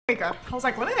I was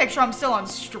like, let me make sure I'm still on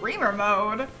streamer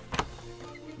mode.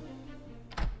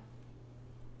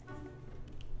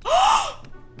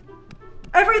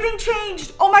 Everything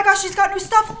changed. Oh my gosh, she's got new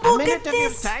stuff. Look at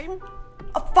this.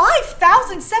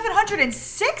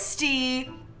 5,760.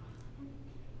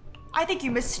 I think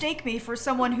you mistake me for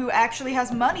someone who actually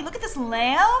has money. Look at this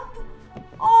lamp.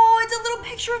 Oh, it's a little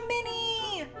picture of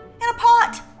Minnie in a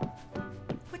pot.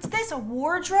 What's this? A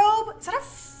wardrobe? Is that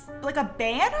like a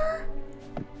banner?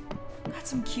 Got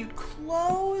some cute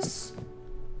clothes.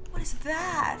 What is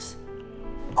that?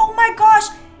 Oh my gosh,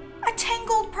 a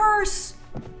tangled purse.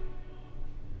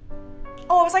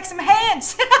 Oh, it was like some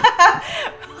hands.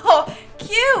 Oh,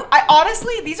 cute.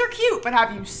 Honestly, these are cute, but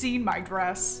have you seen my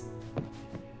dress?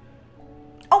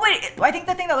 Oh wait, I think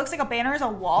the thing that looks like a banner is a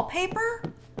wallpaper.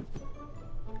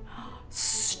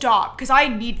 Stop, because I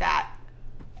need that.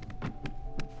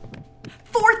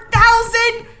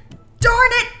 4,000!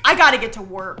 Darn it! I gotta get to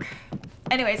work.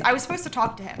 Anyways, I was supposed to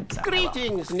talk to him. So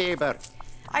Greetings, neighbor.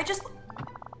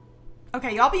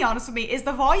 Okay, y'all be honest with me. Is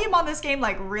the volume on this game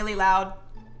like really loud?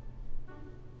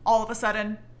 All of a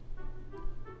sudden?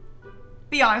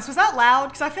 Be honest, was that loud?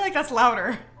 Because I feel like that's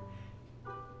louder.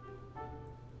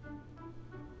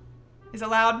 Is it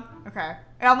loud? Okay.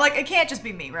 I'm like, it can't just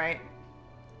be me, right?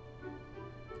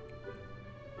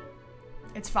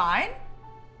 It's fine?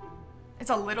 It's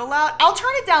a little loud? I'll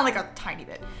turn it down like a tiny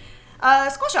bit.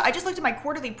 Squasha, I just looked at my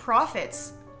quarterly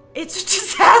profits. It's a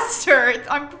disaster.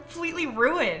 I'm completely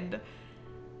ruined.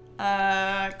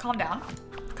 Calm down.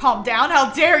 Calm down,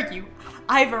 how dare you?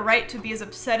 I have a right to be as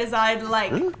upset as I'd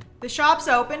like. The shop's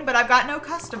open, but I've got no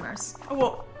customers. Oh,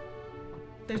 well,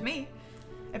 there's me.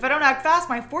 If I don't act fast,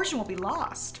 my fortune will be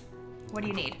lost. What do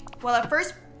you need? Well,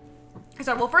 first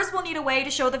we'll need a way to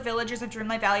show the villagers of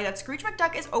Dreamlight Valley that Scrooge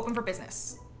McDuck is open for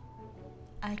business.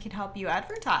 I can help you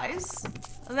advertise.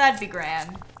 That'd be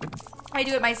grand. I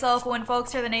do it myself, but when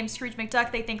folks hear the name Scrooge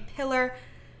McDuck, they think pillar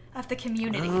of the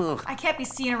community. Ugh. I can't be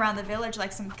seen around the village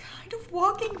like some kind of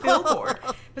walking billboard.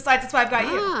 Besides, that's why I've got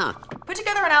you. Put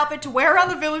together an outfit to wear around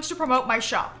the village to promote my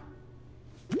shop.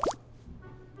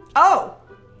 Oh.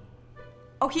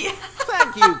 Oh,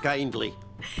 Thank you kindly.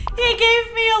 He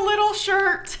gave me a little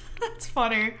shirt. That's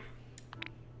funny. Maybe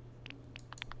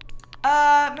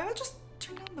I'll just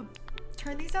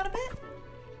turn these down a bit.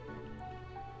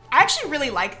 I actually really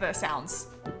like the sounds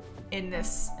in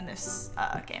this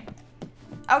game.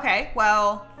 Okay,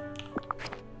 well,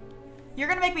 you're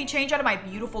gonna make me change out of my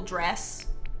beautiful dress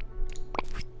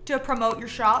to promote your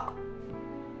shop.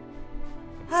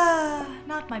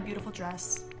 Not my beautiful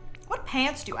dress. What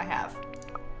pants do I have?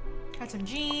 Got some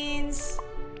jeans,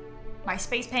 my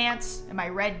space pants, and my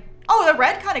red. Oh, the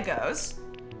red kind of goes.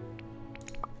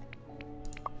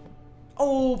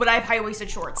 Oh, but I have high-waisted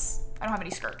shorts. I don't have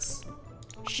any skirts.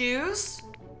 Shoes.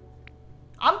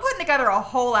 I'm putting together a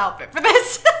whole outfit for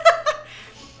this.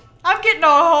 I'm getting a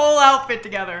whole outfit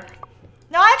together.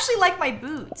 Now, I actually like my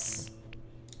boots.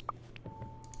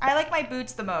 I like my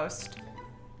boots the most.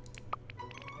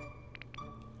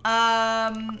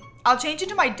 I'll change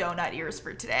into my donut ears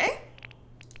for today.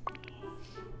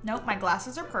 Nope, my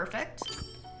glasses are perfect.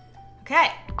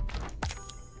 Okay.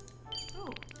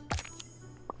 Ooh.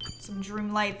 Some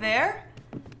dreamlight there.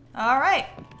 All right,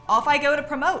 off I go to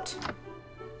promote.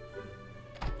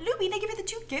 Luby, thank you for the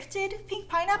 2 gifted. Pink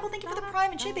Pineapple, thank you for the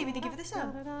prime. And Shea Baby, thank you for the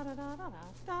sub.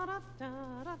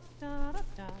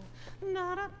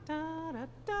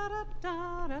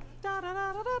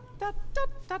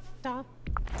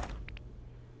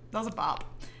 That was a bop.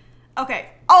 Okay.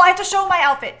 Oh, I have to show my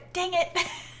outfit. Dang it.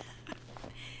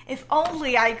 If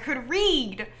only I could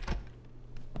read.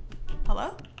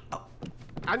 Hello? Oh.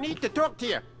 I need to talk to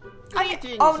you.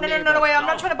 Oh, no, wait. I'm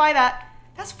not trying to buy that.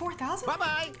 That's 4,000?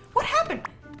 Bye-bye. What happened?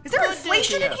 Is there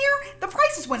inflation in here? The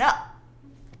prices went up.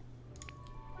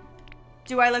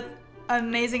 Do I look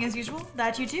amazing as usual?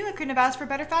 That you do. I couldn't have asked for a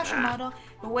better fashion model.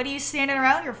 But what are you standing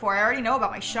around here for? I already know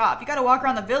about my shop. You gotta walk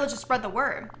around the village to spread the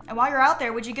word. And while you're out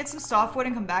there, would you get some softwood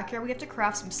and come back here? We have to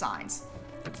craft some signs.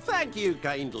 Thank you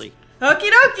kindly.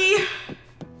 Okie dokie.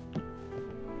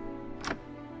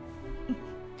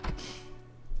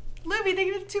 Luby, thank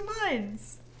you for the 2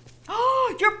 months.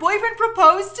 Oh, your boyfriend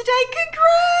proposed today?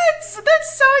 Congrats!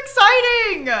 That's so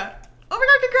exciting! Oh my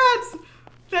god, congrats!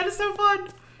 That is so fun.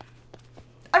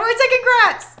 I'm going to say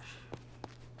congrats!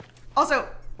 Also,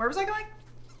 where was I going?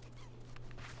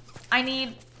 I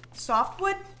need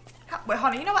softwood. Wait,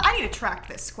 hold on. You know what? I need to track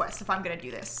this quest if I'm going to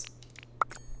do this.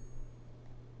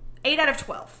 8 out of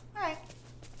 12. All right.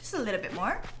 Just a little bit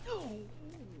more. Who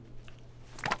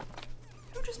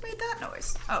just made that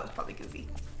noise? Oh, it's probably Goofy.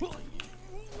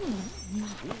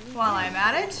 While I'm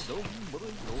at it,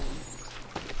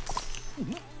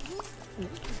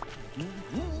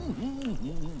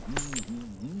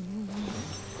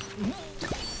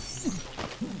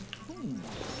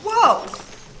 Whoa!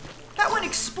 That one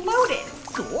exploded.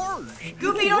 Gosh.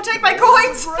 Goofy, don't take my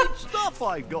coins. Great stuff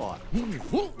I got.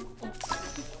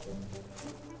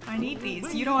 I need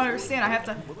these. You don't understand. I have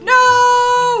to.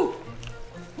 No!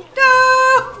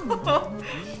 No!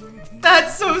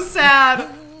 That's so sad.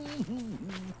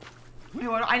 Wait,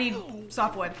 what? I need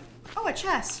softwood. Oh, a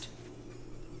chest.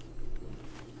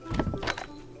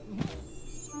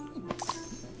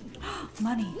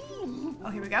 Money. Oh,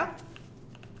 here we go.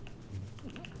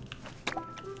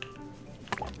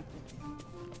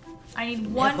 I need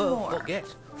one Never more.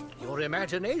 forget your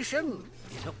imagination.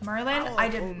 Merlin, I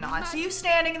did not see you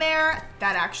standing there.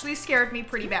 That actually scared me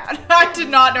pretty bad. I did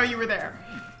not know you were there.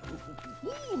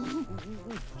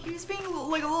 He was being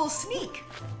like a little sneak.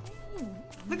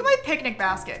 Look at my picnic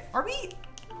basket. Are we?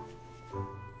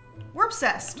 We're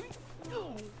obsessed.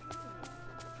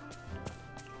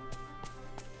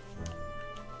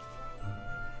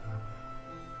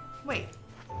 Wait.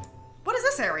 What is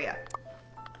this area?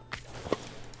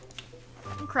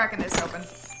 I'm cracking this open.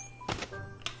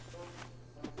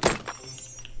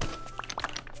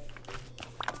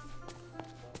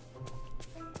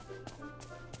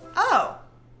 Oh,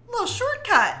 a little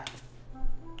shortcut.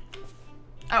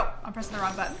 Oh, I'm pressing the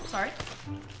wrong button. Sorry.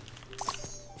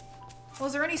 Well,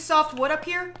 is there any soft wood up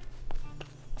here?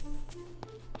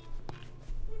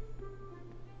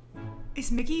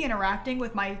 Is Mickey interacting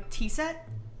with my tea set?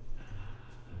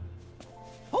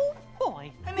 Oh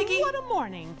boy. Hi, Mickey. What a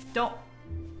morning. Don't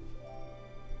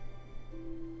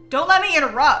let me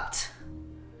interrupt.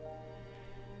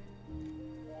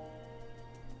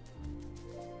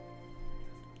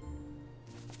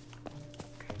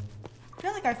 I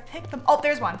feel like I've picked them. Oh,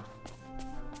 there's one.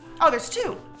 Oh, there's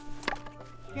two.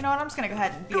 You know what? I'm just gonna go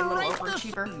ahead and be a little Great to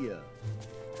overachiever. see ya.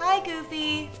 Hi,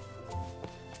 Goofy.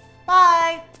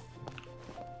 Bye.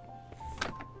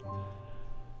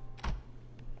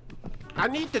 I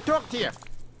need to talk to you.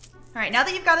 Alright, now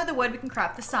that you've gathered the wood, we can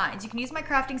craft the signs. You can use my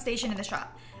crafting station in the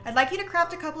shop. I'd like you to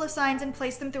craft a couple of signs and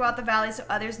place them throughout the valley so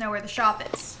others know where the shop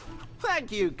is.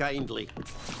 Thank you kindly.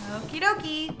 Okie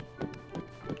dokie.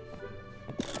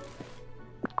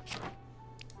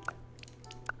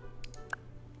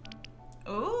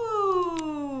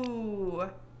 Ooh.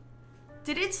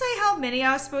 Did it say how many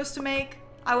I was supposed to make?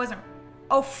 I wasn't.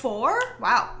 Oh, 4?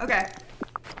 Wow, okay.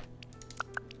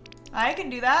 I can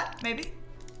do that, maybe.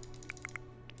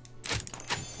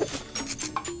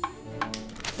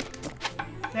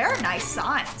 They're nice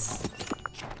signs.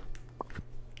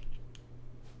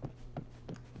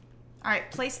 All right,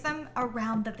 place them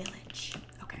around the village.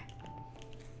 Okay.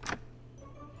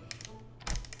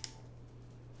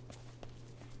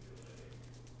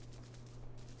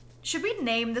 Should we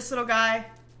name this little guy?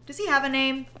 Does he have a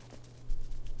name?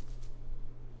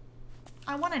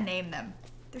 I want to name them.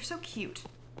 They're so cute.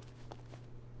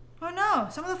 Oh no,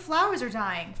 some of the flowers are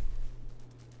dying.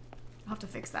 I'll have to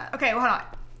fix that. Okay, well, hold on.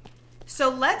 So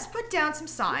let's put down some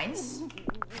signs.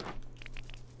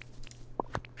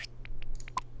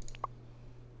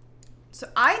 So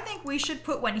I think we should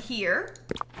put one here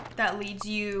that leads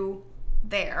you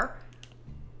there.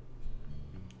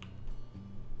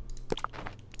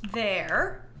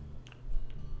 There.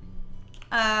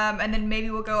 And then maybe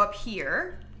we'll go up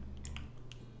here.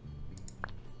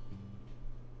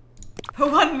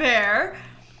 Put one there.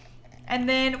 And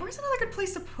then where's another good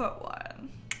place to put one?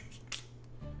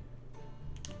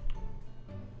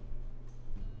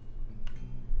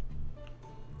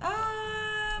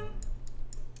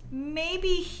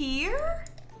 Maybe here?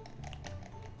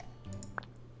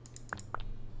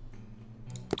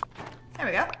 There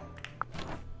we go.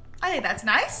 I think that's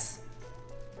nice.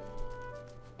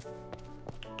 Look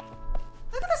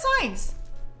at the signs.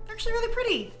 They're actually really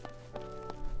pretty.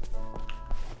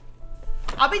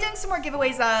 I'll be doing some more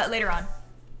giveaways later on.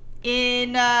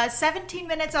 In 17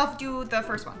 minutes, I'll do the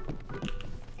first one.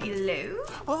 Hello?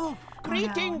 Oh,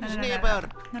 greetings, no, neighbor.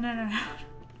 No.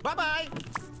 Bye-bye.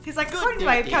 He's like, Good according to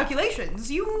my day.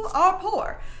 calculations, you are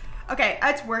poor. Okay,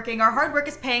 it's working. Our hard work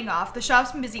is paying off. The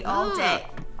shop's been busy all day.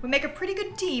 We make a pretty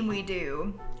good team, we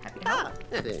do. Happy to know.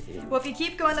 Well, if you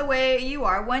keep going the way you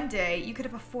are, one day you could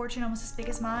have a fortune almost as big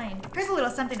as mine. Here's a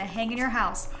little something to hang in your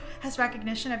house. As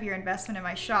recognition of your investment in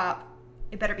my shop.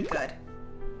 It better be good.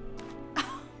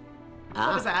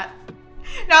 What was that?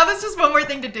 Now there's just one more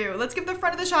thing to do. Let's give the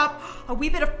front of the shop a wee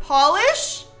bit of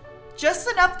polish. Just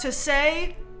enough to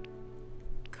say,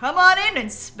 come on in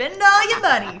and spend all your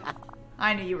money.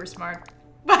 I knew you were smart.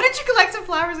 Why don't you collect some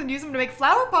flowers and use them to make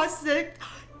flower pots?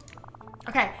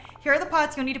 Okay, here are the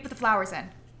pots you'll need to put the flowers in.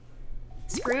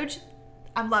 Scrooge,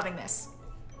 I'm loving this.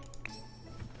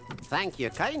 Thank you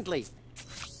kindly.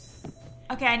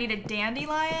 Okay, I need a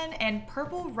dandelion and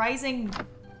purple rising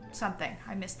something.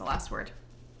 I missed the last word.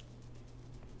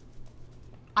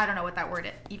 I don't know what that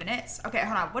word even is. Okay,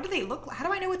 hold on. What do they look like? How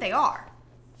do I know what they are?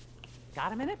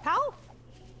 Got a minute, pal?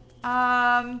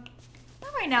 Not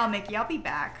right now, Mickey. I'll be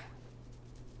back.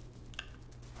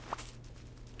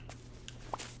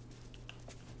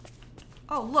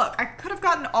 Oh, look. I could have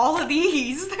gotten all of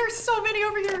these. There's so many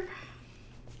over here.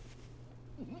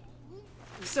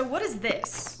 So what is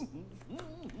this?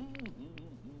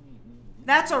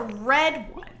 That's a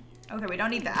red one. Okay, we don't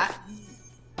need that.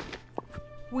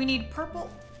 We need purple.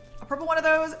 A purple one of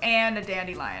those and a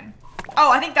dandelion.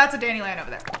 Oh, I think that's a dandelion over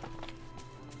there.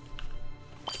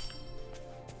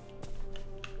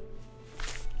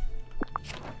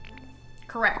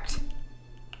 Correct.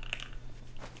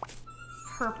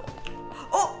 Purple.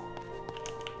 Oh!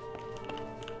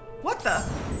 What the?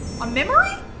 A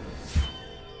memory?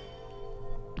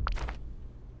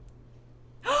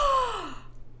 Oh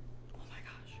my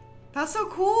gosh. That's so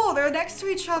cool. They're next to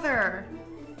each other.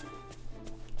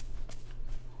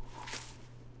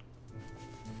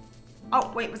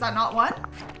 Oh, wait, was that not one?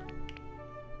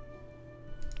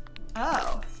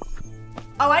 Oh.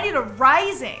 Oh, I need a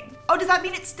rising. Oh, does that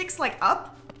mean it sticks like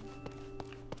up?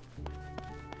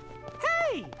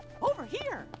 Hey, over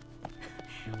here.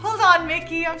 Hold on,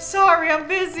 Mickey. I'm sorry, I'm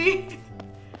busy.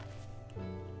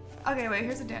 Okay, wait,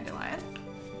 here's a dandelion.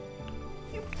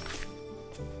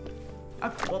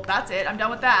 Okay, well, that's it. I'm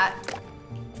done with that.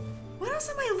 What else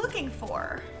am I looking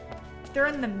for? They're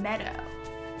in the meadow.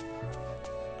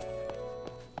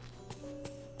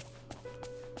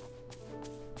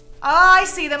 Oh, I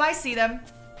see them, I see them.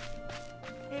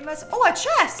 It must, oh, a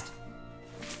chest!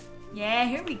 Yeah,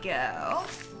 here we go.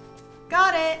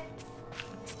 Got it.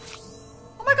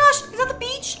 Oh my gosh, is that the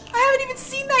beach? I haven't even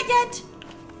seen that yet.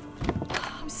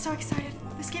 I'm so excited.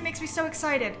 This game makes me so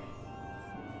excited.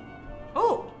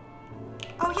 Oh.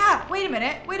 Oh yeah, wait a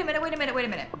minute. Wait a minute, wait a minute, wait a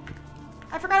minute.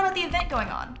 I forgot about the event going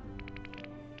on.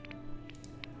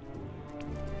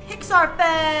 Pixar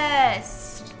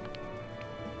Fest!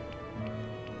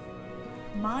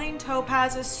 Mine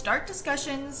topazes, start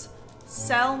discussions,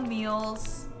 sell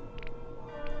meals.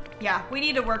 Yeah, we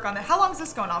need to work on that. How long is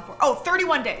this going on for? Oh,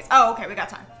 31 days. Oh, okay, we got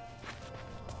time.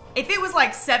 If it was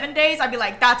like 7 days, I'd be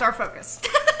like, that's our focus.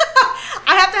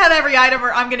 I have to have every item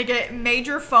or I'm gonna get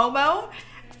major FOMO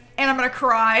and I'm gonna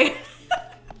cry.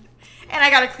 And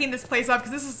I gotta clean this place up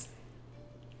because this is,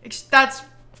 it's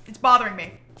bothering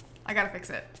me. I gotta fix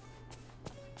it.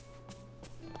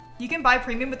 You can buy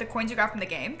premium with the coins you got from the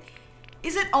game.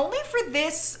 Is it only for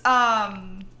this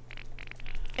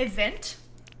event?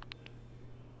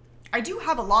 I do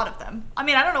have a lot of them. I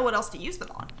mean, I don't know what else to use them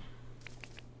on.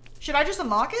 Should I just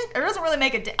unlock it? It doesn't really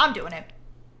make a I'm doing it.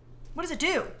 What does it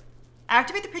do?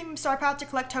 Activate the premium star path to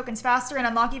collect tokens faster and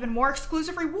unlock even more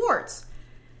exclusive rewards.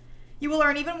 You will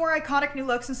earn even more iconic new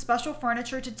looks and special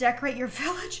furniture to decorate your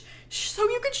village so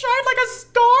you can shine like a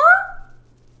star?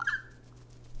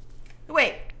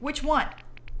 Wait, which one?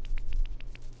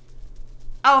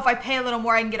 Oh, if I pay a little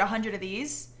more, I can get 100 of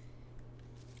these.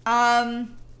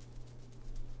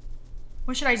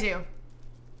 What should I do?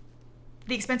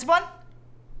 The expensive one?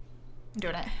 I'm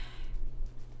doing it.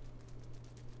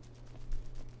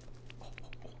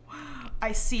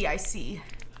 I see, I see.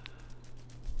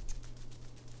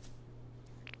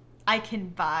 I can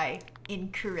buy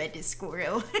Incredible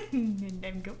Squirrel. And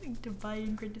I'm going to buy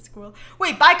Incredible Squirrel.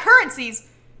 Wait, buy currencies?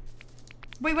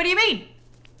 Wait, what do you mean?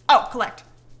 Oh, collect.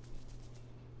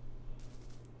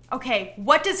 Okay,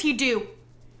 what does he do?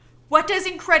 What does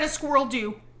Incredible Squirrel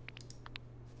do?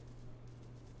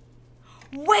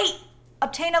 Wait!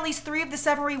 Obtain at least 3 of the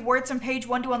 7 rewards on page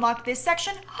 1 to unlock this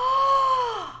section?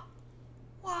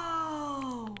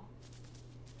 Whoa!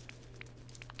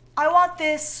 I want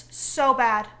this so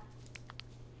bad.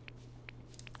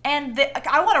 And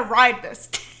I want to ride this.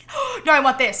 No, I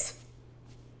want this.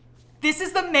 This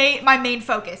is my main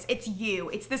focus. It's you.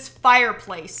 It's this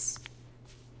fireplace.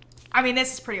 I mean,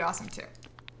 this is pretty awesome too.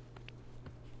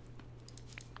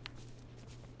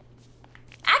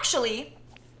 Actually,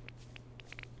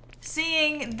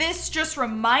 seeing this just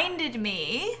reminded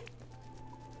me,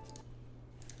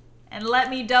 and let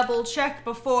me double check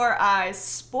before I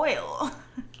spoil.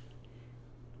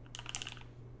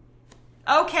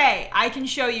 Okay, I can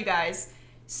show you guys.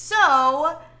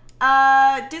 So,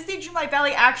 Disney Dreamlight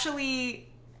Valley actually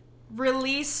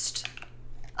released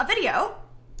a video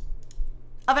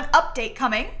of an update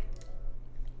coming,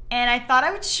 and I thought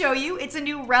I would show you. It's a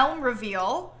new realm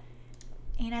reveal,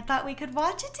 and I thought we could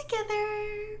watch it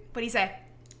together. What do you say?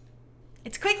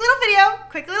 It's a quick little video,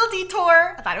 quick little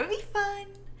detour. I thought it would be fun.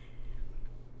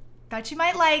 Thought you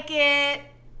might like it.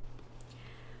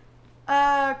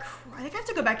 I think I have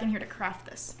to go back in here to craft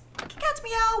this. Cat's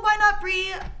meow, why not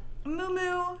Bree? Moo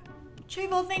Moo.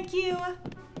 Travel, thank you.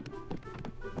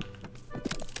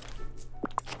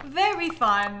 Very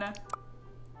fun.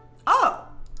 Oh.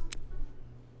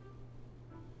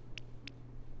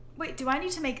 Wait, do I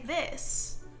need to make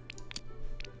this?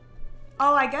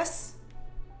 Oh, I guess.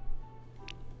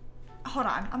 Hold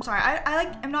on. I'm sorry.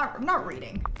 I'm not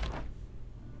reading.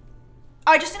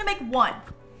 Oh, I just need to make one.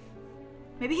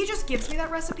 Maybe he just gives me that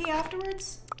recipe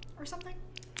afterwards or something.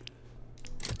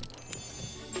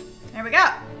 There we go.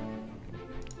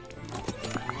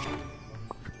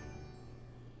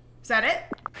 Is that it?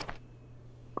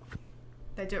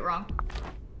 Did I do it wrong?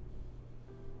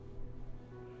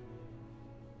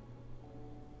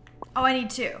 Oh, I need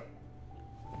two.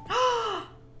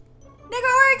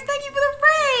 Nigorex, thank you for the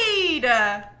raid!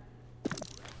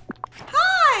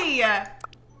 Hi!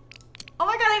 Oh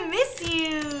my god, I miss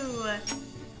you!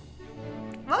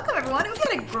 Welcome everyone, we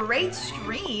had a great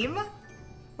stream.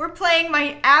 We're playing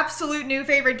my absolute new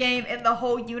favorite game in the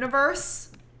whole universe.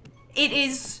 It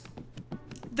is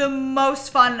the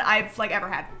most fun I've like ever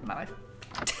had in my life.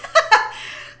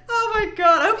 Oh my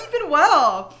god, I hope you've been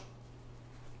well.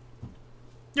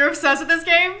 You're obsessed with this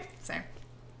game? Same.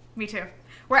 Me too.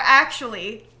 We're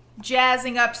actually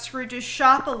jazzing up Scrooge's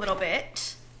shop a little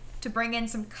bit to bring in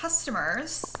some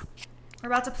customers. We're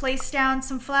about to place down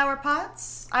some flower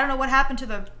pots. I don't know what happened to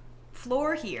the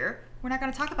floor here. We're not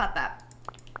gonna talk about that.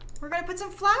 We're gonna put some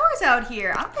flowers out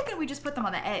here. I'm thinking we just put them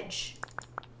on the edge.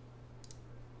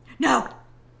 No!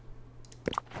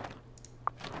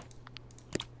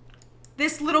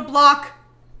 This little block.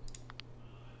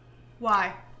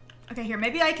 Why? Okay, here,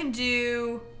 maybe I can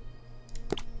do...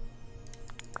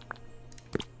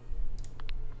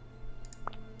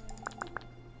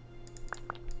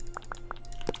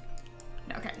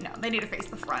 No, okay, no, they need to face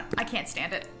the front. I can't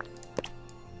stand it.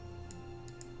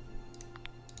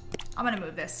 I'm gonna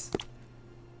move this.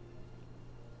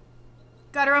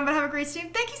 Gotta run, but have a great stream.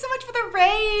 Thank you so much for the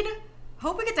raid.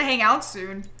 Hope we get to hang out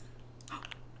soon.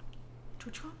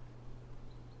 TwitchCon?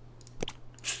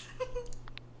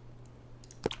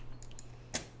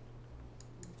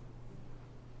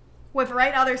 Wait, for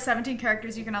right now there's 17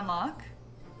 characters you can unlock.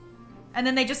 And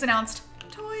then they just announced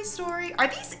Toy Story. Are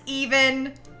these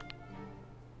even?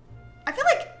 I feel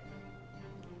like...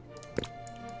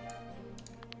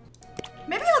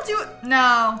 Maybe I'll do it.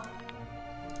 No.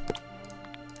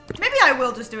 Maybe I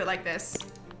will just do it like this.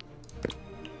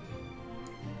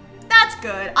 That's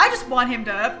good. I just want him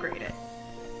to upgrade it.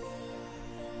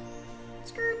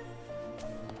 Skirt.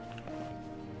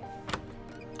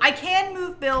 I can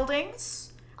move buildings.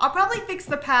 I'll probably fix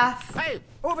the path. Hey,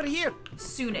 over here.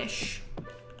 Soonish.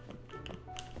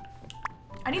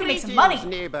 I need to make some money.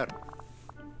 Neighbor.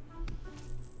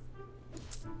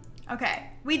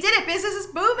 Okay, we did it. Business is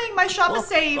booming. My shop is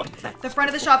saved. The front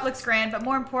of the shop looks grand, but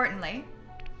more importantly,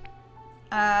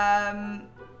 I'll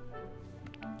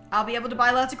be able to buy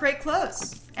lots of great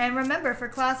clothes. And remember, for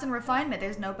class and refinement,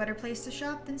 there's no better place to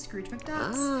shop than Scrooge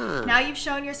McDuck's. Now you've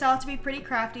shown yourself to be pretty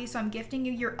crafty, so I'm gifting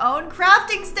you your own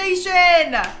crafting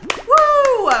station.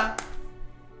 Woo!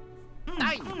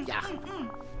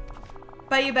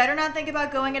 But you better not think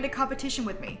about going into competition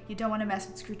with me. You don't want to mess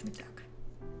with Scrooge McDuck.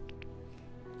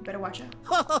 You better watch out.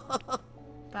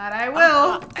 But I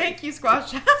will. Thank you,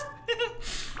 Squasha.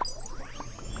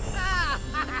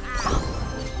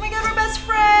 Oh my god, we're best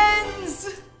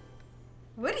friends!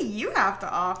 What do you have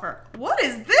to offer? What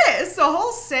is this? A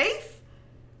whole safe?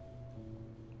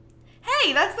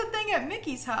 Hey, that's the thing at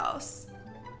Mickey's house.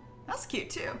 That's cute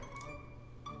too.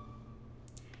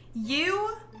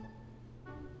 You...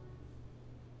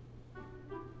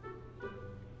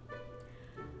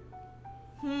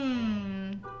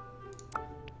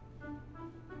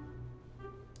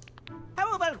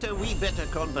 How about a wee bit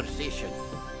of conversation?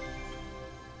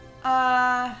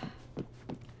 I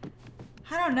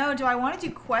don't know. Do I want to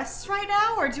do quests right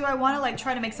now, or do I want to like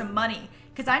try to make some money?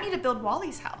 Because I need to build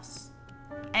Wally's house.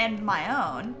 And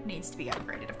my own needs to be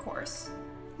upgraded, of course.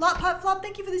 Lot Pot Flop,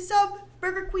 thank you for the sub.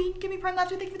 Burger Queen, give me Prime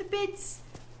Laughter, thank you for the bits.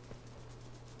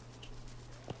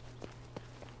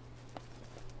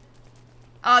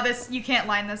 Oh, this, you can't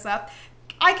line this up.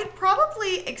 I could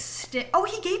probably extend, oh,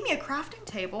 he gave me a crafting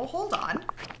table. Hold on.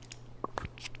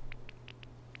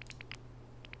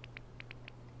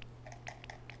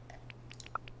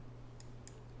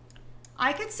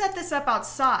 I could set this up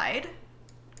outside.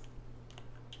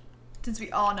 Since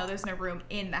we all know there's no room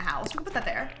in the house. We can put that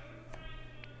there.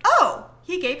 Oh,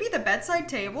 he gave me the bedside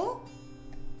table?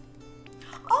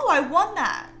 Oh, I won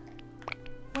that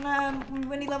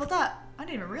when he leveled up. I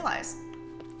didn't even realize.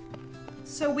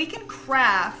 So we can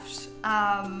craft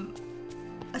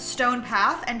a stone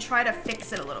path and try to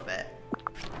fix it a little bit.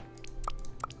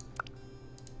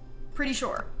 Pretty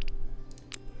sure.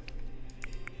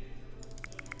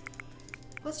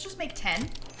 Let's just make 10.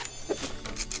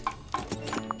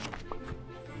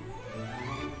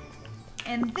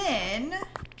 And then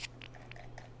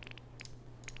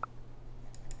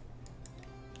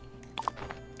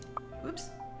oops.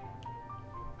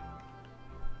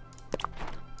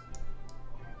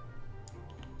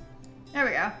 There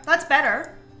we go. That's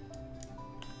better.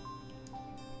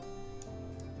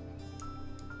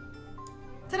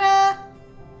 Ta-da!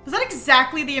 Was that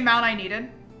exactly the amount I needed?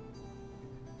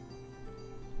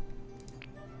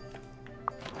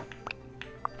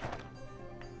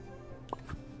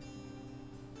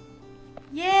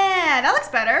 Yeah, that looks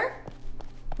better.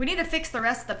 We need to fix the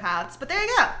rest of the paths, but there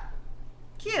you go.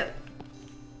 Cute.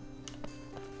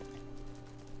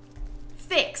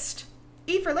 Fixed.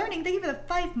 E for learning, thank you for the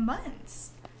 5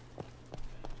 months.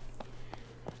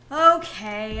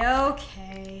 Okay,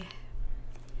 okay.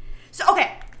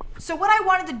 So what I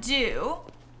wanted to do,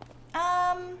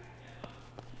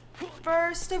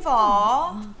 first of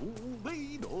all,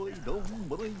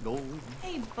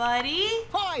 hey buddy.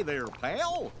 Hi there,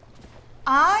 pal.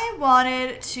 I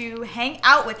wanted to hang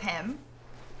out with him.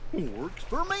 Works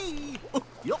for me.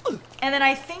 And then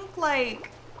I think,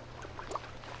 like,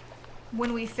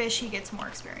 when we fish, he gets more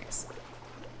experience.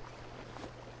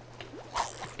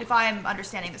 If I'm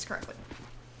understanding this correctly.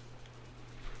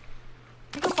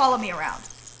 I think he'll follow me around.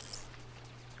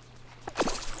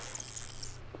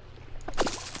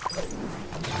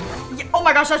 Yeah, oh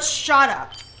my gosh, that shot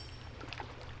up.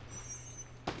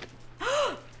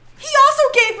 He also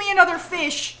gave me another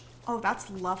fish. Oh, that's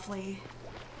lovely.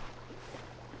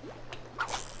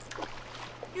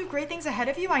 You have great things ahead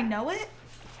of you, I know it.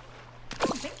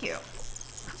 Oh, thank you.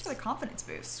 Thanks for the confidence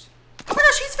boost. Oh my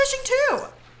gosh, he's fishing too.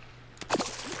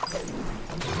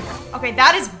 Okay,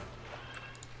 that is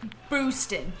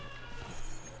boosting.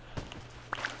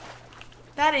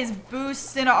 That is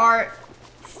boosting our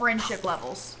friendship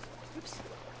levels. Oops.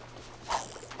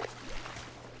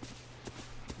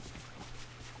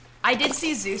 I did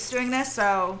see Zeus doing this,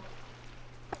 so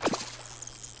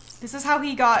this is how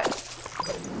he got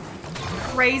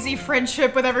crazy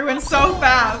friendship with everyone so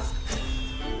fast.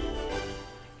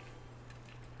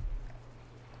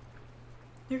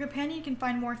 Your companion can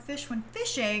find more fish when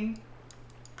fishing.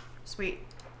 Sweet.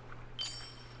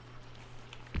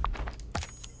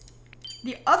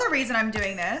 The other reason I'm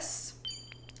doing this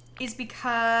is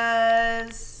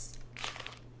because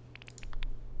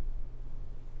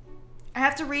I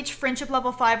have to reach friendship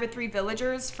level 5 with 3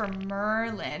 villagers for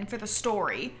Merlin for the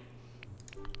story.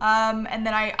 And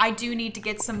then I do need to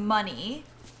get some money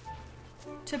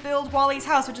to build Wally's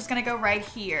house, which is gonna go right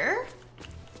here.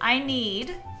 I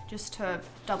need, just to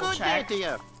double check,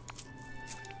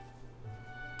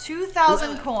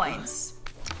 2,000 coins.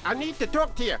 I need to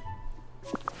talk to you.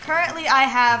 Currently I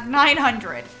have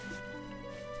 900.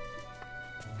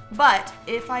 But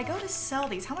if I go to sell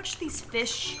these, how much do these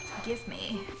fish give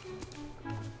me?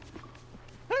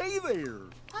 Hey there.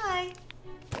 Hi.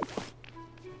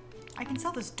 I can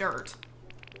sell this dirt.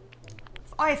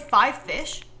 Oh, I have 5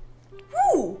 fish?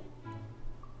 Woo!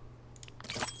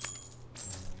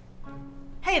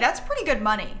 Hey, that's pretty good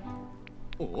money.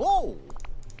 Oh.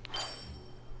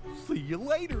 See you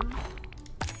later.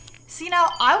 See, now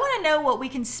I want to know what we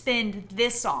can spend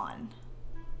this on.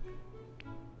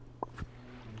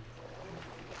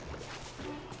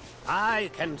 I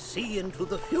can see into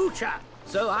the future,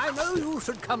 so I know you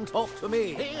should come talk to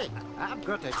me. Hey, I've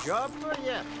got a job for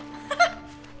you.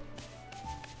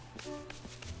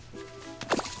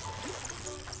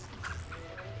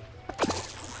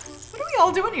 What are we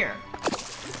all doing here?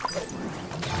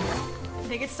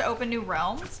 They get to open new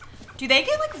realms? Do they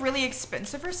get like really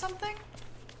expensive or something?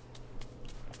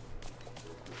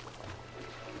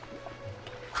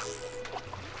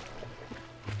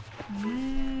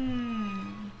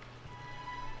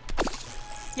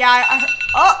 Yeah,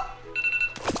 oh!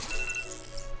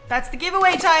 That's the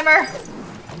giveaway timer.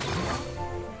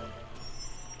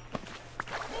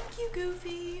 Thank you,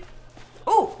 Goofy.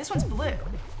 Oh, this one's blue.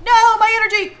 No, my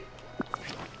energy!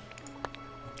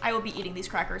 I will be eating these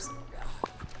crackers.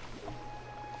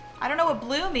 I don't know what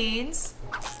blue means,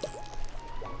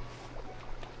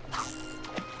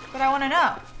 but I want to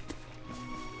know.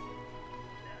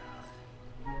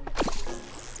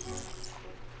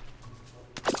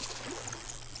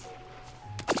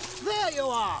 There you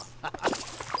are.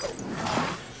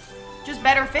 Just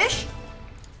better fish?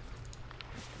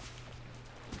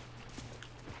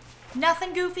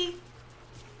 Nothing goofy?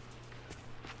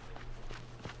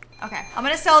 Okay, I'm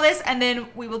gonna sell this and then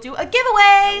we will do a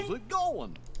giveaway. How's it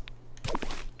going?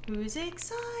 Who's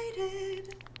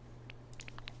excited?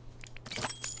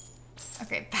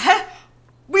 Okay,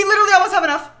 we literally almost have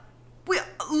enough. We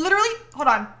literally, hold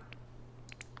on.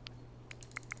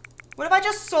 What if I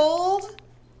just sold?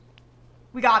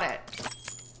 We got it.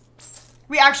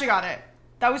 We actually got it.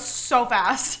 That was so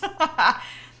fast.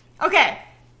 Okay,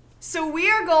 so we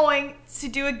are going to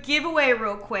do a giveaway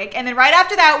real quick. And then right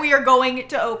after that, we are going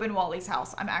to open Wally's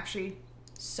house. I'm actually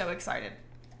so excited.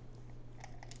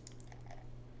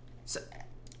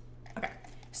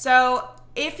 So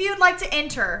if you'd like to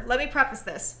enter, let me preface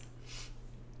this.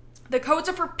 The codes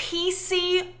are for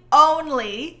PC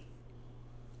only.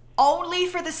 Only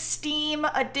for the Steam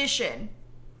edition.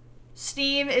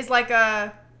 Steam is like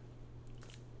a,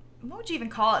 what would you even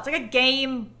call it? It's like a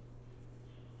gaming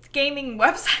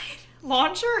website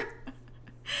launcher.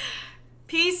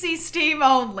 PC Steam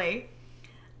only.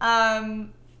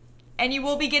 And you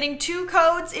will be getting 2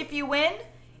 codes if you win.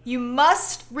 You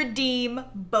must redeem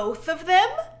both of them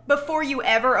before you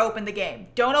ever open the game.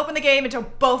 Don't open the game until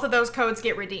both of those codes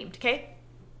get redeemed, okay?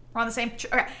 We're on the same,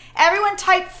 okay. Everyone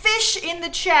type fish in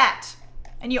the chat.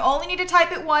 And you only need to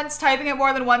type it once. Typing it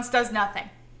more than once does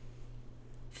nothing.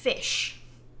 Fish.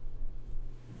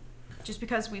 Just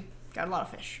because we got a lot of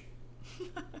fish.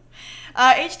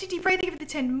 HTT Pray, thank you for the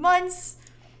 10 months.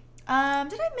 Did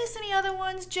I miss any other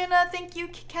ones? Jenna, thank you.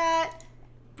 Kat.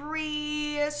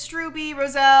 Bree, Struby,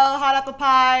 Roselle, Hot Apple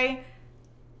Pie,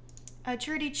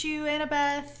 Trudy Chew,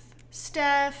 Annabeth,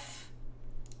 Steph.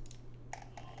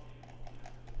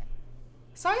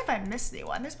 Sorry if I missed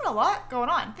anyone. There's been a lot going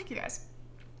on. Thank you guys.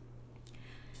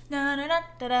 I'm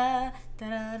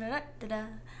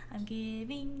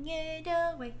giving it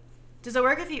away. Does it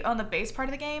work if you own the base part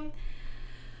of the game?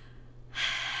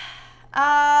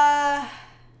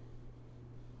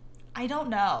 I don't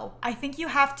know. I think you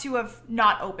have to have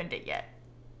not opened it yet.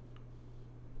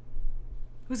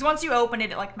 Because once you open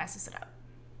it, it like messes it up.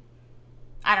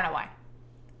 I don't know why.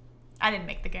 I didn't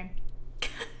make the game.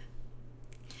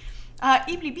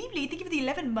 Eebly Beebly, thank you for the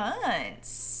 11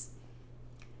 months.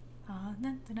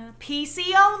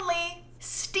 PC only.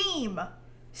 Steam.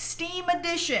 Steam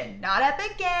edition. Not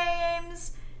Epic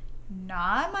Games.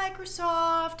 Not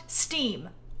Microsoft. Steam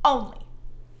only.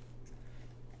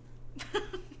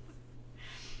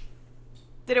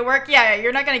 Did it work? Yeah,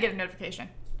 you're not going to get a notification.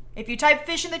 If you type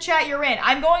fish in the chat, you're in.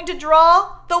 I'm going to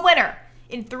draw the winner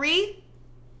in 3,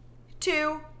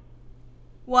 2,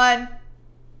 1.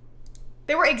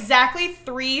 There were exactly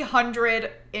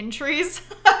 300 entries.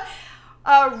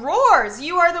 Roars,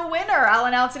 you are the winner. I'll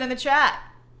announce it in the chat.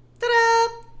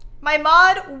 Ta-da! My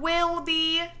mod will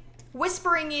be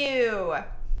whispering you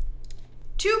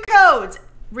 2 codes.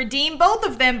 Redeem both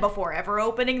of them before ever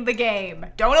opening the game.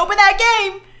 Don't open that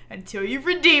game until you've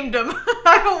redeemed them.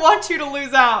 I don't want you to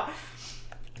lose out.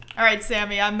 All right,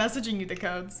 Sammy, I'm messaging you the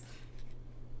codes.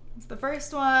 It's the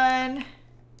first one.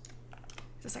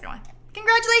 It's the second one.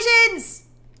 Congratulations!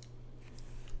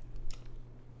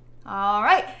 All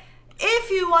right.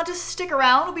 If you want to stick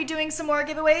around, we'll be doing some more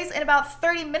giveaways in about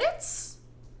 30 minutes.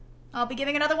 I'll be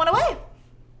giving another one away.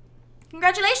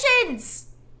 Congratulations!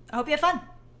 I hope you had fun.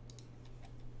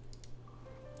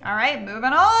 All right,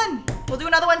 moving on. We'll do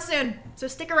another one soon, so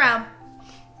stick around.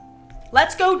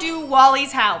 Let's go do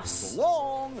Wally's house.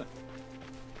 Long.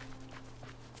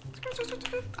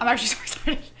 I'm actually so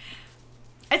excited.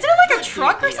 Isn't it like a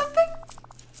truck or something?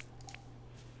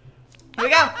 Here we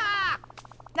go.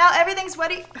 Now everything's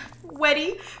ready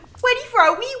for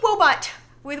our wee wobot.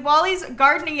 With Wally's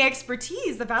gardening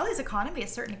expertise, the valley's economy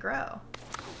is certain to grow.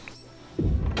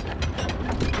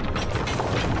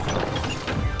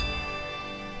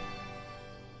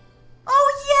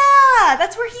 Oh yeah,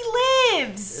 that's where he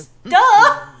lives.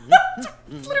 Duh.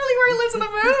 That's literally where he lives in the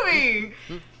movie.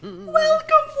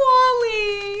 Welcome,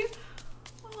 Wally.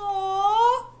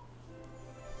 Aww.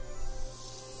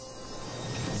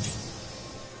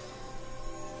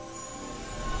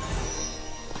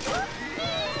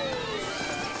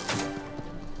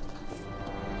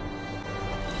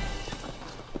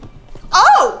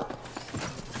 Oh!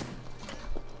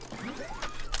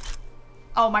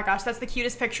 Oh my gosh, that's the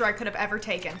cutest picture I could have ever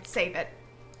taken. Save it.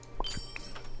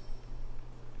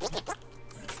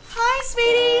 Hi,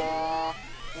 sweetie!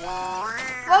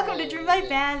 Welcome to Dreamlight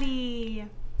Valley.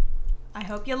 I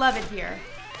hope you love it here.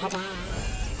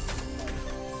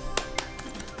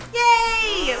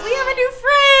 Yay! We have a new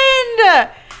friend!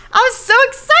 I'm so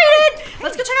excited!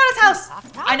 Let's go check out his house.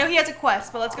 I know he has a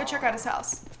quest, but let's go check out his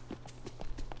house.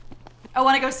 I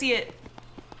want to go see it.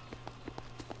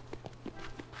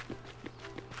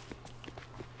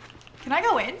 Can I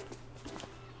go in?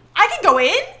 I can go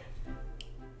in?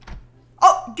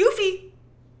 Oh, Goofy.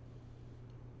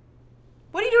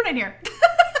 What are you doing in here?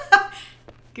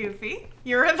 Goofy,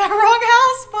 you're in the wrong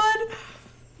house, bud.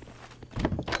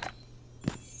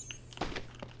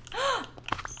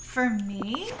 For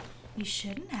me? You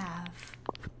shouldn't have.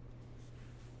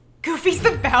 Goofy's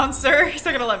the bouncer. He's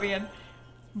not gonna let me in.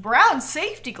 Brown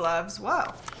safety gloves.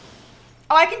 Whoa.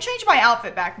 Oh, I can change my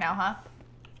outfit back now, huh?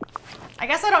 I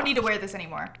guess I don't need to wear this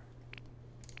anymore.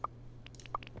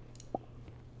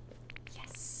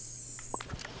 Yes.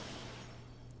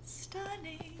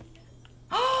 Stunning.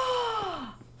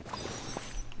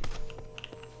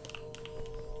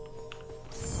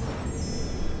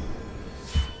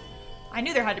 I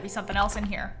knew there had to be something else in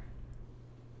here.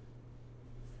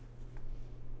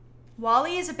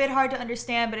 Wally is a bit hard to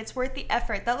understand, but it's worth the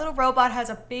effort. That little robot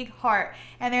has a big heart,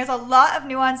 and there's a lot of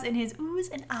nuance in his oohs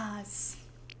and ahs.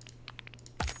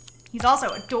 He's also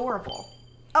adorable.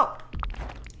 Oh.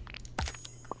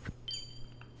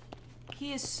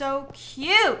 He is so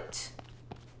cute.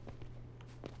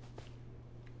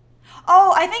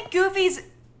 Oh, I think Goofy's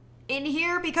in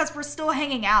here because we're still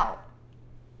hanging out.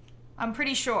 I'm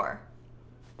pretty sure.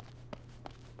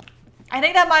 I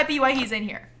think that might be why he's in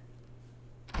here.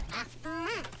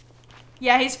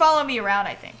 Yeah, he's following me around,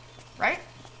 I think. Right?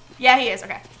 Yeah, he is.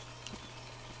 Okay.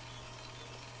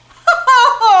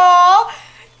 Oh,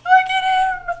 look at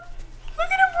him!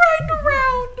 Look at him riding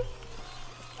around!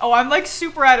 Oh, I'm like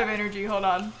super out of energy. Hold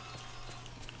on.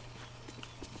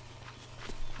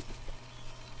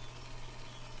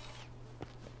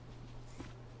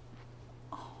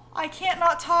 Oh, I can't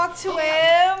not talk to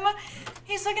him.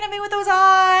 He's looking at me with those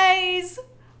eyes.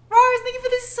 Rars, thank you for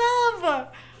the sub.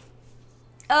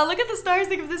 Look at the stars.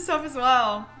 Think of this sub as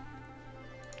well.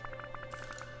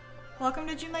 Welcome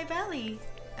to Dreamlight Valley.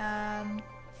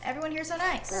 Everyone here is so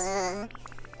nice.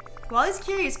 Wally's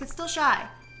curious, but still shy.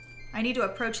 I need to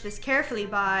approach this carefully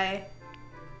by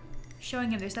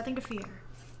showing him there's nothing to fear.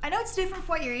 I know it's different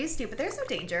from what you're used to, but there's no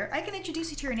danger. I can introduce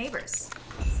you to your neighbors.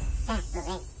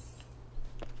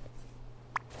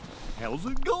 How's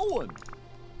it going?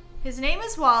 His name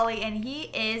is Wally, and he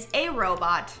is a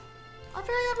robot. A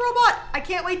very odd robot. I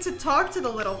can't wait to talk to the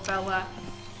little fella.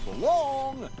 So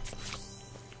long.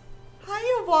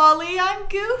 Hiya, Wally. I'm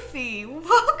Goofy.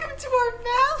 Welcome to our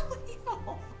valley.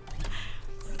 Oh.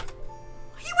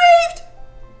 He waved!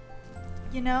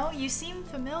 You know, you seem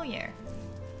familiar.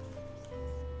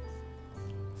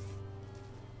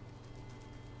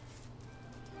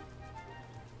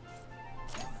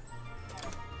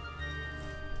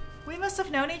 We must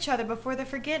have known each other before the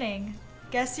forgetting.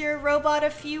 Guess you're a robot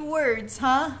of few words,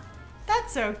 huh?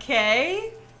 That's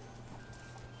okay.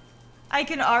 I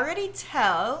can already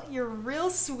tell you're real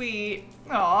sweet.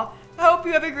 Aw, I hope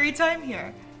you have a great time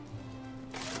here.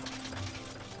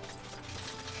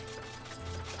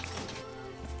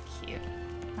 Cute.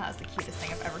 That was the cutest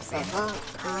thing I've ever seen.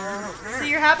 So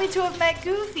you're happy to have met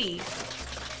Goofy.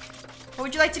 What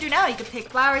would you like to do now? You could pick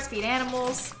flowers, feed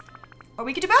animals, or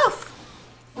we could do both.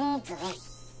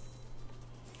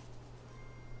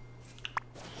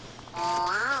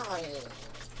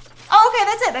 Oh, okay,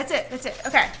 that's it.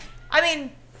 Okay. I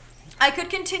mean, I could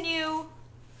continue.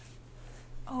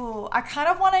 Oh, I kind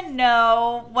of want to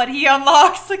know what he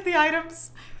unlocks, like the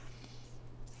items.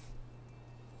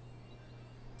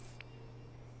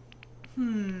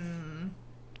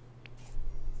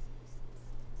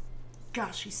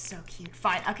 Gosh, she's so cute.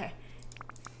 Fine, okay.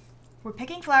 We're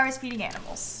picking flowers, feeding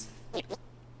animals.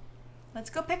 Let's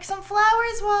go pick some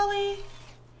flowers, Wally.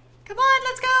 Come on,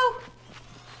 let's go.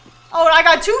 Oh, I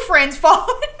got two friends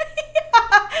following me.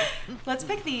 Let's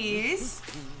pick these.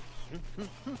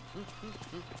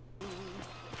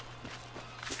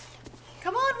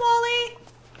 Come on, Wally.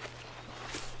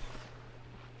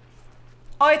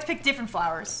 Oh, I have to pick different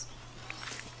flowers.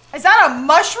 Is that a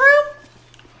mushroom?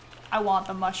 I want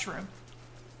the mushroom.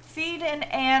 Feed an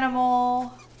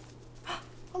animal.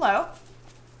 Hello.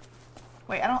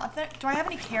 Wait, do I have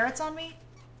any carrots on me?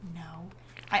 No.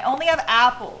 I only have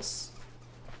apples.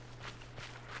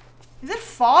 Is it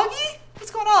foggy?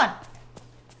 What's going on?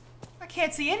 I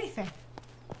can't see anything.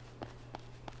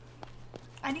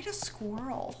 I need a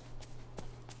squirrel.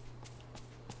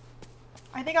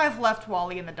 I think I've left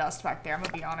Wally in the dust back there, I'm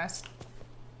gonna be honest.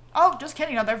 Oh, just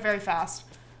kidding. No, they're very fast.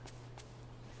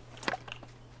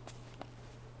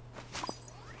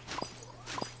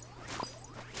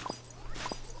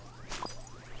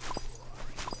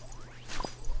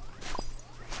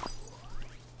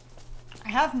 I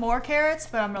have more carrots,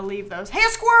 but I'm gonna leave those. Hey, a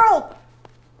squirrel!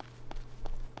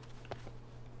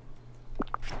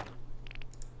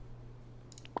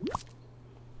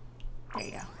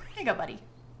 you go, buddy.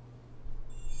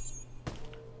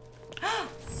 Oh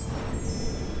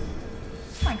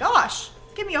my gosh.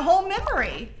 Give me a whole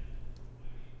memory.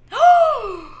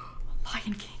 Oh,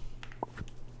 Lion King.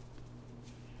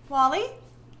 Wally?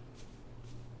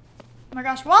 Oh my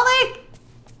gosh, Wally!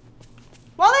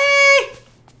 Wally!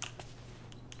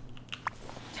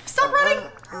 Stop running!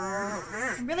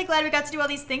 I'm really glad we got to do all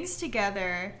these things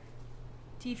together.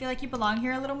 Do you feel like you belong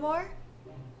here a little more?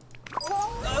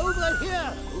 Over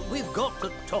here! We've got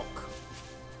to talk.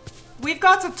 We've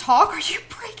got to talk? Are you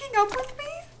breaking up with me?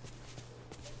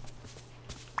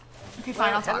 Okay,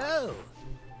 fine, I'll talk. Hello.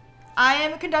 I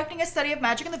am conducting a study of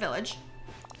magic in the village,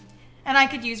 and I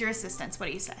could use your assistance. What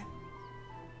do you say?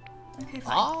 Okay,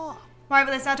 fine. Ah.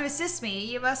 Marvelous. Now to assist me,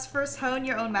 you must first hone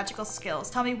your own magical skills.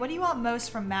 Tell me, what do you want most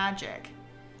from magic?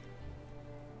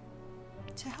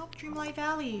 To help Dreamlight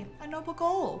Valley, a noble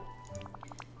goal.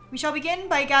 We shall begin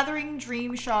by gathering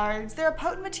dream shards. They're a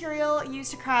potent material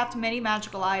used to craft many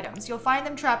magical items. You'll find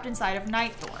them trapped inside of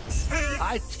night thorns.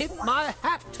 I tip my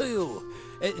hat to you,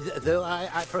 though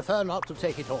I prefer not to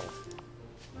take it off.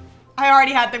 I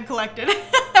already had them collected.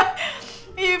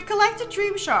 You've collected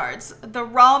dream shards, the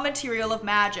raw material of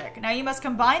magic. Now you must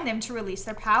combine them to release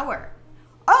their power.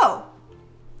 Oh!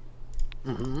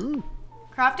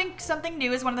 Crafting something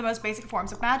new is one of the most basic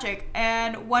forms of magic,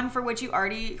 and one for which you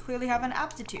already clearly have an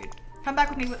aptitude. Come back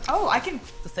with me with— oh, I can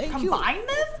combine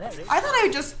them? I thought I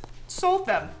just sold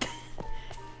them.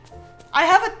 I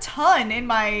have a ton in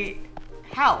my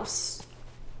house.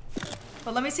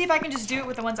 But let me see if I can just do it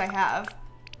with the ones I have.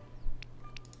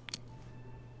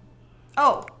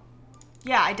 Oh,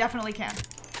 yeah, I definitely can.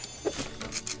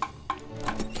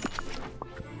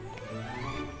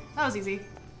 That was easy.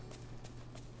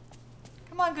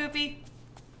 Come on, Goofy.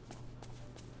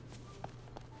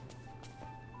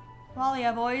 Wally,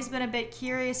 I've always been a bit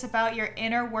curious about your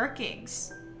inner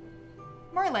workings.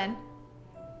 Merlin.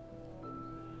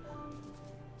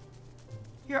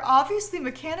 You're obviously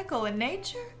mechanical in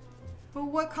nature, but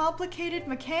what complicated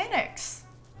mechanics?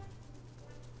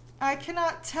 I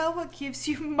cannot tell what gives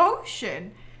you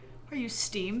motion. Are you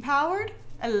steam powered?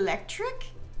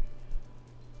 Electric?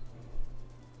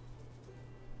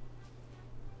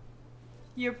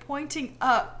 You're pointing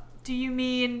up. Do you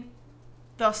mean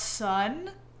the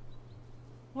sun?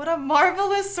 What a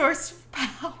marvelous source of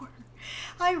power.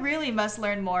 I really must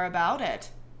learn more about it.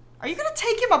 Are you gonna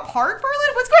take him apart,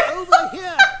 Merlin? What's going on? Over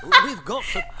here! We've got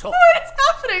to talk. What is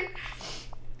happening?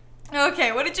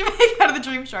 Okay, what did you make out of the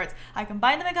dream shards? I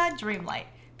combined them and got dreamlight.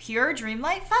 Pure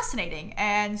dreamlight? Fascinating.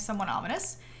 And somewhat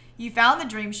ominous. You found the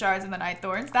dream shards in the night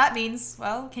thorns. That means,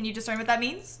 well, can you discern what that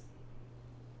means?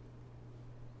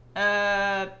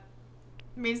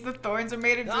 Means the thorns are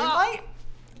made of dreamlight?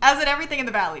 As in everything in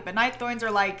the valley, but night thorns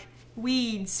are like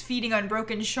weeds feeding on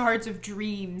broken shards of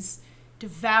dreams,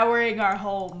 devouring our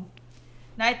home.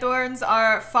 Night thorns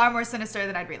are far more sinister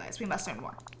than I'd realized. We must learn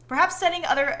more. Perhaps studying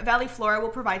other valley flora will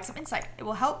provide some insight. It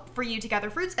will help for you to gather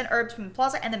fruits and herbs from the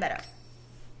plaza and the meadow.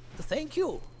 Thank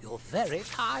you. You're very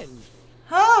kind.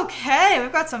 Okay,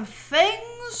 we've got some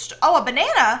things. Oh, a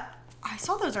banana. I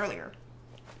saw those earlier.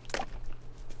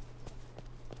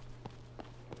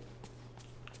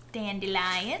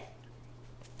 Dandelion.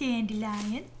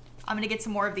 Dandelion. I'm gonna get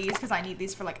some more of these because I need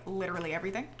these for like literally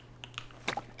everything.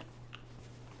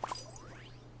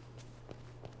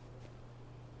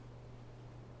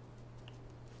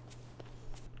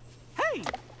 Hey,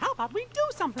 how about we do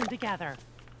something together?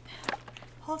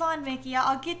 Hold on, Mickey.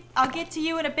 I'll get to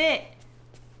you in a bit.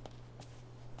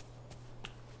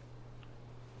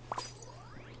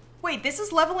 Wait, this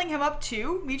is leveling him up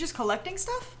too? Me just collecting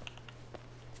stuff?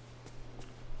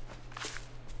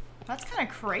 That's kind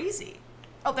of crazy.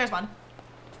 Oh, there's one.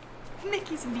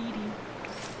 Mickey's needy.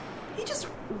 He just...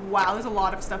 wow, there's a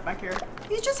lot of stuff back here.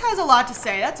 He just has a lot to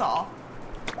say, that's all.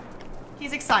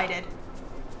 He's excited.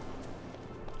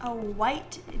 A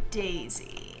white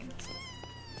daisy.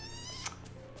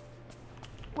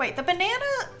 Wait, the banana...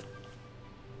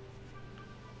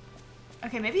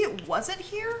 okay, maybe it wasn't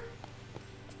here?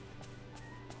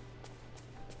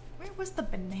 Where was the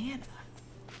banana?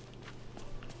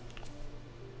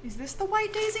 Is this the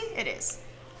white daisy? It is.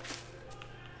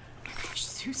 Oh my gosh,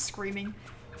 Sue's screaming.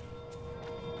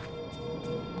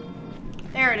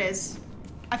 There it is.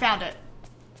 I found it.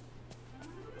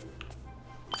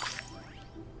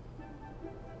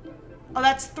 Oh,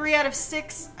 that's 3 out of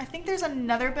 6. I think there's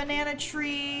another banana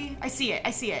tree. I see it.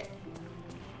 I see it.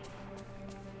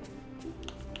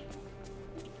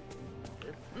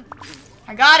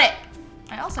 I got it.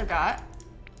 I also got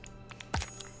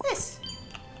this.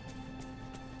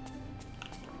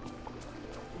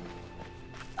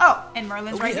 Oh, and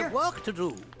Merlin's right We here. have work to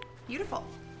do. Beautiful.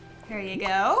 Here you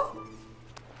go.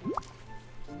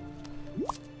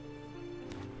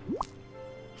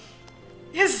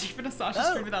 Is even a Sasha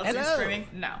scream without screaming?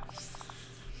 No.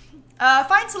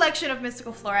 Fine selection of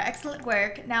mystical flora. Excellent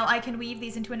work. Now I can weave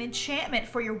these into an enchantment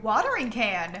for your watering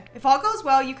can. If all goes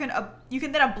well, you can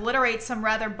then obliterate some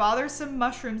rather bothersome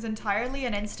mushrooms entirely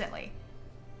and instantly.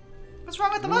 What's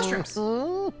wrong with the mushrooms?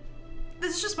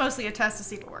 This is just mostly a test to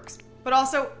see if it works. But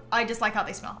also, I dislike how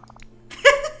they smell.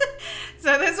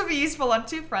 So this will be useful on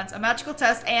two fronts, a magical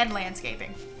test and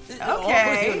landscaping. Okay. Off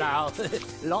with you now.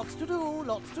 Lots to do,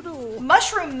 lots to do.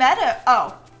 Mushroom Meadow.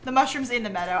 Oh, the mushrooms in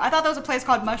the meadow. I thought there was a place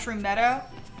called Mushroom Meadow.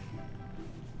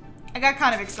 I got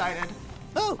kind of excited.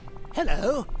 Oh,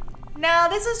 hello. Now,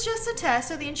 this is just a test,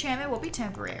 so the enchantment will be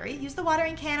temporary. Use the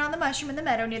watering can on the mushroom in the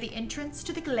meadow near the entrance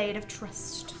to the Glade of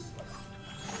Trust.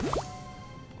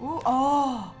 Ooh,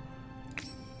 oh.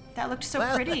 That looked so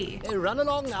pretty. Run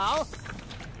along now.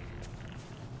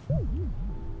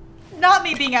 Not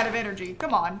me being out of energy.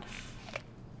 Come on.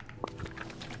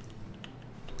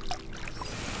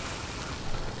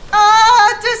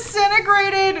 Ah,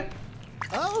 disintegrated.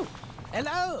 Oh,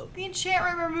 hello. The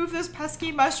enchantment removed those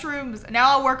pesky mushrooms.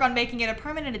 Now I'll work on making it a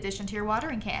permanent addition to your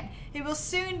watering can. It will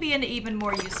soon be an even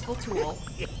more useful tool.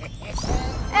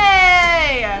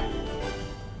 Hey!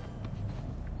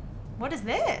 What is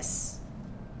this?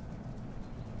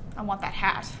 I want that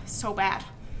hat so bad.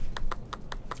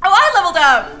 Oh, I leveled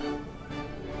up!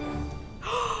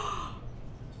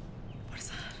 What is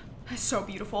that? That's so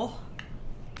beautiful.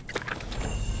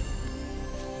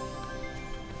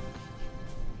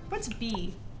 What's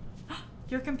B?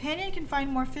 Your companion can find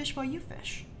more fish while you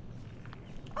fish.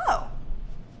 Oh.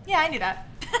 Yeah, I knew that.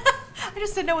 I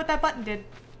just didn't know what that button did.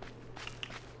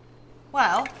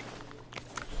 Well.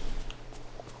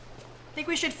 I think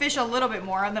we should fish a little bit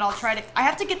more and then I'll try to... I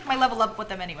have to get my level up with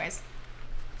them anyways.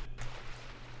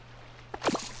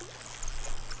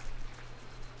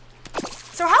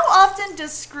 So how often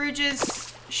does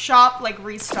Scrooge's shop, like,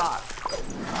 restock?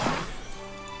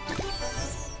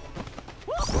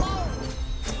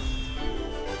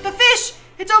 The fish!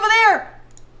 It's over there!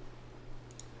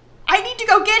 I need to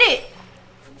go get it!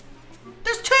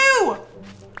 There's two!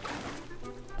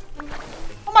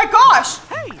 Oh my gosh!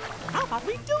 Hey, how about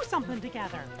we do something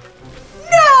together?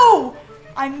 No!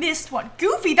 I missed one.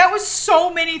 Goofy, that was so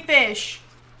many fish.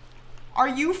 Are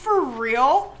you for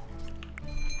real?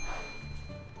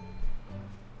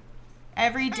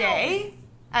 Every day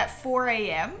at 4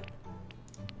 a.m.?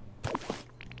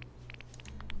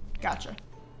 Gotcha.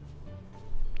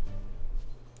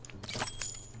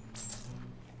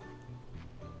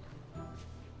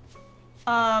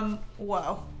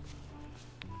 Whoa.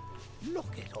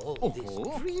 Look at all this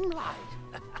dreamlight.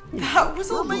 That was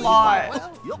a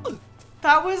lot.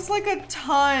 That was like a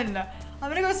ton. I'm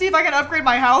gonna go see if I can upgrade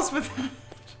my house with it.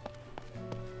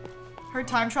 Heard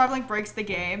time traveling breaks the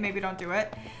game. Maybe don't do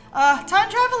it. Time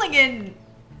traveling in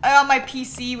on my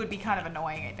PC would be kind of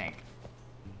annoying, I think.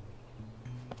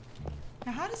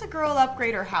 Now, how does a girl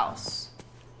upgrade her house?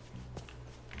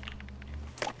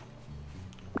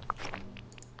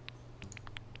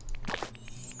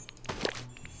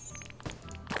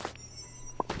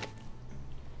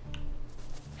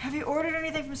 Have you ordered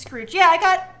anything from Scrooge? Yeah,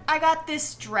 I got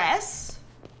this dress.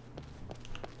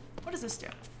 What does this do?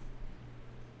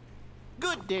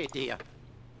 Good day, dear.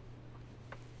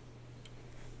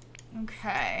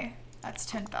 Okay, that's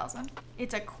 10,000.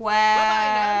 It's a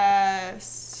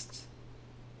quest.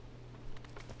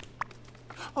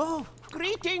 Oh,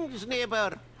 greetings,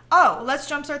 neighbor. Oh,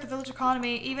 let's jumpstart the village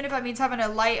economy, even if that means having to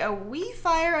light a wee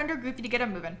fire under Goofy to get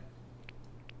him moving.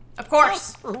 Of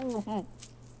course.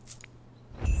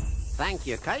 Thank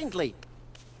you kindly.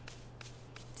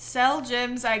 Sell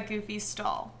gems at Goofy's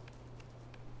stall.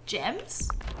 Gems?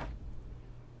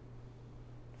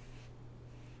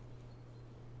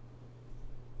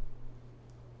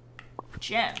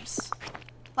 Gems.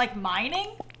 Like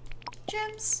mining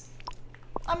gems?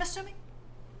 I'm assuming.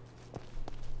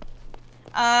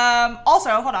 Also,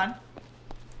 hold on.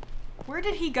 Where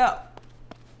did he go?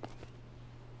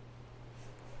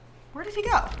 Where did he go?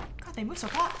 God, they move so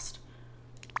fast.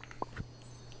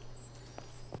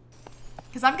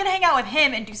 Because I'm gonna hang out with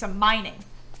him and do some mining.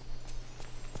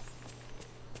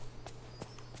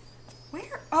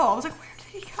 Where? Oh, I was like, where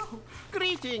did he go?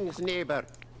 Greetings, neighbor.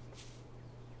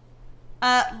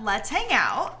 Let's hang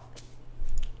out.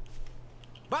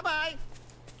 Bye-bye.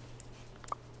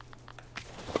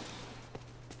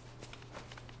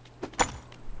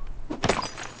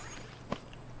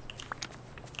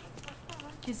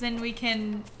 Because then we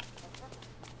can...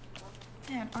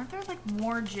 Man, aren't there like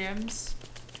more gyms?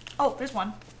 Oh, there's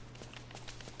one.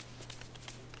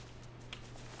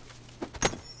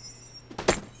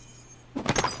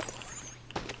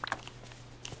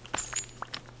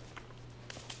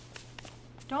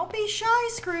 Don't be shy,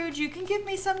 Scrooge. You can give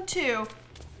me some too.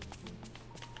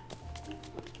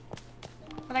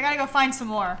 But I gotta go find some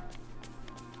more.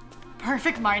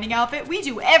 Perfect mining outfit. We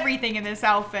do everything in this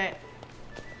outfit.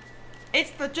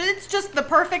 It's just the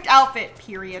perfect outfit,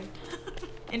 period.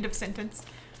 End of sentence.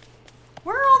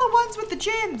 Where are all the ones with the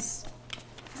gems?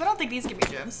 Because I don't think these give me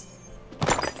gems.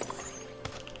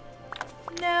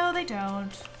 No, they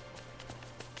don't.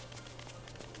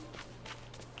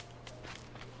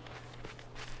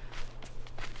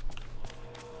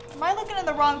 Am I looking in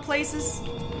the wrong places?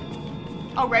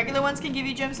 Oh, regular ones can give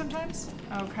you gems sometimes?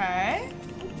 Okay.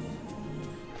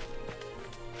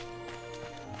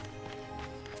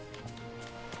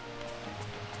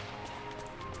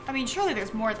 I mean, surely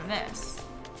there's more than this.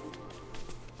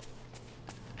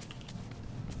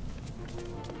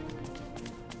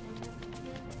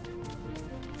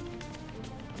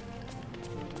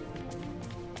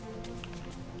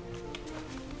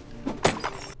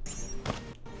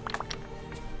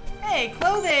 Hey,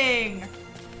 clothing!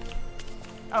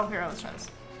 Oh, here, let's try this.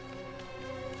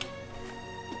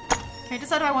 Okay,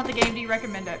 decide if I want the game. Do you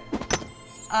recommend it?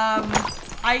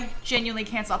 I genuinely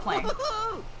can't stop playing.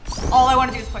 All I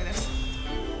want to do is play this.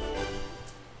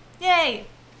 Yay!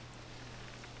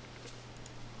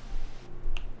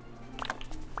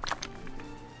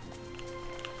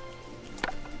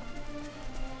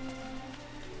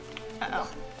 Uh-oh.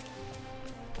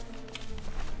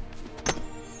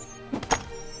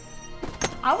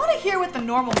 I want to hear what the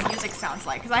normal music sounds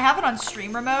like, because I have it on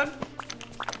streamer mode.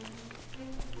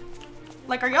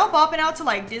 Like, are y'all bopping out to,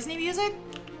 like, Disney music?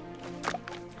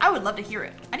 I would love to hear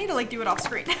it. I need to, like, do it off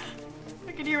screen.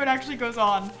 I can hear what actually goes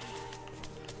on.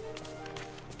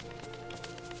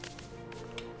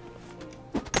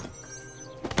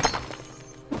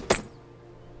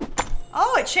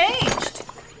 Oh, it changed!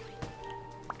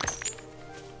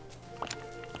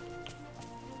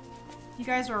 You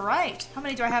guys were right. How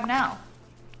many do I have now?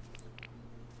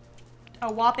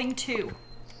 A whopping 2.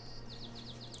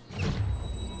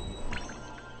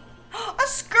 A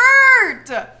skirt!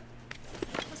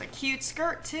 That's a cute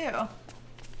skirt, too.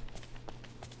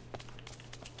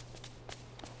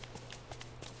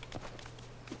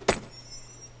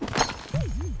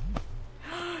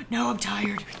 No, I'm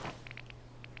tired.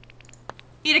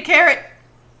 Eat a carrot.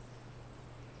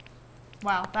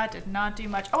 Wow, that did not do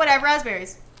much. Oh, wait, I have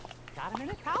raspberries. Got a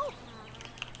minute, Cal?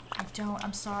 I don't.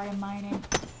 I'm sorry, I'm mining.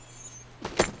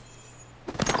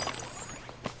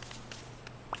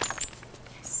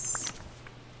 Yes.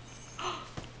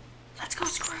 Let's go,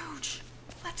 Scrooge.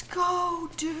 Let's go,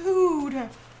 dude.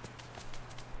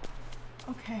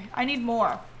 Okay, I need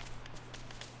more.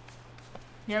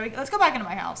 Yeah, let's go back into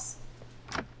my house.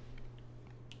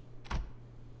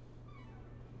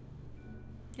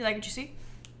 You like what you see?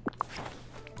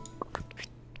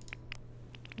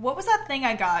 What was that thing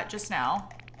I got just now?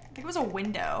 I think it was a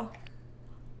window.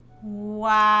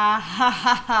 Wow.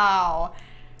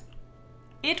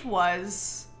 It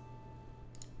was...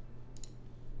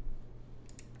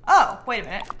 Oh, wait a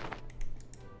minute.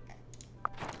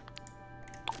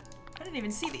 I didn't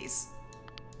even see these.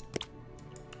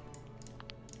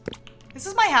 This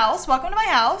is my house. Welcome to my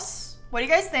house. What do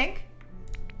you guys think?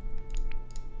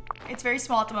 It's very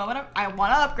small at the moment. I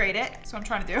want to upgrade it, so I'm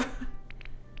trying to do.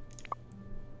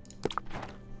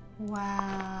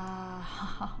 Wow.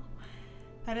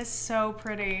 That is so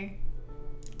pretty.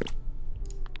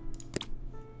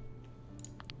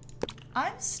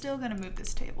 I'm still gonna move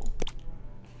this table.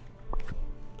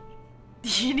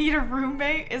 You need a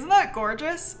roommate? Isn't that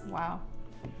gorgeous? Wow.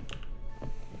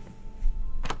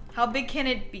 How big can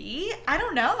it be? I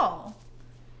don't know.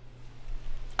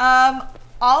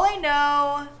 All I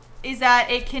know is that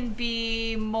it can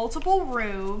be multiple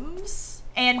rooms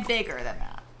and bigger than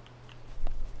that.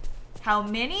 How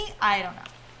many? I don't know.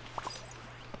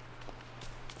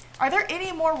 Are there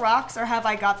any more rocks or have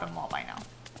I got them all by now?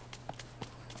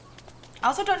 I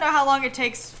also don't know how long it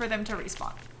takes for them to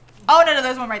respawn. Oh, no,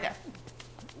 there's one right there.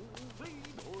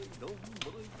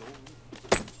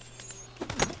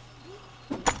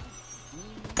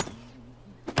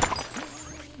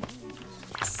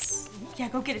 Yes. Yeah,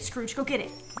 go get it, Scrooge. Go get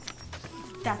it.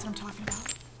 That's what I'm talking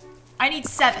about. I need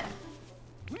 7.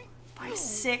 5,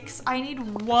 6. I need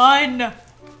 1. I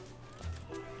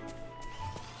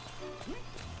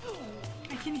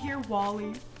can hear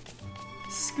Wally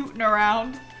scooting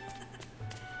around.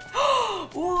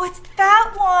 Oh, it's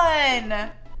that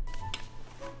one.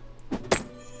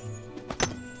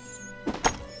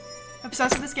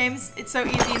 Obsessed with this game. It's so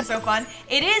easy and so fun.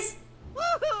 It is.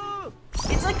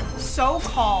 It's like so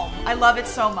calm. I love it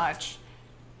so much.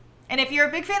 And if you're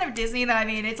a big fan of Disney, then I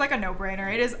mean, it's like a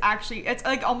no-brainer. It is actually, it's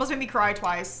like almost made me cry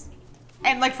twice.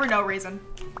 And like for no reason.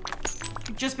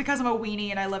 Just because I'm a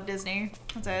weenie and I love Disney.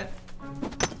 That's it.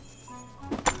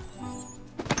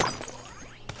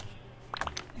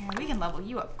 And we can level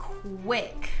you up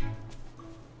quick.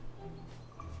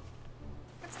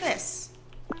 What's this?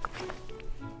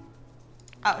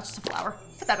 Oh, it's just a flower.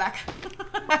 Put that back.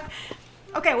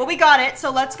 Okay, well we got it.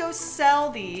 So let's go sell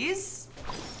these.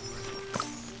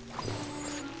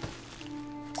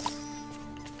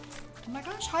 Oh my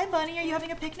gosh, hi Bunny, are you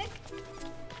having a picnic?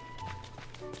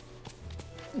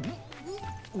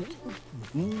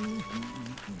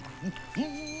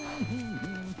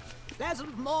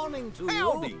 Pleasant morning to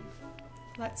Howdy. you.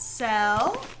 Let's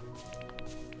sell.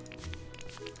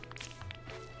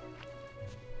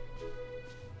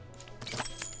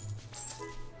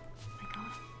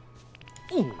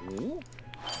 Oh,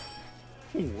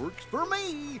 works for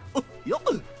me. Yup.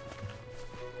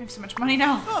 I have so much money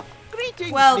now. Oh,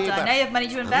 greetings, Well neighbor. done, now you have money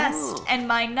to invest. And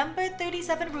my number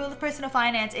 37 rule of personal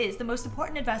finance is the most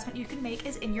important investment you can make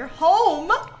is in your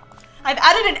home. I've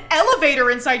added an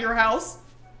elevator inside your house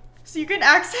so you can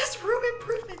access room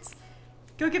improvements.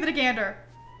 Go give it a gander.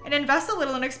 And invest a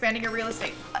little in expanding your real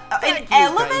estate. An Thank you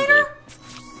elevator?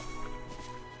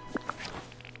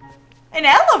 An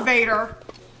elevator?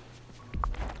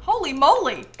 Holy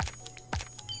moly.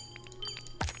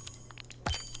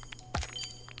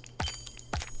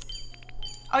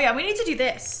 Oh yeah, we need to do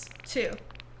this too.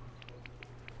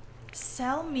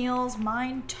 Sell meals,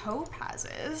 mine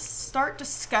topazes, start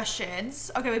discussions.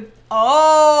 Okay,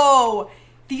 oh,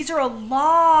 these are a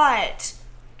lot.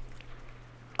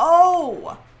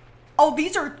 Oh,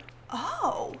 these are,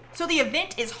 oh. So the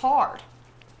event is hard.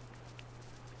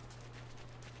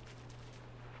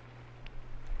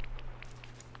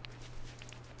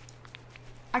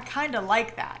 I kind of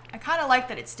like that. I kind of like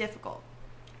that it's difficult.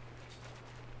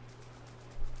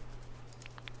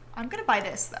 I'm gonna buy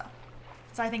this though,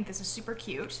 because I think this is super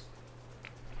cute.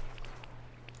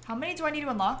 How many do I need to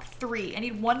unlock? 3. I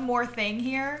need one more thing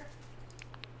here.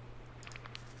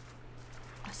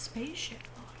 A spaceship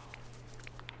model.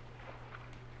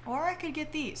 Or I could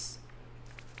get these.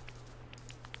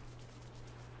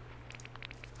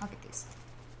 I'll get these.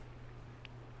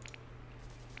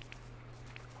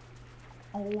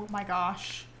 Oh my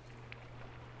gosh.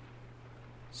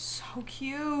 So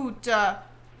cute.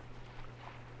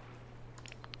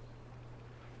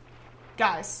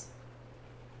 Guys.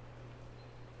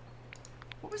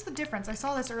 What was the difference? I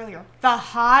saw this earlier. The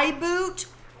high boot?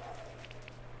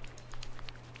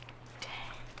 Dang.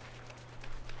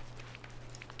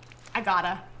 I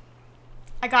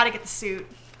gotta get the suit.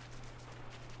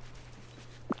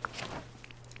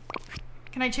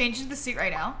 Can I change into the suit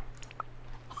right now?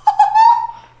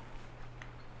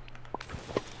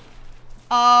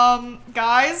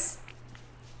 Guys.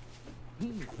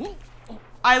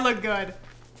 I look good.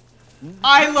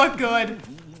 I look good.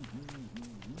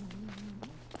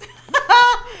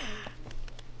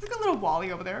 Look at little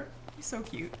Wally over there. He's so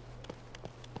cute.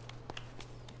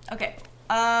 Okay.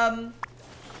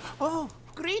 Oh,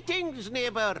 greetings,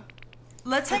 neighbor.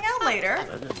 Let's hang out later.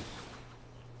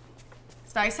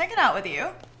 It's nice hanging out with you.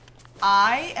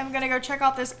 I am gonna go check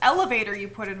out this elevator you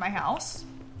put in my house.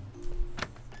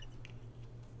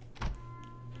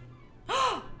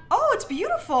 Oh, it's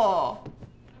beautiful.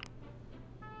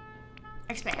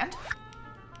 Expand.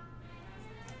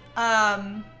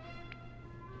 I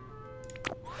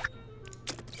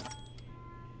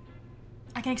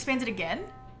can expand it again?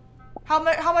 How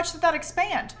much did that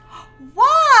expand?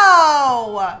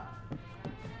 Wow!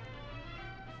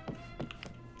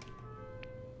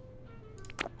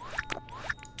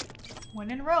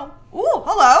 One in Rome. Ooh,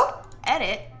 hello.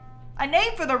 Edit. A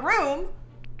name for the room.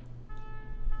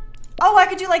 Oh, I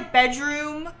could do like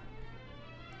bedroom,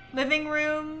 living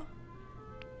room.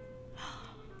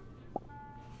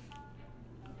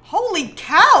 Holy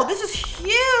cow, this is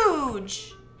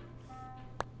huge.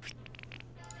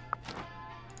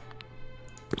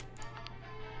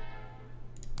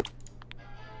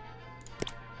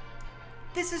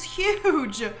 This is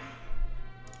huge.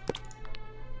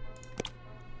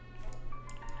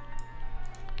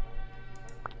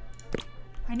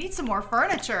 I need some more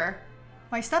furniture.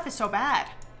 My stuff is so bad.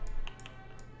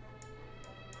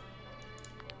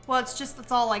 Well, it's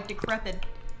all like decrepit.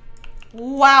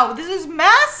 Wow, this is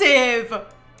massive.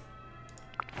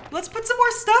 Let's put some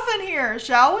more stuff in here,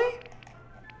 shall we?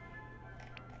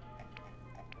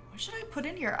 What should I put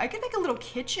in here? I could make a little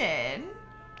kitchen.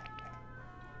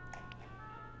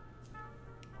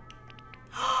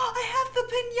 I have the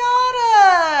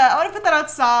pinata. I want to put that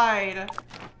outside.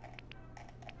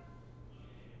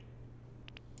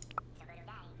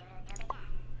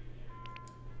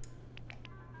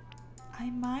 I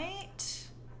might...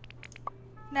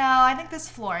 No, I think this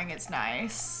flooring is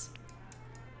nice.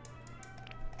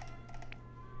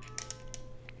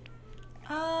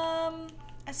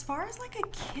 As far as like a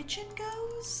kitchen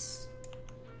goes...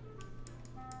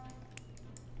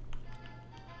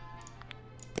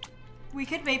 We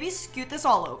could maybe scoot this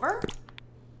all over.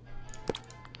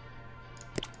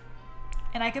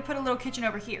 And I could put a little kitchen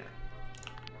over here.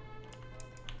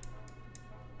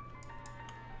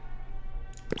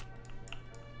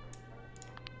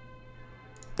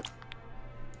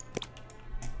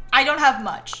 I don't have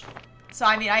much. So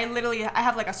I mean, I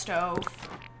have like a stove.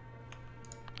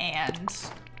 And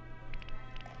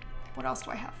what else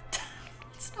do I have?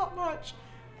 It's not much.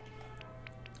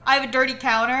 I have a dirty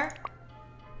counter.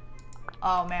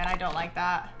 Oh man, I don't like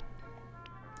that.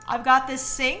 I've got this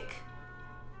sink.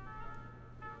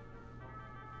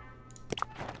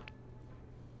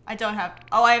 I don't have,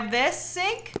 oh, I have this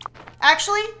sink?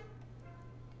 Actually,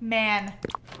 man.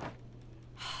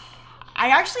 I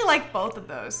actually like both of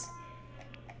those.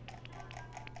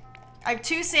 I have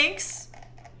 2 sinks.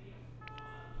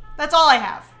 That's all I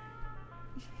have.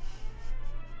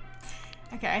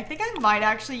 Okay, I think I might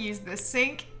actually use this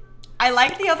sink. I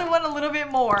like the other one a little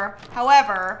bit more.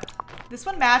 However, this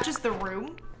one matches the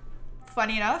room.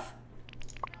 Funny enough.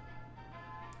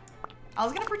 I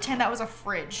was gonna pretend that was a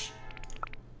fridge.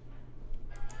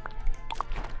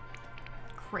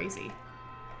 Crazy.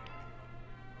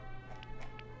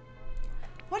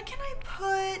 What can I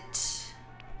put?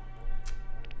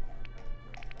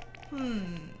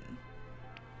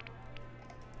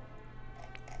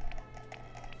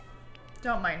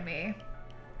 Don't mind me.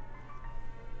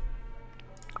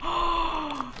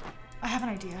 I have an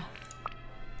idea.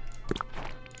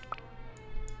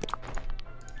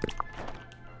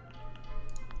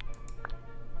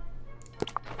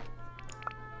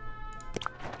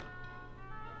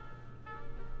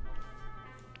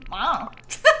 Wow.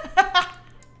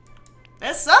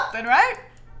 There's something, right?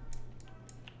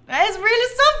 That is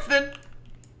really something.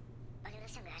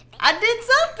 I did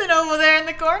something over there in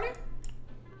the corner.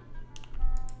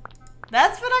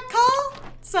 That's what I call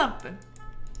something.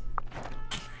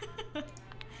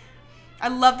 I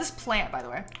love this plant, by the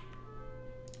way.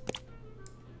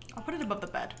 I'll put it above the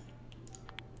bed.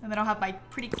 And then I'll have my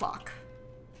pretty clock.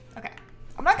 Okay.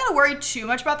 I'm not gonna worry too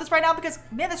much about this right now because,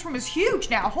 man, this room is huge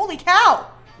now. Holy cow.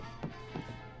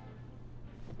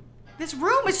 This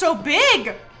room is so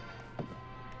big.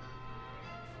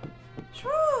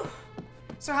 Whew.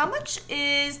 So how much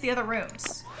is the other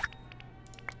rooms?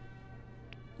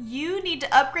 You need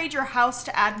to upgrade your house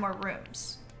to add more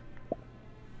rooms.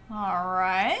 All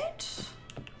right.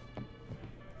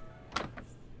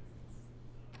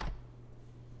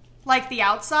 Like the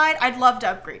outside, I'd love to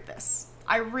upgrade this.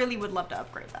 I really would love to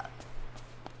upgrade that.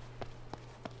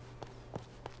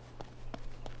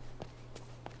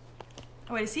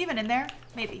 Oh, wait, is he even in there?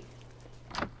 Maybe.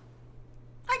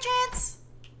 Hi, Chance.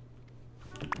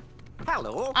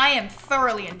 Hello. I am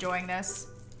thoroughly enjoying this.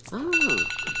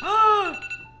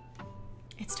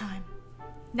 It's time.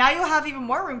 Now you'll have even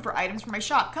more room for items for my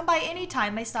shop. Come by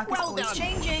anytime. My stock is Well always done.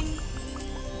 changing.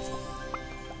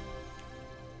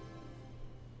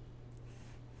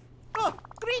 Oh,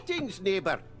 greetings,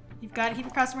 neighbor. You've got to keep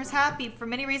your customers happy for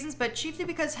many reasons, but chiefly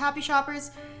because happy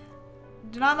shoppers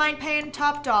do not mind paying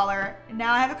top dollar.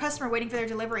 Now I have a customer waiting for their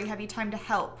delivery. Have you time to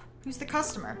help? Who's the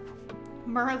customer?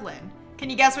 Merlin. Can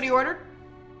you guess what he ordered?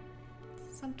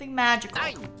 Something magical.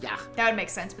 Yeah. That would make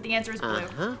sense, but the answer is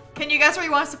blue. Can you guess where he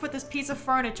wants to put this piece of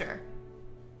furniture?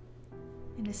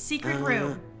 In a secret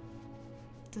room.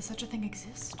 Does such a thing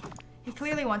exist? He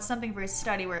clearly wants something for his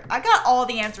study where... I got all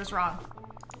the answers wrong.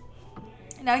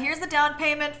 Now here's the down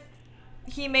payment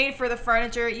he made for the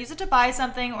furniture. Use it to buy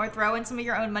something or throw in some of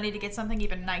your own money to get something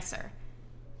even nicer.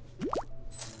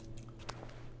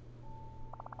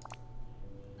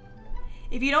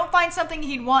 If you don't find something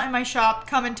he'd want in my shop,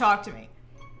 come and talk to me.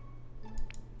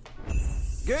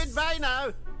 Goodbye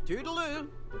now. Toodaloo.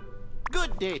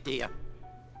 Good day to you.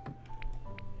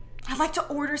 I'd like to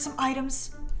order some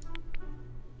items.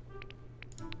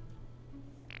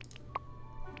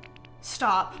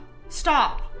 Stop.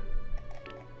 Stop.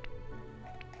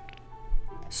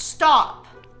 Stop.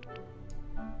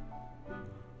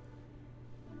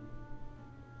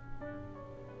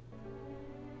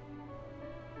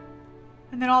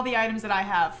 And then all the items that I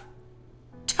have.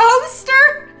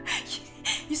 Toaster?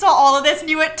 You saw all of this and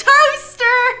you went, toaster!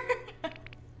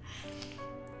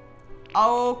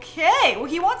 Okay. Well,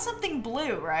 he wants something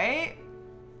blue, right?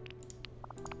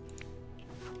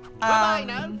 Bye-bye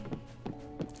now.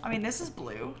 I mean, this is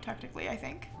blue, technically, I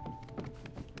think.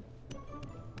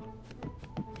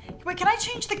 Wait, can I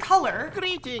change the color?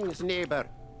 Greetings, neighbor.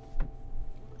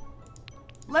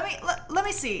 Let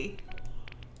me see.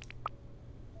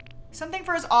 Something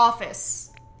for his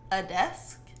office. A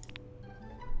desk?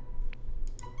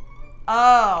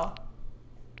 Oh.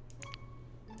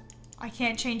 I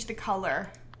can't change the color.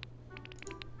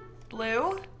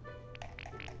 Blue?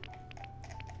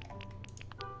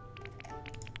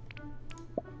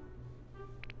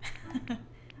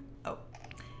 Oh.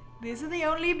 These are the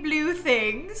only blue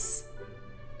things.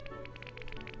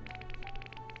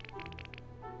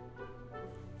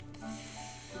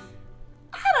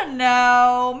 I don't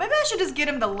know. Maybe I should just get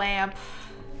him the lamp.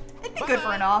 It'd be good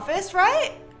for an office,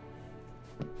 right?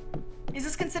 Is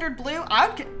this considered blue?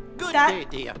 Good that day,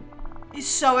 dear. is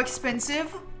so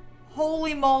expensive.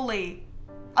 Holy moly.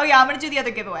 Oh yeah, I'm gonna do the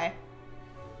other giveaway.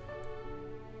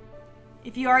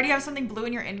 If you already have something blue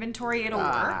in your inventory, it'll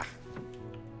work.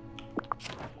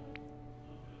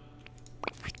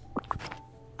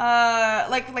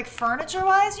 Like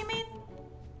furniture-wise, you mean?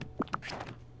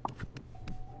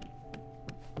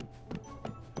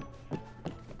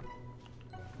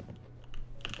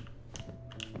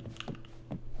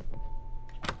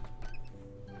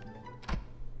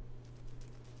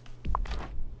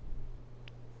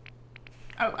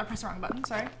 Oh, I pressed the wrong button,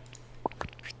 sorry.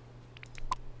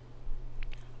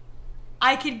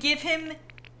 I could give him...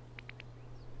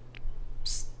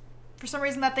 For some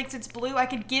reason that thinks it's blue. I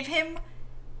could give him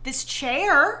this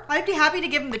chair. I'd be happy to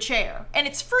give him the chair. And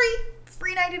it's free.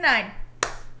 $3.99.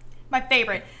 My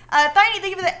favorite. Tiny,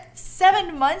 thank you for the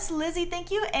 7 months. Lizzie,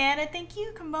 thank you. Anna, thank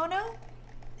you. Kimono.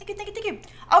 Thank you, thank you, thank you.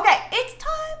 Okay, it's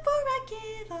time for a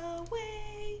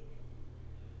giveaway.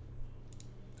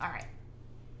 Alright.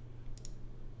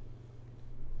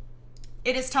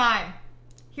 It is time.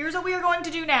 Here's what we are going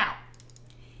to do now.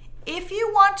 If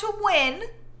you want to win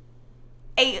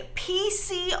a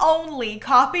PC-only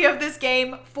copy of this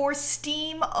game for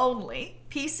Steam only,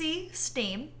 PC,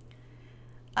 Steam,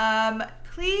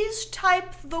 please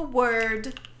type the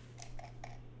word...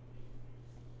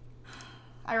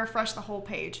 I refreshed the whole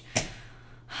page.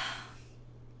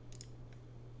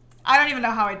 I don't even know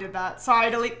how I did that.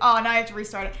 Sorry to leave... Oh, now I have to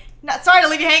restart it. No, sorry to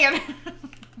leave you hanging.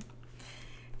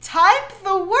 Type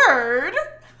the word...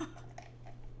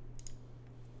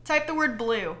 Type the word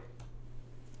blue.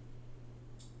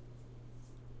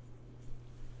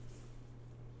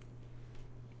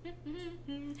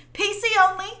 PC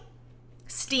only,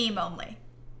 Steam only.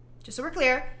 Just so we're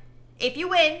clear, if you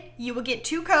win, you will get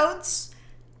 2 codes.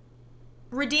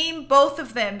 Redeem both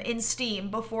of them in Steam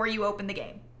before you open the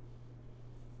game.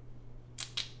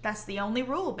 That's the only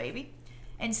rule, baby.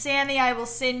 And Sammy, I will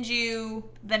send you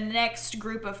the next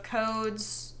group of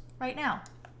codes right now.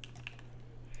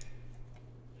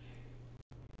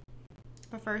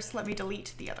 But first, let me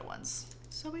delete the other ones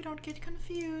so we don't get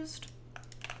confused.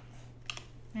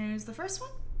 There's the first one.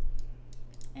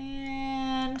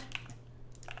 And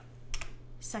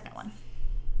second one.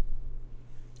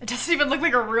 It doesn't even look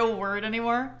like a real word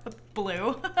anymore with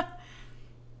blue.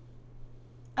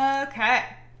 Okay.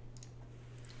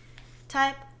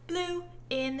 Type blue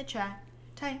in the chat.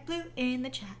 Type blue in the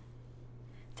chat.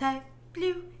 Type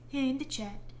blue in the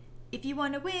chat if you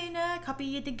want to win a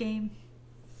copy of the game.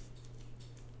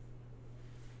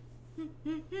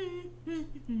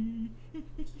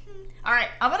 All right,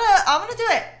 I'm gonna do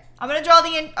it. I'm gonna draw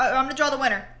the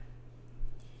winner.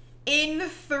 In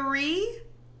 3,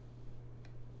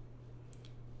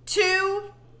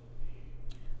 2,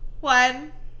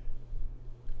 1.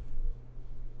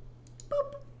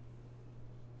 Boop.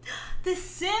 The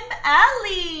Sim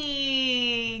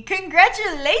Alley.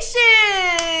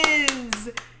 Congratulations!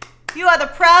 You are the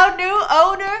proud new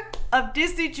owner of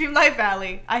Disney Dreamlight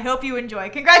Valley. I hope you enjoy.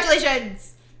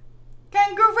 Congratulations!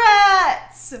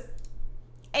 Congrats!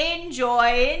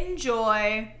 Enjoy,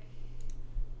 enjoy.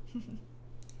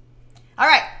 All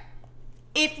right.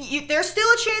 There's still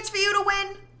a chance for you to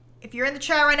win. If you're in the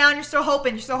chat right now and you're still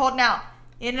hoping, you're still holding out.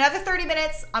 In another 30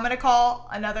 minutes, I'm gonna call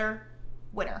another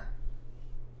winner.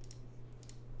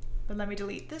 But let me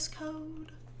delete this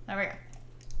code. There we go.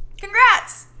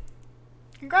 Congrats!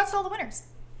 Congrats to all the winners.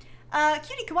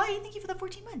 Cutie Kawaii, thank you for the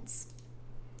 14 months.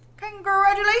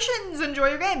 Congratulations! Enjoy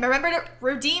your game. Remember to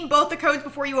redeem both the codes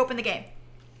before you open the game.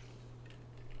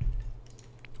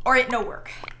 Or it no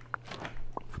work.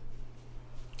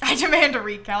 I demand a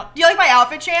recount. Do you like my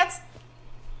outfit, Chance?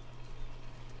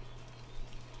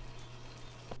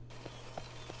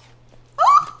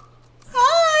 Oh!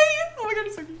 Hi! Oh my god,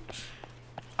 he's so cute.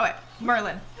 Oh wait,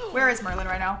 Merlin. Where is Merlin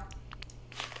right now?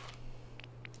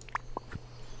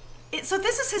 So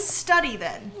this is his study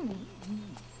then.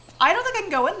 I don't think I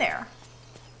can go in there.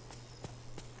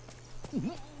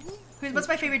 What's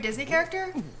my favorite Disney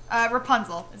character?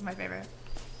 Rapunzel is my favorite.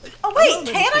 Oh wait,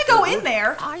 can I go in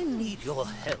there? I need your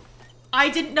help. I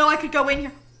didn't know I could go in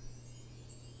here.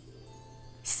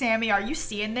 Sammy, are you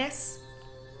seeing this?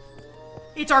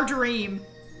 It's our dream.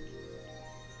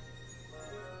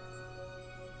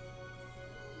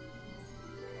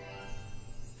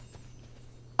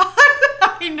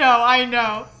 I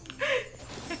know.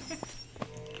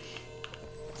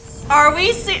 Are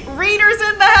we readers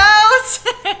in the house?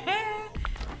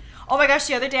 Oh my gosh,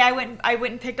 the other day I went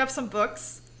and picked up some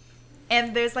books,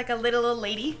 and there's like a little old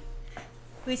lady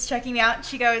who's checking me out, and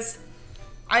she goes,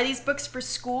 "Are these books for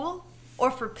school or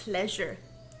for pleasure?"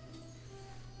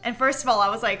 And first of all, I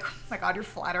was like, "Oh my god, you're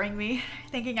flattering me,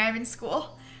 thinking I'm in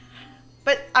school."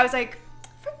 But I was like,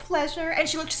 "For pleasure," and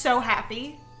she looked so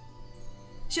happy.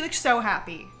 She looked so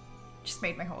happy. Just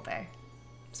made my whole day.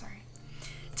 Sorry.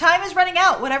 Time is running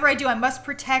out. Whatever I do, I must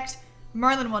protect.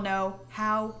 Merlin will know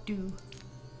how to.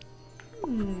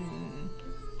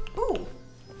 Ooh.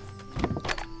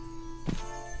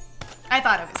 I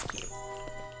thought it was cute.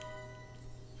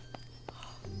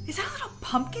 Is that a little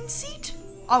pumpkin seat?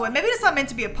 Oh wait, maybe it's not meant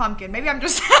to be a pumpkin. Maybe I'm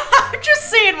just I'm just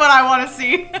seeing what I want to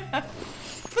see. Look at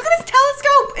this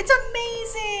telescope. It's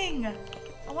amazing.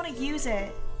 I want to use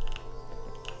it.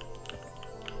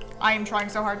 I am trying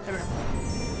so hard.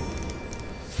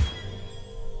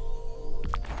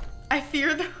 I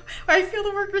feel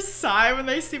the workers sigh when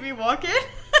they see me walk in.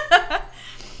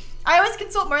 I always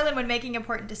consult Merlin when making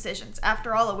important decisions.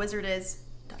 After all, a wizard is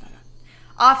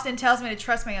often tells me to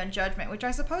trust my own judgment, which I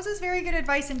suppose is very good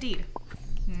advice indeed.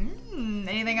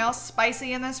 Anything else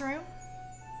spicy in this room?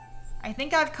 I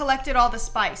think I've collected all the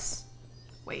spice.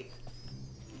 Wait.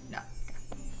 No.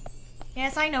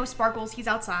 Yes, I know, Sparkles. He's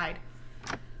outside.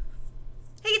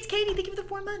 Hey, it's Katie. Thank you for the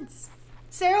 4 months.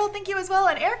 Cyril, thank you as well.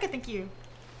 And Erica, thank you.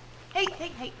 Hey, hey,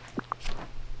 hey.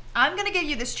 I'm gonna give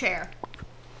you this chair.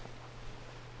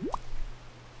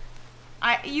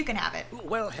 You can have it.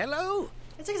 Well, hello.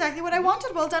 It's exactly what I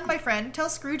wanted. Well done, my friend. Tell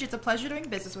Scrooge it's a pleasure doing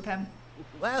business with him.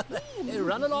 Well,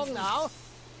 run along now.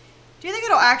 Do you think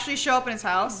it'll actually show up in his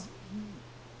house?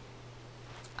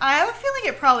 I have a feeling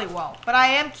it probably won't, but I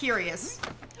am curious.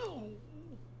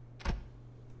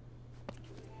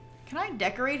 Can I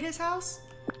decorate his house?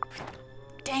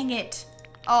 Dang it.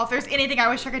 Oh, if there's anything I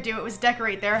wish I could do, it was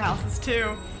decorate their houses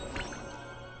too.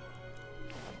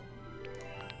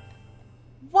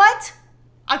 What?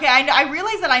 Okay, I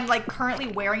realize that I'm like currently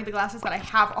wearing the glasses that I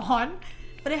have on,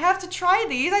 but I have to try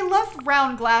these. I love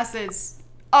round glasses.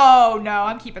 Oh no,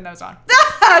 I'm keeping those on.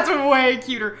 That's way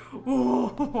cuter.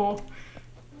 Ooh.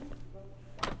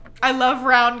 I love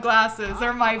round glasses.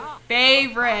 They're my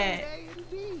favorite.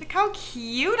 Look how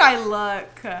cute I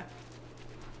look.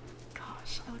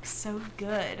 Gosh, I look so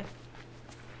good.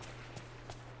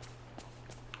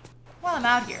 While I'm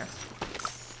out here,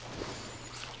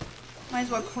 might as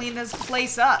well clean this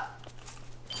place up.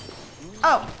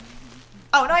 Oh.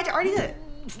 Oh, no, I already did it.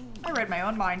 I read my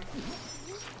own mind.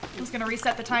 I was gonna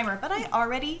reset the timer, but I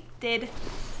already did.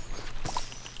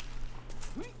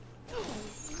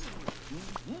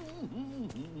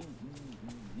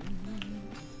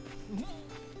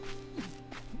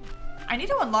 I need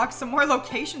to unlock some more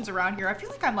locations around here. I feel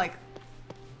like I'm like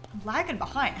lagging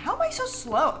behind. How am I so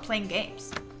slow at playing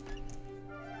games?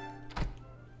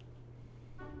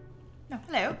 No,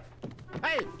 hello.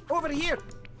 Hey, over here.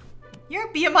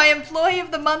 You'll be my employee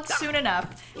of the month soon enough.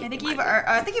 I think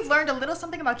you've learned a little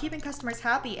something about keeping customers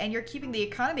happy, and you're keeping the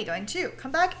economy going too.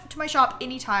 Come back to my shop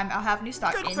anytime. I'll have new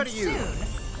stock in soon.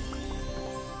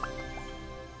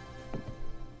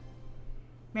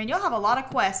 Man, you'll have a lot of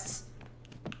quests.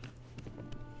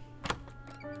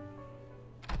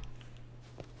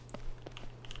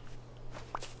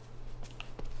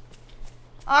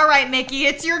 All right, Mickey,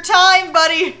 it's your time,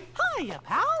 buddy. Hiya,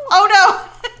 pal. Oh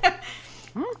no.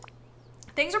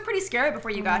 Things were pretty scary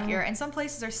before you got here, and some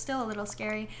places are still a little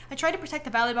scary. I tried to protect the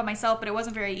valley by myself, but it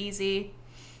wasn't very easy.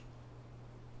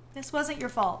 This wasn't your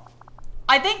fault.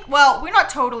 I think, well, we're not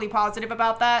totally positive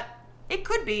about that. It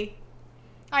could be.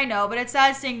 I know, but it's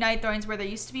sad seeing night thorns where there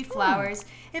used to be flowers.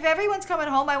 If everyone's coming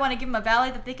home, I want to give them a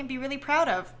valley that they can be really proud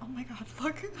of. Oh my god,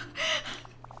 look.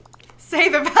 Say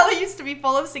the valley used to be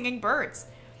full of singing birds.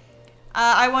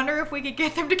 I wonder if we could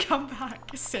get them to come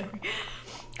back. Sammy.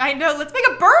 I know, let's make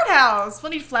a birdhouse.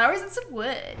 We'll need flowers and some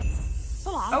wood.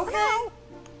 So long Okay.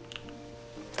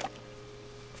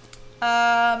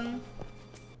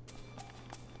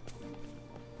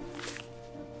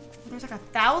 There's like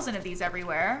 1,000 of these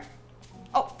everywhere.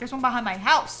 Oh, there's one behind my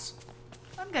house.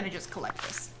 I'm gonna just collect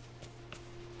this.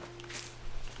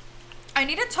 I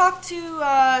need to talk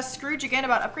to Scrooge again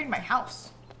about upgrading my house.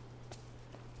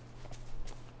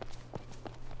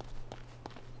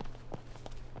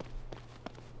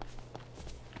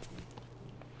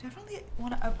 Definitely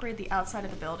want to upgrade the outside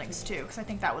of the buildings too, because I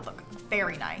think that would look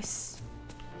very nice.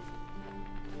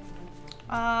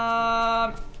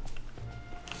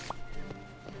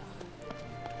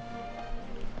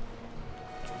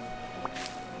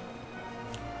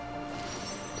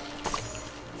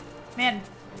 Man,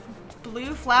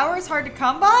 blue flowers hard to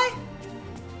come by?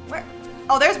 Where?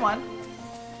 Oh, there's one.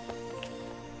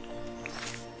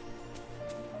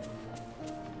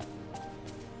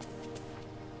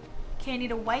 Okay, I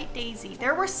need a white daisy.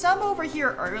 There were some over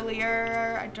here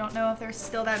earlier. I don't know if there's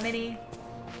still that many.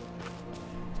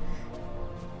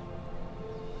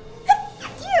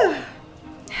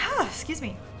 Excuse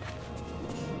me.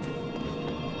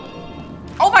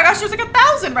 Oh my gosh, there's like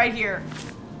 1,000 right here.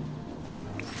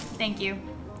 Thank you.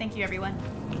 Thank you, everyone.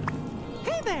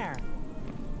 Hey there.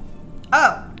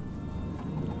 Oh.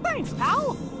 Thanks,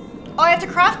 pal. Oh, I have to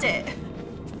craft it.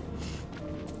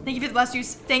 Thank you for the blessed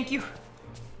juice. Thank you.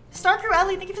 Star Crew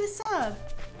Ellie, thank you for the sub.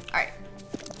 Alright.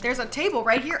 There's a table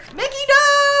right here. Mickey,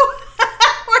 no!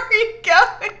 Where are you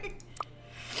going?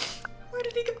 Where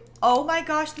did he go? Oh my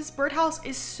gosh, this birdhouse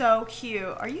is so cute.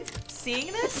 Are you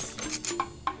seeing this?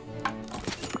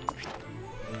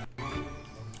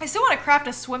 I still want to craft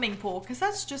a swimming pool because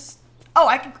that's just... Oh,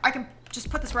 I can just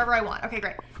put this wherever I want. Okay,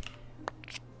 great.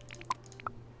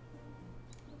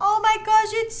 Oh my gosh,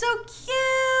 it's so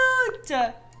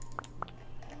cute!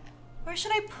 Where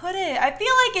should I put it? I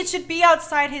feel like it should be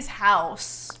outside his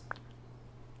house.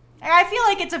 I feel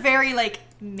like it's a very, like,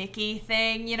 Mickey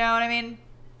thing, you know what I mean?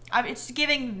 It's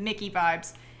giving Mickey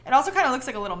vibes. It also kind of looks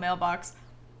like a little mailbox.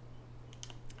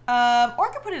 Or I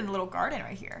could put it in a little garden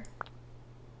right here.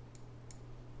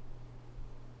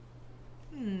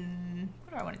 What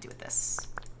do I want to do with this?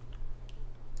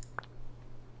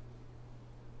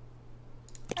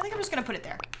 I think I'm just going to put it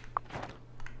there.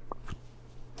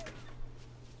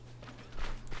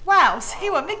 Wow, see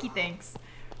what Mickey thinks.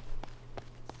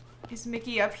 Is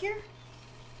Mickey up here?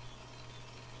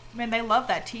 Man, they love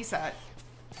that tea set.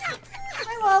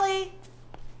 Hi, Wally.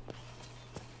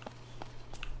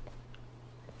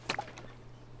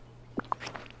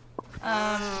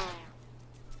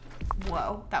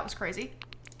 Whoa, that was crazy.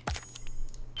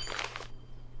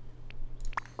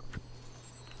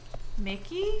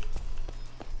 Mickey?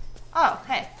 Oh,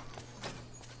 hey.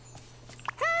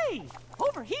 Hey,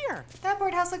 over here. That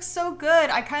birdhouse looks so good.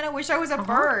 I kind of wish I was a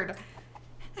bird.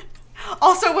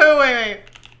 Also, wait.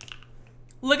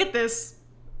 Look at this.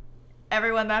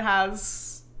 Everyone that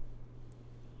has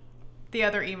the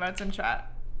other emotes in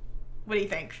chat. What do you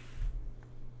think?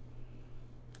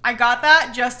 I got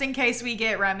that just in case we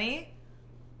get Remy.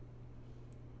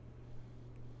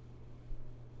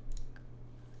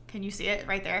 Can you see it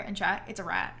right there in chat? It's a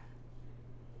rat.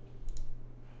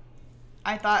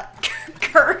 I thought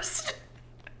cursed.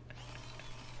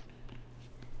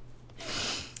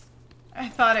 I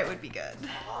thought it would be good.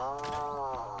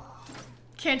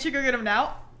 Can't you go get him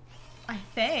now? I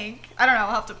think. I don't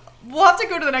know. We'll have to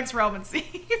go to the next realm and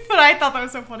see. But I thought that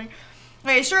was so funny.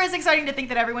 Okay, it sure is exciting to think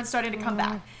that everyone's starting to come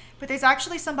back. But there's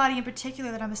actually somebody in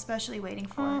particular that I'm especially waiting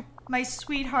for. My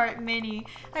sweetheart, Minnie.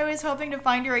 I was hoping to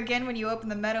find her again when you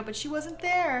opened the meadow, but she wasn't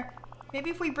there. Maybe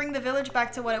if we bring the village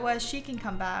back to what it was, she can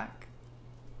come back.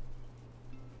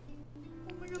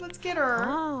 Oh my god, let's get her.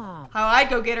 Oh, I'd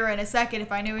go get her in a second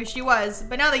if I knew who she was.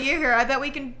 But now that you're here, I bet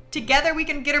together we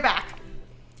can get her back.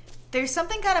 There's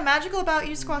something kind of magical about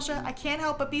you, Squasha. I can't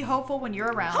help but be hopeful when you're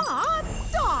around.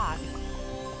 Dog.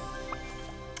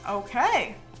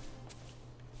 Okay.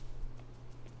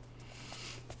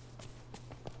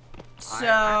 So...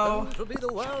 I happen to be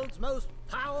the world's most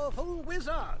powerful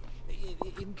wizard,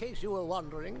 in case you were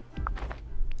wondering.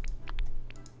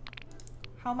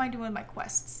 How am I doing my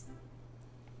quests?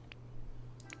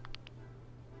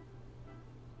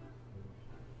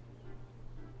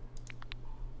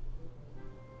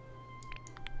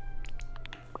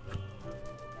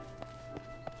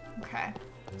 Okay.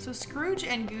 So Scrooge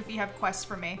and Goofy have quests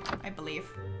for me, I believe.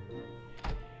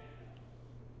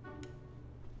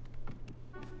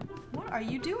 What are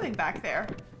you doing back there?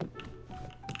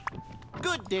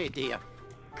 Good day, dear.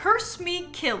 Curse me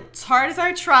kilts. Hard as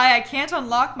I try, I can't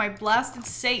unlock my blasted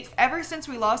safe. Ever since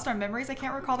we lost our memories, I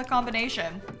can't recall the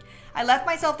combination. I left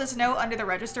myself this note under the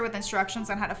register with instructions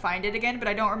on how to find it again, but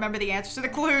I don't remember the answers to the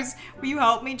clues. Will you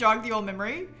help me jog the old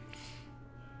memory?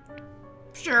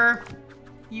 Sure.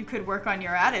 You could work on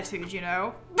your attitude, you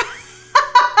know.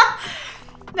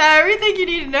 Now, everything you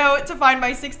need to know to find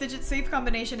my 6-digit safe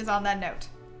combination is on that note.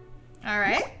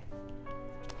 Alright.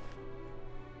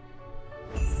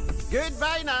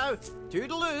 Goodbye now.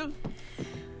 Toodaloo.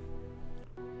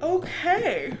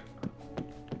 Okay.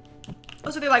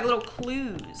 Oh, so they're like little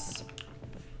clues.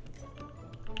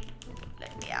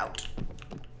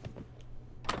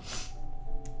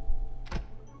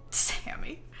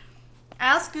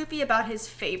 Ask Goofy about his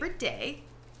favorite day.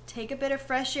 Take a bit of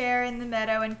fresh air in the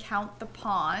meadow and count the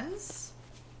ponds.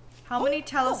 How many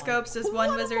telescopes does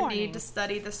one wizard need to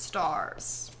study the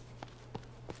stars?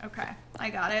 Okay, I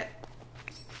got it.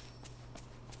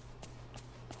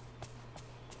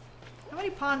 How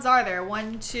many ponds are there?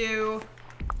 1, 2,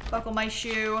 buckle my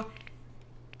shoe.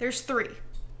 There's 3.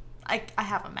 I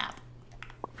have a map.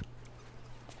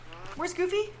 Where's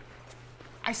Goofy?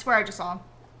 I swear I just saw him.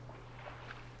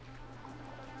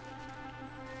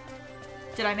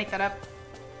 Did I make that up?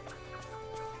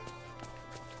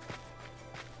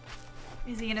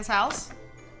 Is he in his house?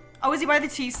 Oh, is he by the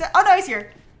tea set? Oh no, he's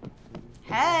here.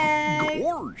 Hey.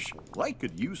 Gorge, I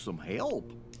could use some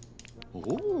help.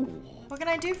 Oh. What can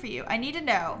I do for you? I need to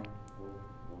know.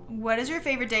 What is your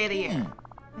favorite day of the year?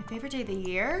 My favorite day of the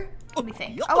year? Let me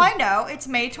think. Oh, I know. It's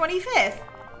May 25th.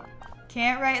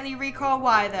 Can't rightly recall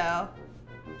why, though.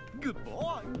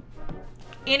 Goodbye.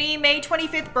 Any May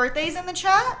 25th birthdays in the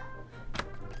chat?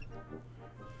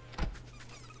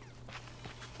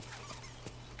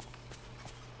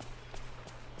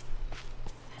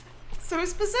 So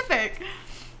specific.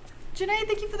 Janae,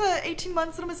 thank you for the 18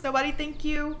 months. Little Miss Nobody, thank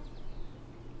you.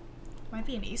 Might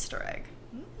be an Easter egg.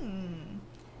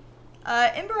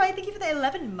 Emberite, thank you for the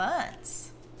 11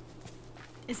 months.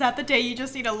 Is that the day you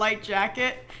just need a light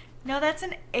jacket? No, that's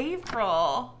in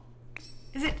April.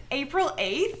 Is it April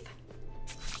 8th?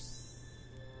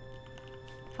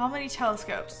 How many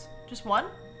telescopes? Just one?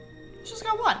 He's just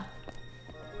got one.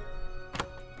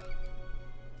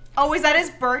 Oh, is that his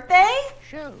birthday?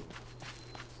 Show.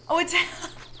 Oh,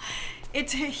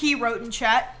 it's he wrote in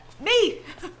chat. Me!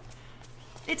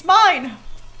 It's mine!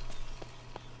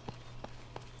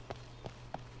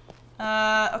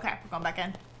 Okay, we're going back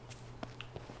in.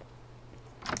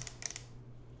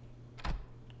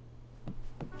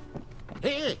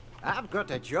 Hey, I've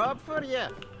got a job for you.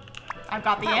 I've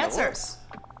got the answers.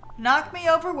 Knock me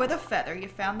over with a feather. You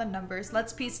found the numbers.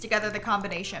 Let's piece together the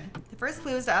combination. The first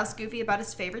clue is to ask Goofy about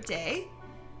his favorite day.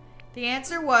 The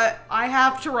answer, what? I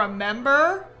have to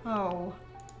remember? Oh.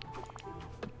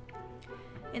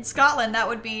 In Scotland, that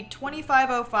would be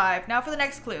 2505. Now for the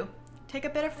next clue. Take a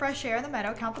bit of fresh air in the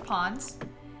meadow. Count the ponds.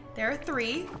 There are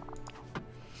 3.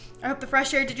 I hope the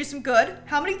fresh air did you some good.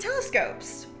 How many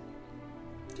telescopes?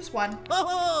 Just 1.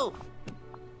 Oh!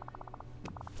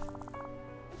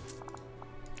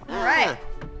 Alright.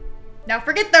 Now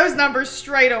forget those numbers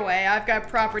straight away. I've got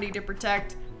property to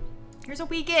protect. Here's a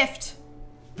wee gift.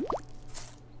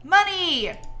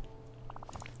 Money!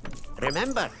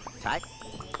 Remember, type.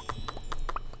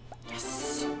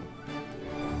 Yes. Ooh,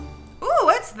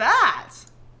 what's that?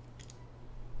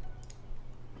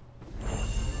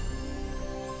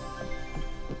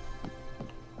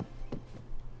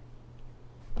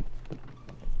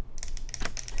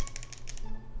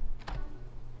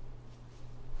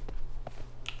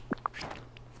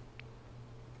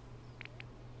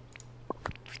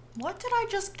 What did I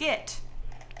just get?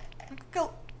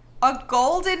 A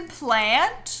golden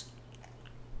plant?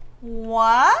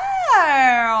 Wow.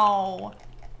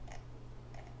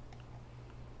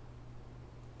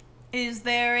 Is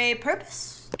there a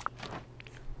purpose?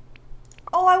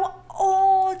 Oh,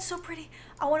 oh, it's so pretty.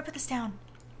 I want to put this down.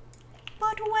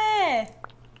 But where?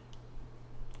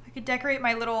 I could decorate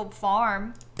my little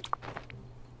farm.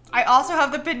 I also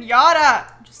have the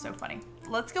piñata, which is so funny.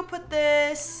 Let's go put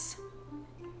this.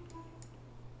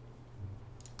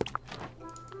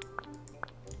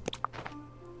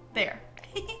 There.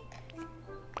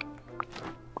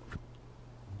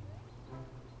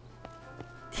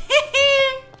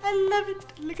 I love it.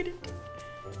 Look at it.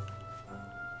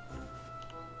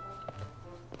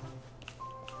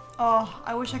 Oh,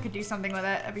 I wish I could do something with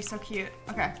it. That'd be so cute.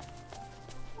 Okay.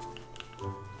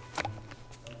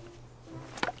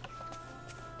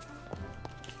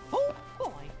 Oh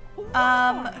boy.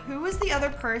 Who was the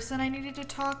other person I needed to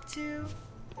talk to?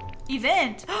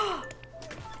 Event.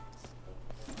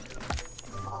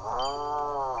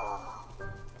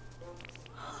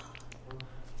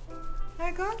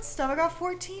 I got stuff. I got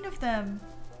 14 of them.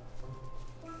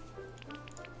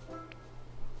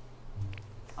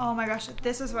 Oh my gosh,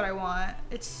 this is what I want.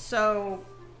 It's so...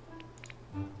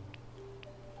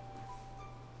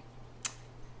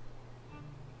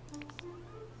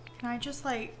 Can I just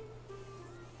like...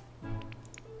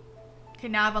 Okay,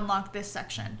 now I've unlocked this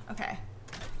section. Okay.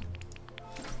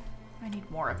 I need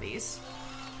more of these.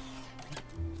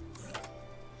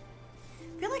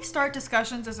 I feel like start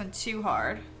discussions isn't too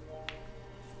hard.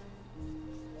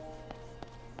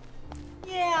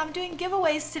 Yeah, I'm doing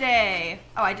giveaways today.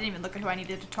 Oh, I didn't even look at who I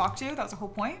needed to talk to. That was the whole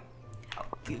point. Oh,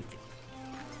 Goofy.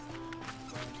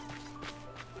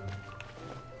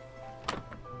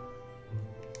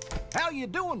 How you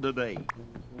doing today?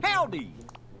 Howdy.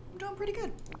 I'm doing pretty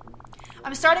good.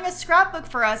 I'm starting a scrapbook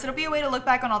for us. It'll be a way to look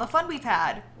back on all the fun we've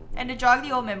had and to jog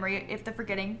the old memory if the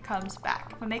forgetting comes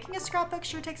back. But making a scrapbook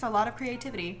sure takes a lot of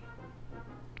creativity.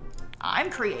 I'm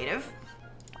creative.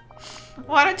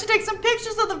 Why don't you take some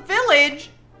pictures of the village?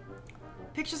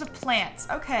 Pictures of plants.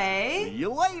 Okay. See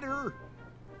you later.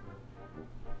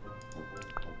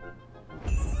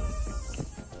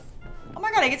 Oh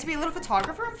my god, I get to be a little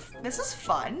photographer? This is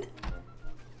fun.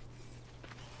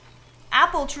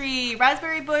 Apple tree,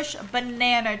 raspberry bush,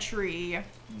 banana tree.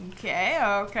 Okay,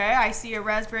 okay. I see a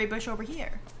raspberry bush over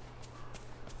here.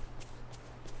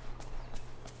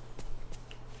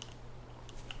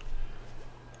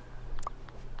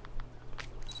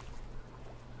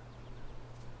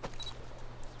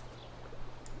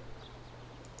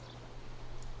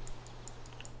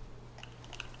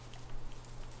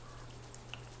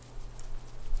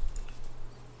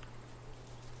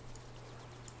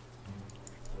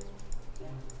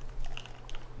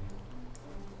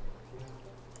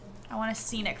 I want a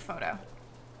scenic photo.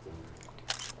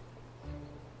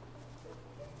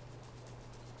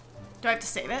 Do I have to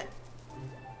save it?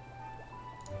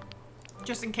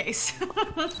 Just in case.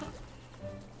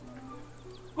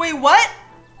 Wait, what?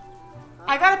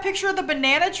 I got a picture of the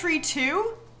banana tree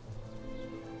too?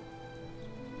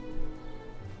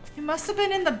 It must have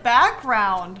been in the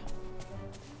background.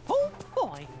 Oh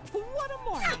boy, what a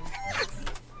morning.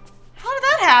 How did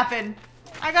that happen?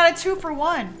 I got a 2 for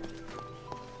 1.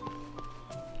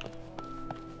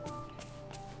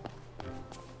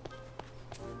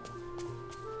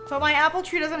 But my apple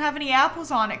tree doesn't have any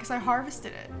apples on it because I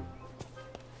harvested it.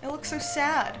 It looks so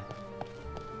sad.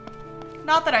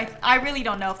 Not that I really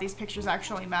don't know if these pictures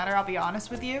actually matter, I'll be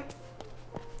honest with you.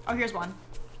 Oh, here's one.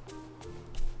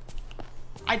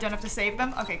 I don't have to save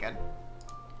them? Okay, good.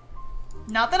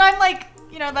 Not that I'm like,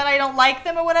 you know, that I don't like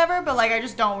them or whatever, but like I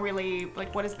just don't really,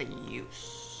 like, what is the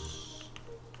use?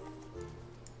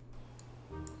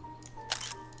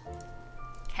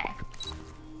 Okay.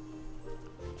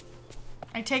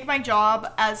 I take my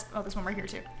job as, oh, this one right here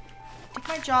too. Take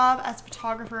my job as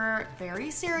photographer very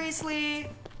seriously.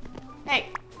 Hey,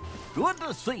 Good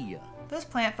to see you. those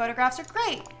plant photographs are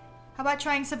great. How about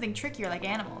trying something trickier like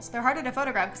animals? They're harder to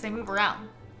photograph because they move around.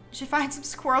 You should find some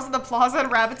squirrels in the plaza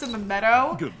and rabbits in the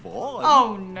meadow. Good boy.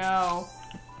 Oh no.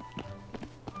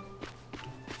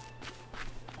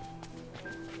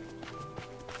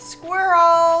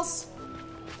 Squirrels!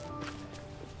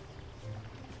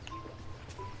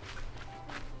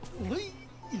 Lee.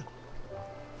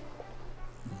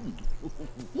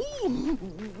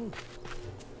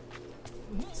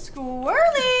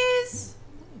 Squirrelies!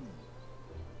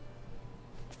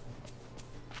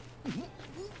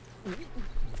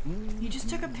 You just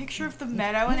took a picture of the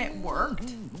meadow and it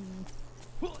worked?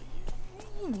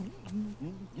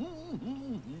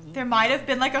 There might have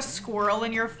been like a squirrel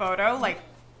in your photo, like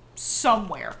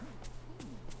somewhere.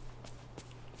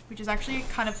 Which is actually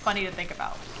kind of funny to think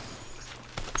about.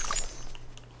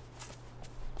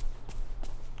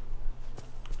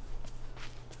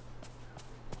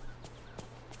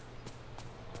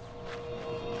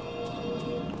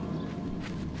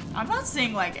 I'm not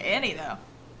seeing like any though.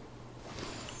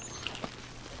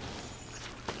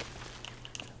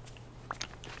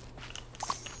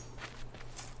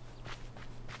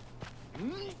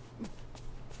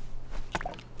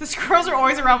 The squirrels are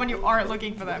always around when you aren't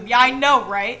looking for them. Yeah, I know,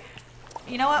 right?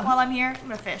 You know what? While I'm here, I'm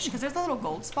gonna fish because there's a little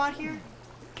gold spot here,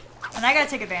 and I gotta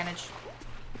take advantage.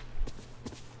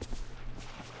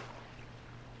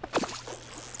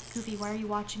 Goofy, why are you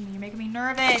watching me? You're making me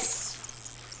nervous.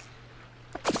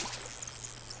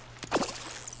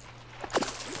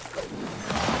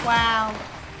 Wow.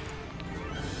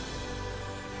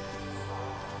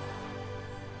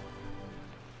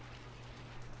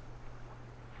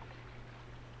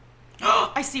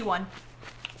 I see one.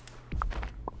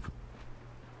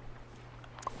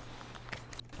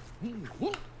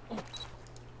 Oh,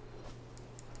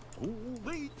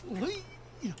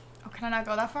 can I not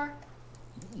go that far?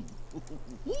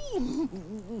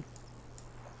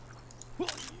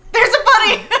 There's a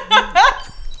bunny!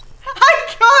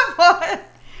 I got one!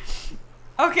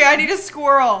 Okay, I need a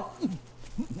squirrel.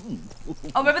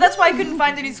 Oh, maybe that's why I couldn't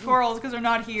find any squirrels, because they're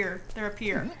not here. They're up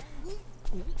here.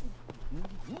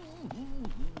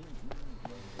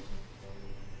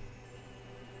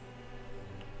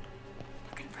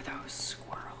 Looking for those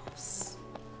squirrels.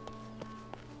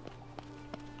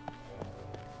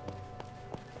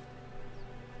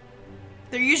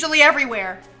 They're usually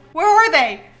everywhere. Where are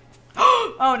they?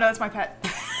 Oh no, it's my pet.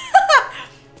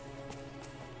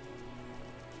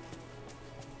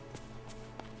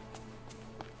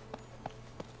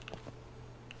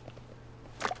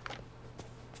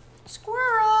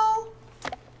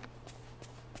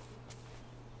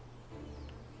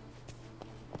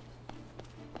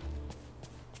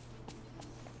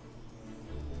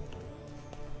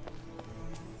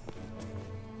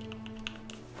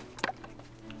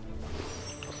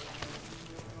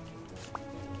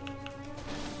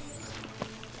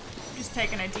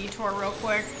 just taking a detour real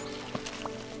quick.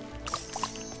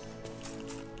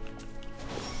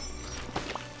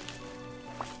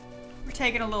 We're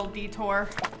taking a little detour.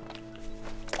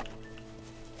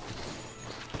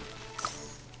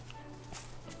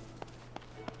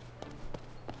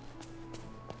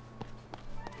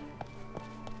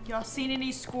 Y'all seen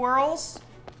any squirrels?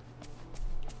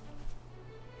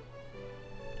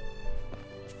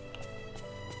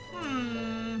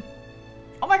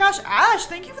 Oh my gosh, Ash,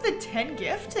 thank you for the 10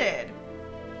 gifted.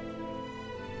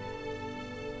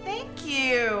 Thank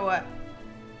you.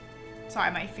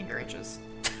 Sorry, my finger itches.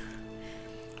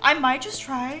 I might just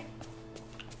try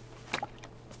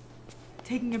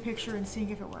taking a picture and seeing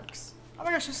if it works. Oh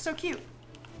my gosh, this is so cute.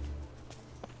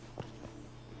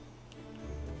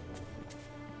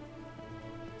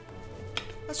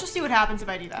 Let's just see what happens if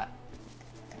I do that.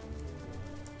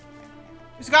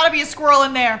 There's gotta be a squirrel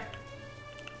in there.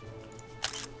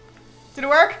 Did it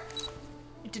work?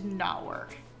 It did not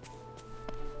work.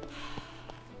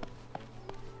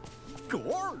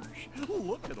 Gosh,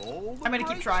 look at all the I'm gonna keep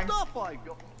great trying. stuff I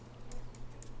got.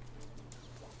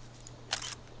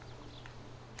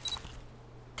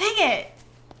 Dang it!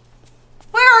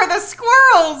 Where are the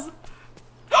squirrels?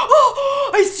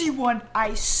 Oh, I see one.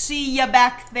 I see ya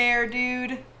back there,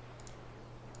 dude.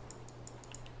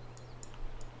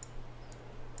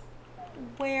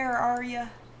 Where are ya?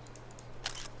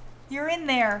 You're in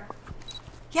there.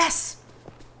 Yes!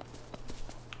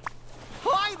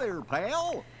 Hi there,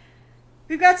 pal.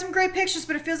 We've got some great pictures,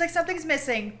 but it feels like something's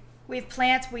missing. We have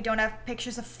plants, but we don't have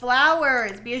pictures of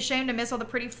flowers. Be ashamed to miss all the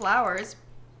pretty flowers.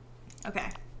 Okay.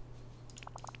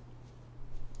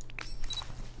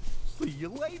 See you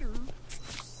later.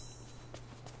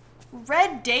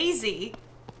 Red Daisy.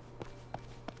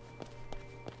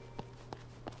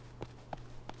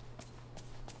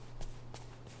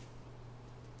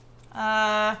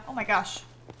 Oh my gosh.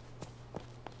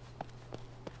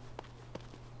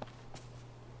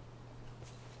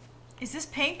 Is this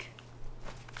pink?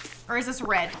 Or is this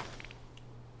red?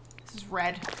 This is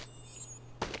red.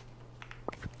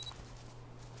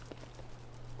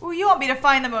 Ooh, you want me to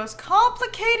find the most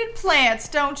complicated plants,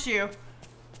 don't you?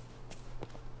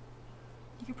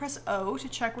 You can press O to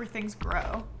check where things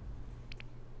grow.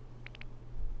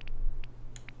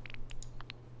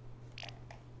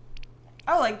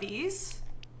 Oh, like these?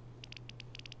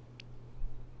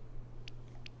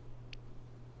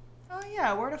 Oh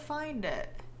yeah, where to find it?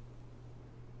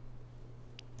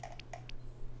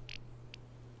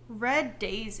 Red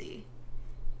Daisy.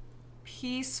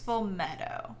 Peaceful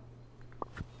Meadow.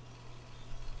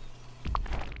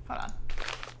 Hold on.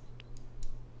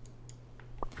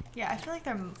 Yeah, I feel like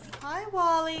they're... Hi,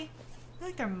 Wally. I feel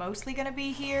like they're mostly gonna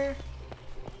be here.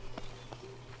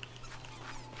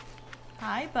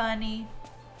 Hi, Bunny.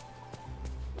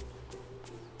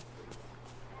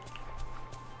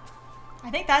 I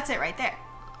think that's it right there.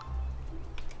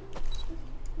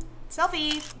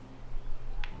 Selfie.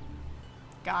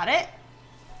 Got it.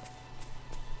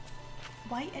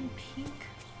 White and pink.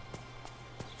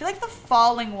 I feel like the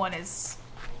falling one is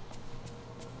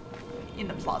in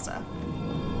the plaza.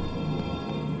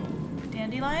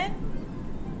 Dandelion?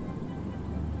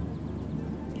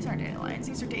 These aren't dandelions,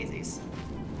 these are daisies.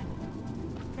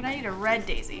 But I need a red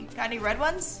daisy. Got any red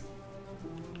ones?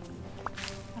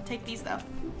 I'll take these though.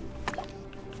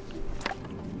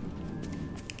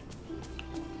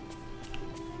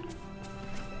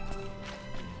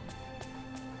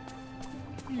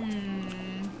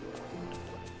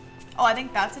 Oh, I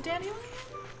think that's a dandelion?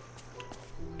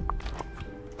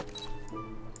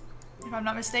 If I'm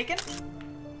not mistaken.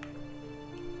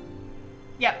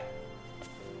 Yep.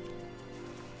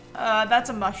 That's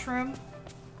a mushroom.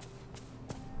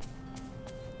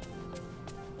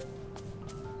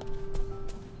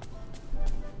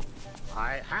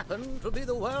 I happen to be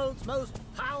the world's most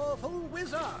powerful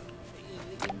wizard,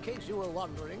 in case you were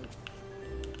wondering.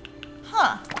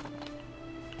 Huh.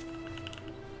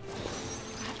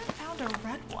 I haven't found a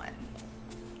red one.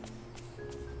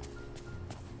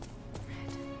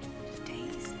 Red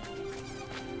daisy.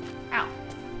 Ow.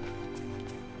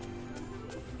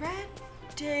 Red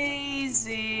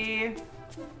daisy.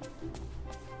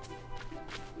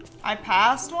 I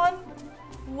passed one?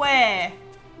 Where?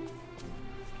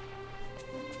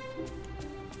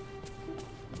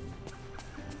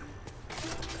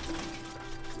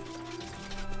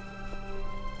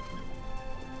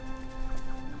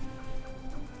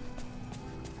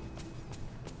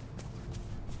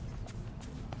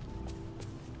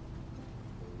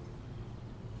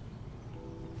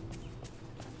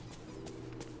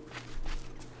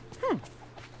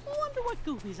 Wonder what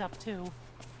Goofy's up to.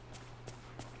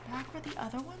 back where the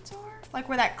other ones are? Like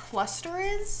where that cluster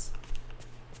is?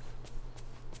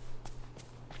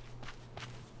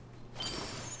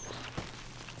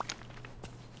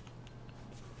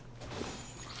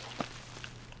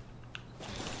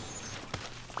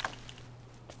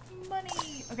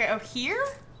 Money. Okay, oh, here?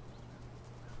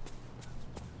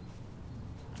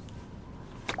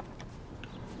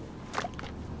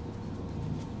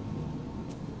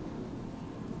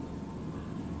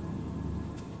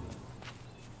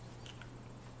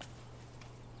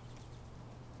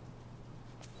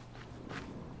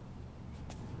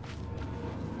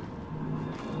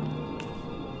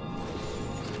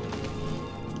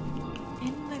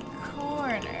 In the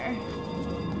corner.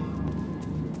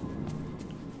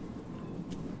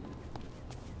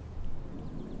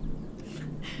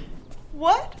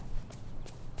 What?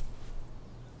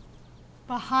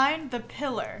 Behind the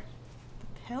pillar. The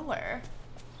pillar?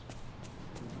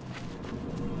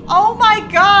 Oh my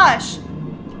gosh!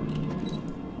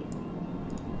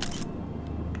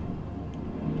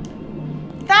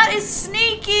 That is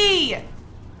sneaky!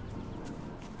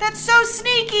 That's so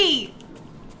sneaky!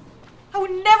 I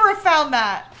would never have found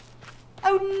that.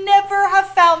 I would never have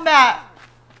found that.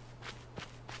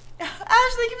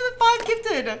 Ashley, give me the 5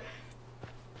 gifted.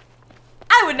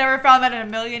 I would never have found that in a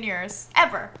million years.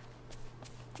 Ever.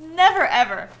 Never,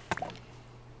 ever.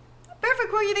 Barefoot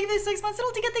Core, you think this 6 months?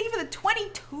 It'll get, thank you for the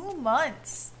 22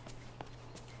 months.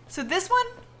 So this one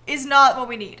is not what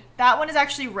we need. That one is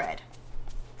actually red.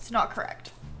 It's not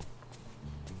correct.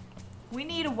 We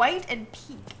need white and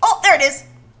pink. Oh, there it is.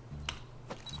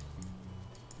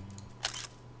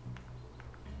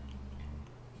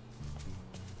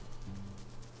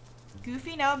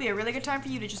 Goofy, now would be a really good time for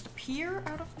you to just appear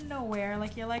out of nowhere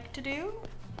like you like to do.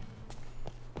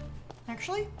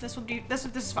 Actually, this will do. This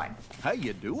is fine. How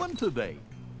you doing today?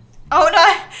 Oh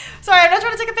no! Sorry, I'm not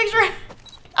trying to take a picture.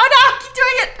 Oh no! Keep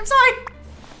doing it. I'm sorry.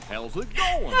 How's it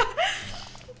going?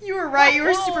 You were right. You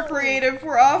were super creative.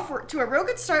 We're off to a real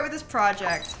good start with this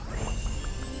project.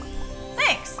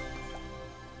 Thanks. Is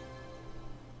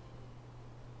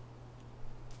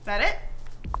that it?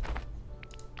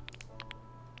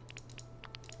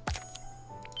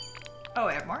 Oh,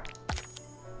 I have more.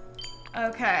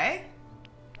 Okay.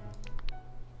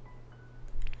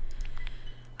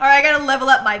 Alright, I gotta level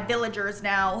up my villagers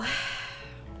now.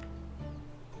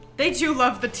 They do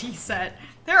love the tea set.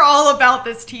 They're all about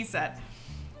this tea set.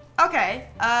 Okay,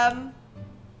 oh,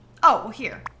 well,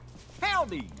 here.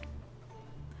 Howdy.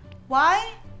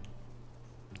 Why?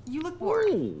 You look bored.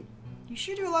 Ooh. You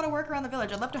sure do a lot of work around the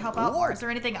village. I'd love to help out more. Is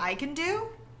there anything I can do?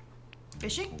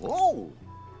 Fishing? Whoa.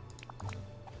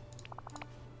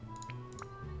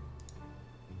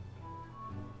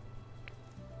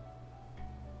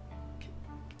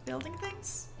 Building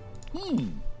things? Hmm.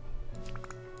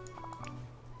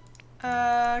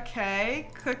 Okay,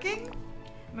 cooking?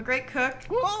 I'm a great cook.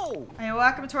 Whoa. I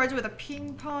walk him towards you with a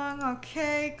ping pong.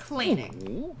 Okay,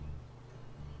 cleaning.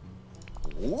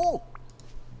 Oh.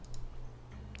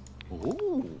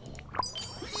 Oh.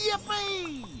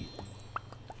 Yippee!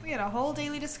 We had a whole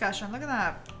daily discussion. Look at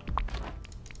that.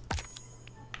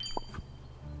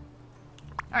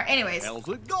 Alright, anyways. How's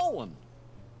it going?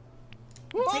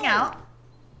 Let's hang out.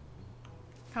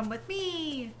 Come with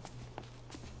me.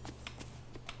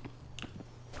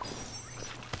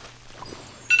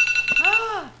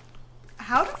 Ah!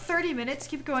 How do 30 minutes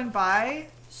keep going by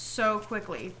so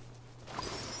quickly?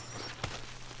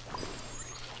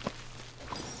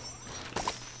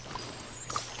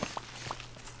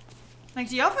 Like,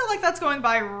 do y'all feel like that's going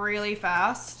by really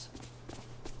fast?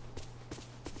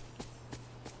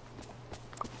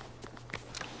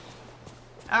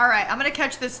 Alright, I'm gonna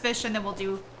catch this fish and then we'll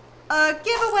do a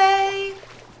giveaway!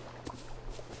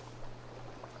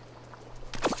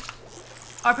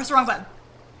 Oh, I pressed the wrong button.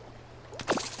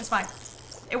 It's fine.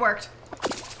 It worked.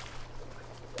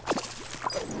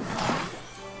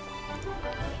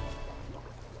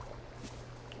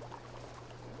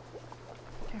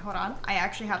 Okay, hold on. I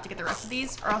actually have to get the rest of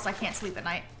these or else I can't sleep at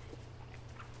night.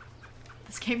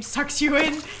 This game sucks you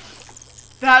in.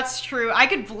 That's true. I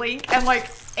could blink and like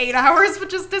 8 hours would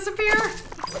just disappear.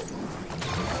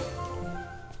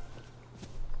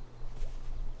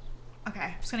 Okay,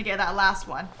 I'm just gonna get that last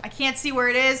one. I can't see where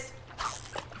it is.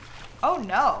 Oh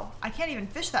no, I can't even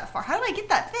fish that far. How did I get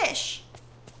that fish?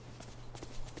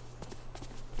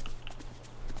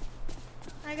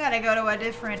 I gotta go to a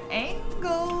different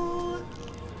angle.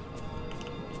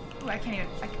 Ooh, I can't even,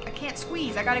 I can't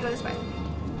squeeze. I gotta go this way.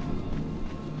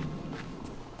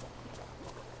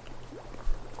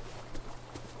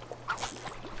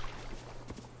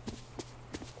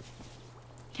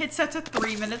 Hit set to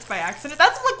 3 minutes by accident.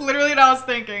 That's like literally what I was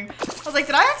thinking. I was like,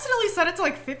 did I accidentally set it to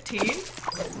like 15?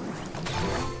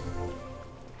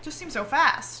 Just seems so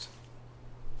fast.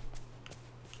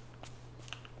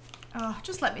 Oh,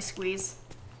 just let me squeeze.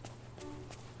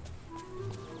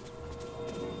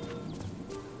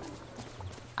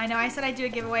 I know I said I'd do a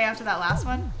giveaway after that last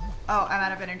one. Oh, I'm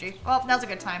out of energy. Well, now's a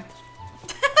good time.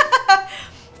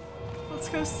 Let's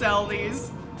go sell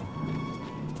these.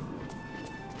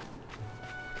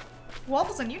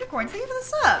 Waffles and Unicorn, thank you for the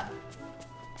sub.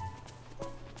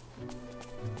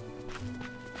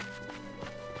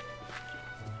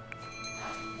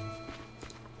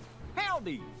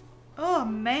 Howdy. Oh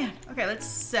man. Okay, let's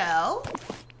sell.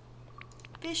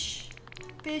 Fish,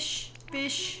 fish,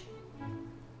 fish.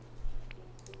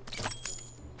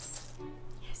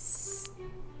 Yes.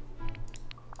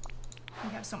 We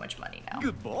have so much money now.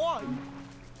 Goodbye.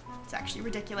 It's actually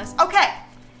ridiculous. Okay.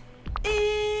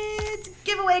 It's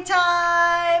giveaway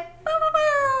time. Bow, bow,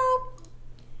 bow.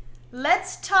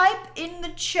 Let's type in the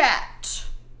chat.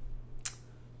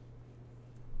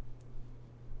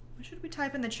 What should we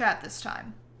type in the chat this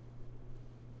time?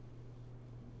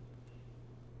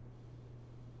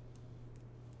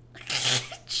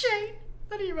 Shane,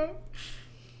 that emo.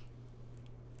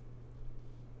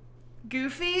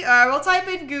 Goofy? Alright, we'll type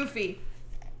in Goofy.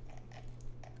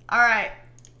 Alright.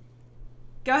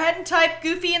 Go ahead and type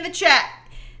Goofy in the chat.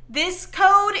 This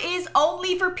code is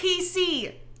only for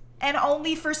PC and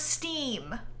only for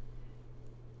Steam.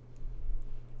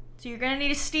 So you're going to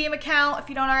need a Steam account if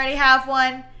you don't already have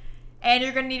one. And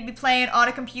you're going to need to be playing on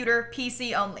a computer,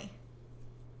 PC only.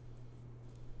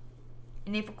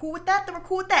 And if we're cool with that, then we're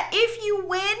cool with that. If you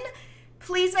win,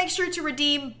 please make sure to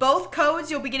redeem both codes.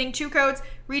 You'll be getting 2 codes.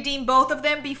 Redeem both of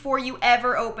them before you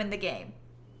ever open the game.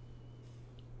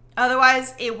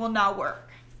 Otherwise, it will not work.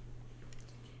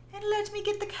 And let me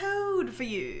get the code for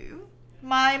you.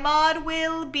 My mod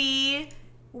will be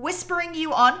whispering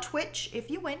you on Twitch if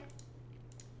you win.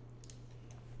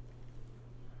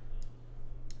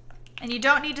 And you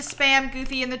don't need to spam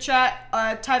Goofy in the chat.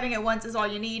 Typing it once is all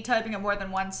you need. Typing it more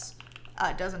than once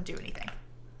doesn't do anything.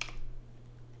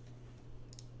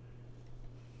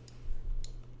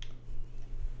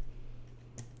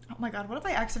 Oh my god, what if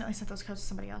I accidentally sent those codes to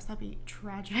somebody else? That'd be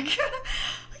tragic.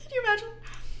 Can you imagine?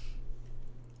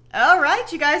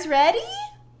 Alright, you guys ready?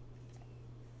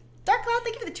 Dark Cloud,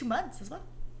 thank you for the 2 months as well.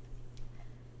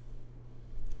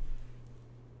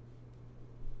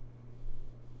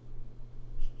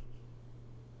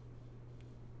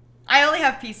 I only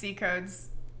have PC codes.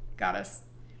 Goddess.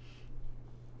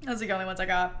 Those are the only ones I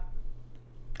got.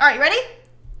 Alright, you ready?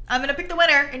 I'm gonna pick the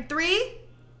winner in 3,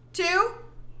 2,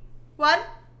 1.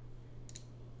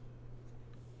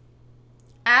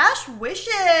 Ash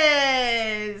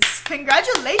Wishes!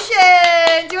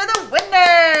 Congratulations! You're the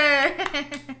winner!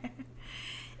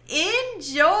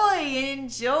 Enjoy,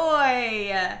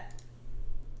 enjoy.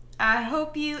 I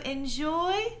hope you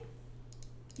enjoy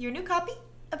your new copy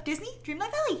of Disney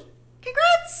Dreamlight Valley.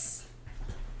 Congrats!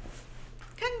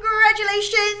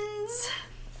 Congratulations!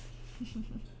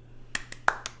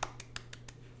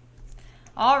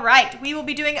 All right, we will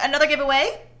be doing another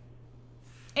giveaway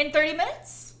in 30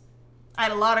 minutes. I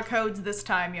had a lot of codes this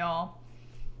time, y'all.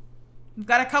 We've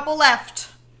got a couple left.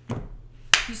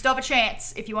 You still have a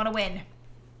chance if you want to win.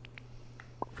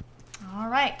 All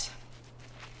right.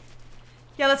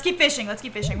 Yeah, let's keep fishing. Let's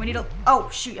keep fishing. We need to... Oh,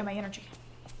 shoot, my energy.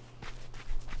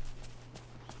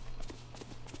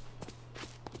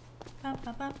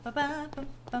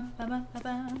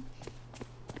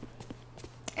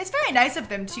 It's very nice of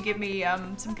them to give me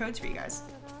some codes for you guys.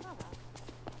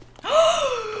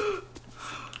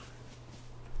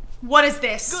 What is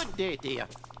this? Good day, dear.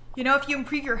 You know, if you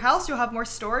improve your house, you'll have more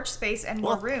storage space and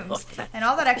more rooms. And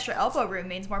all that extra elbow room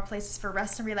means more places for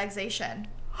rest and relaxation.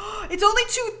 It's only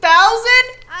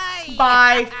 2,000?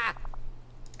 Bye.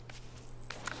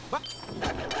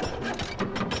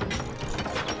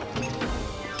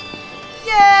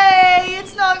 Yay!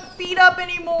 It's not beat up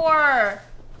anymore.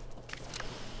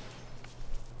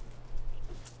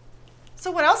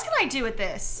 So what else can I do with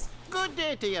this? Good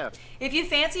day to you. If you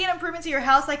fancy an improvement to your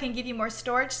house, I can give you more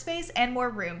storage space and more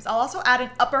rooms. I'll also add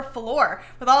an upper floor.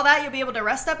 With all that, you'll be able to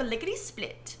rest up a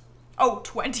lickety-split. Oh,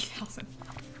 20,000.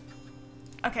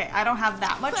 Okay, I don't have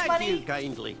that much money. Thank you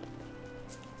kindly.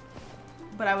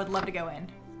 But I would love to go in.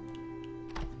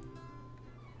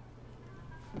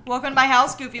 Welcome to my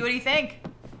house, Goofy. What do you think?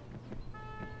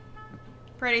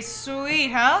 Pretty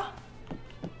sweet, huh?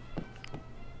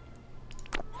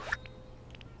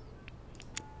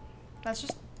 That's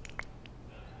just...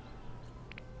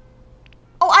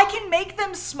 Oh, I can make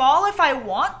them small if I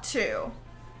want to.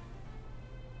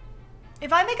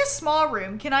 If I make a small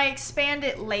room, can I expand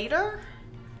it later?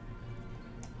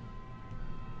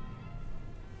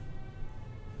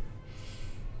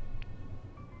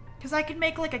 Because I could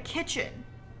make like a kitchen.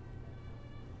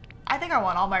 I think I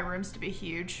want all my rooms to be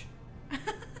huge.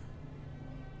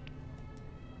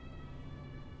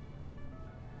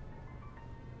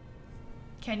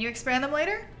 Can you expand them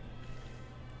later?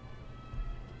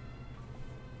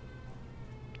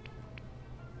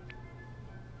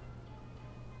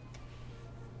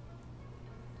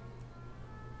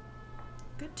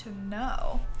 Good to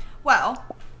know. Well,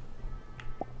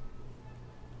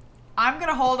 I'm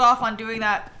gonna hold off on doing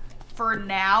that for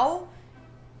now,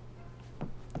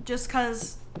 just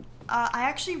because I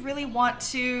actually really want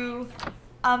to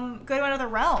go to another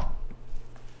realm.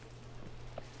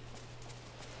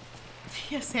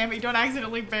 Yeah, Sammy, don't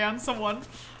accidentally ban someone.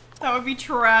 That would be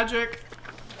tragic.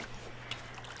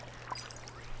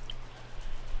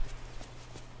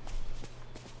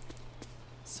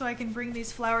 So I can bring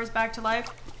these flowers back to life.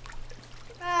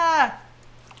 Ah!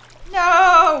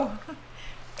 No!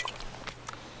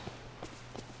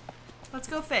 Let's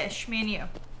go fish, me and you.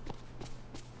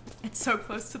 It's so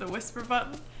close to the whisper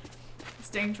button. It's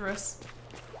dangerous.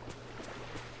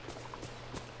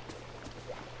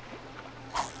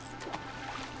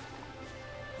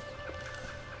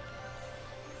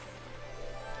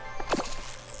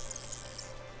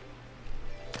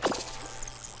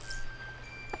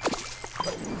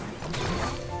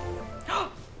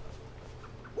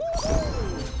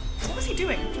 What was he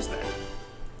doing just there?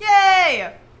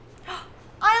 Yay!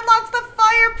 I unlocked the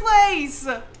fireplace!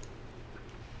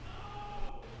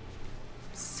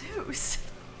 Zeus.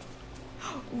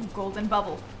 Ooh, golden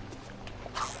bubble.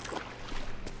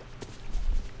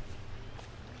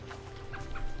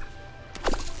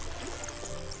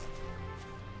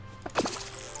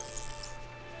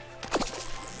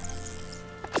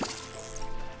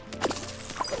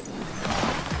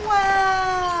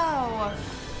 Wow!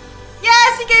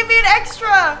 Yes, he gave me an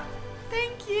extra!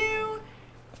 Thank you!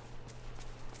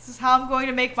 This is how I'm going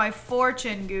to make my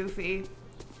fortune, Goofy.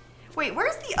 Wait,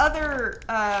 where's the other,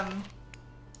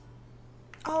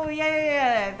 Oh,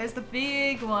 yeah. There's the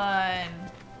big one.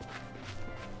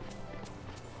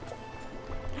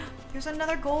 There's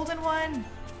another golden one.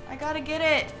 I gotta get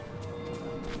it.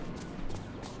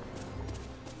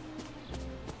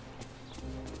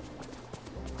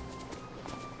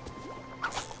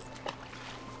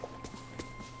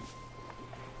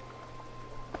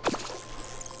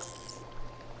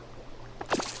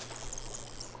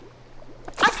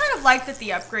 Like that the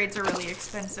upgrades are really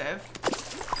expensive.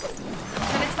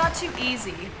 And it's not too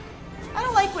easy. I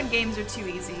don't like when games are too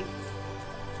easy.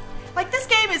 Like, this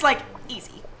game is, like,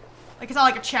 easy. Like, it's not,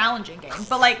 like, a challenging game.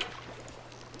 But, like,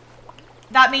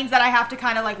 that means that I have to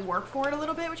kind of, like, work for it a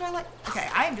little bit, which I like. Okay,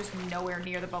 I am just nowhere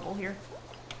near the bubble here.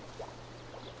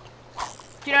 Do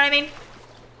you know what I mean?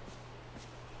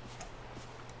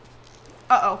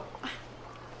 Uh-oh.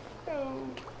 Oh.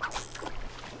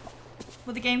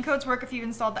 Will the game codes work if you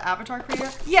installed the avatar creator?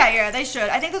 Yeah, they should.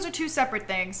 I think those are two separate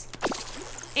things.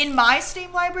 In my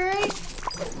Steam library,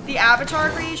 the avatar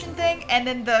creation thing and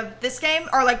then this game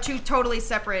are like two totally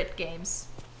separate games.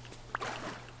 I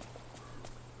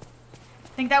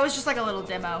think that was just like a little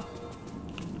demo.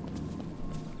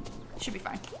 Should be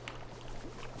fine.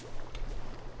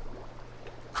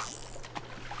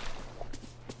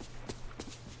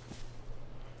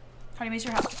 How do you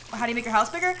make your house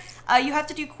bigger? You have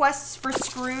to do quests for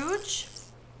Scrooge,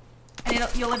 and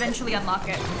you'll eventually unlock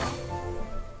it.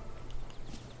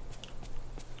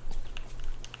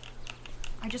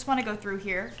 I just want to go through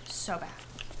here so bad.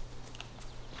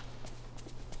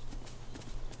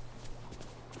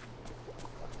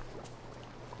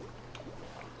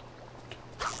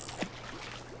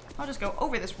 I'll just go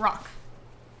over this rock.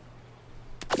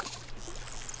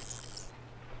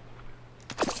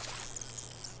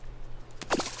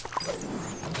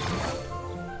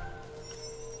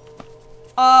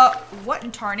 What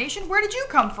in tarnation? Where did you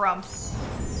come from?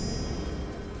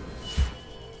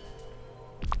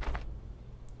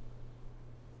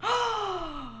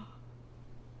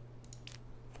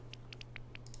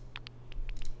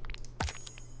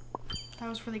 That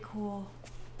was really cool.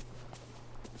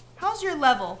 How's your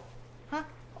level? Huh?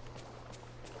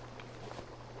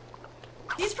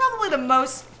 He's probably the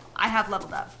most I have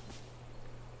leveled up.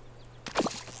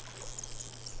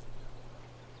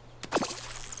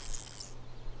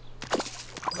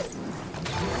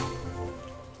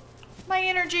 My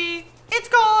energy, it's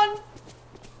gone.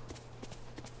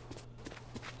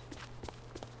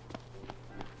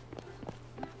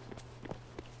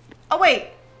 Oh wait,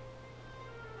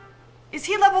 is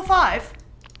he level 5?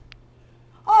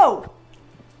 Oh,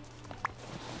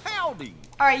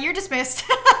 Alright, you're dismissed.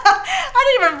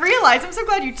 I didn't even realize. I'm so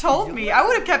glad you told me. I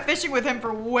would have kept fishing with him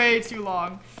for way too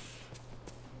long.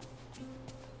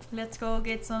 Let's go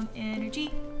get some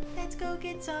energy. Let's go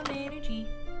get some energy.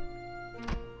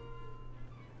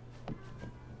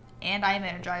 And I am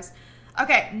energized.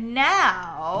 Okay,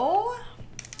 now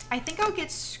I think I'll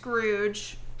get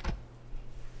Scrooge.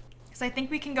 Because I think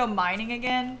we can go mining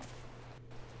again.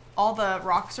 All the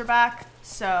rocks are back.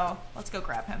 So let's go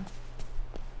grab him.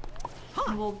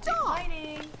 And we'll do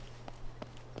mining.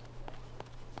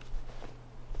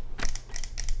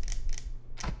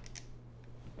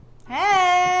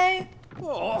 Hey!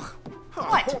 Oh, I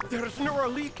What? hope there's no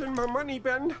leak in my money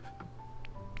bin.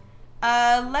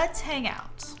 Let's hang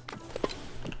out.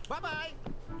 Bye-bye.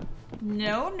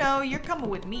 No, you're coming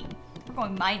with me. We're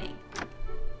going mining.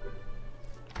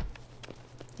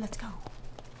 Let's go.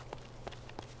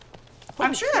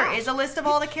 I'm sure there is a list of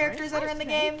all the characters that are in the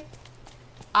game.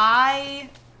 I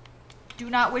do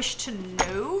not wish to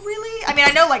know, really. I mean,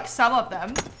 I know, like, some of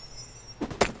them.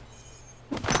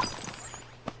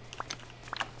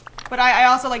 But I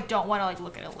also, like, don't want to, like,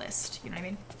 look at a list. You know what I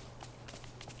mean?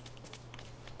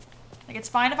 Like, it's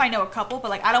fine if I know a couple, but,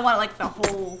 like, I don't want, like, the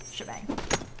whole shebang.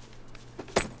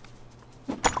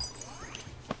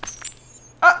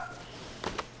 Oh!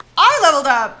 I leveled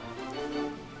up!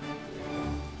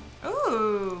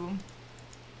 Ooh.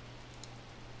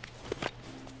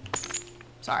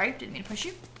 Sorry, didn't mean to push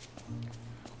you.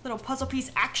 Little puzzle piece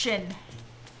action.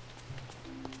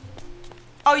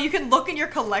 Oh, you can look in your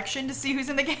collection to see who's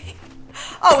in the game?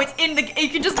 Oh, it's in the... You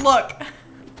can just look.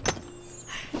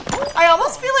 I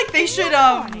almost feel like they should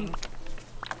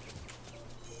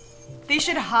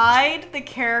hide the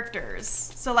characters.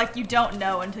 So, like, you don't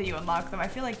know until you unlock them. I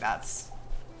feel like that's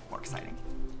more exciting.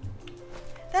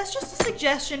 That's just a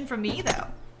suggestion from me, though.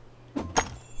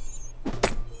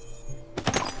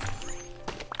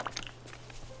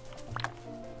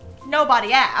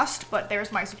 Nobody asked, but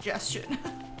there's my suggestion.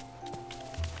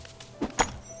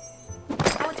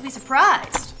 I want to be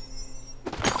surprised.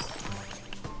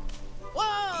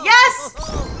 Whoa! Yes!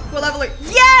 We're leveling.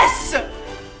 Yes!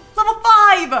 Level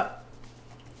 5!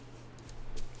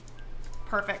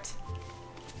 Perfect.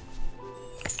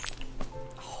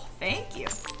 Oh, thank you.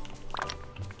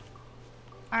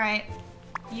 Alright.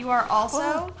 You are also...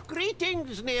 Oh,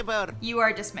 greetings, neighbor. You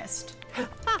are dismissed.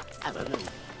 Avenue.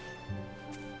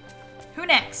 Who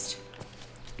next?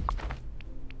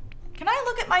 Can I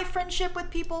look at my friendship with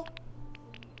people?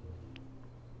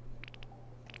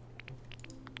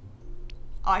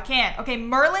 Oh, I can't. Okay,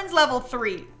 Merlin's level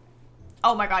 3.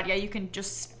 Oh my god, yeah, you can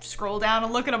just scroll down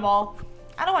and look at them all.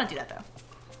 I don't want to do that,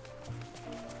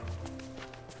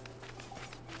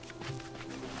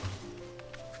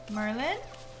 though. Merlin?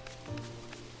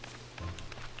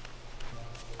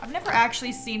 I've never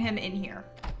actually seen him in here.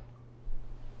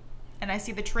 And I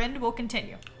see the trend will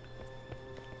continue.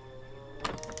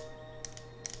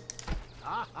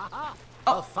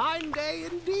 A fine day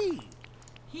indeed.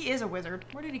 He is a wizard.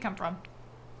 Where did he come from?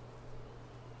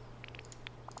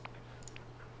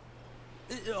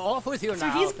 Off with you So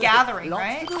now. he's gathering,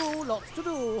 right? Lots to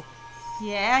do.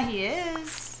 Yeah, he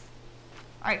is.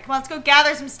 Alright, come on, let's go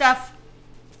gather some stuff.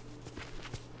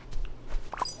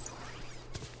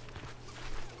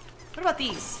 What about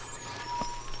these?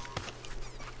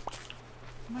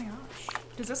 Oh my gosh.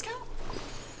 Does this count?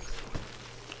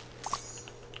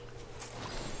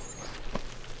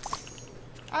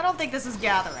 I don't think this is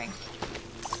gathering.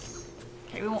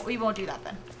 Okay, we won't do that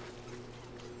then.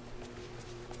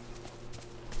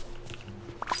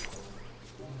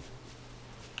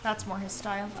 That's more his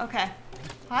style. Okay.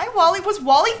 Hi, Wally. Was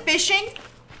Wally fishing?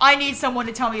 I need someone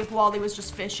to tell me if Wally was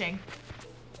just fishing.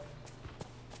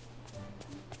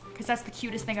 Because that's the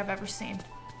cutest thing I've ever seen.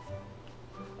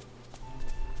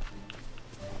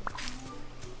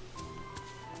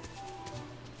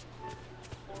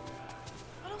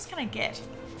 What else can I get?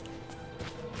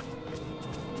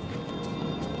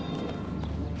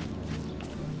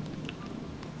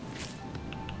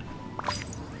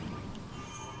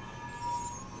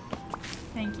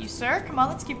 Thank you, sir. Come on,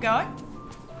 let's keep going.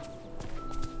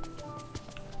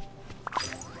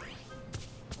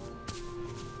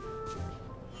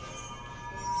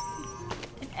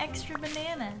 An extra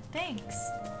banana. Thanks.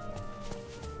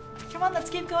 Come on,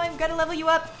 let's keep going. We've got to level you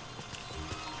up.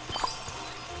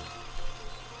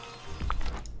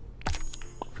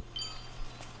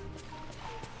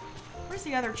 Where's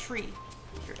the other tree?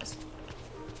 Here it is.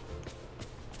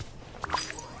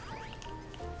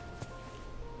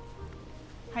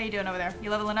 How you doing over there? You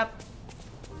leveling up?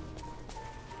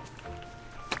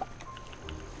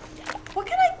 What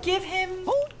can I give him?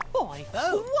 Oh boy!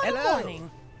 Oh, What a hello.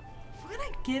 morning! What can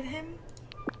I give him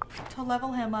to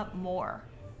level him up more?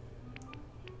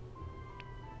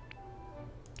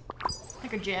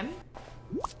 Like a gym?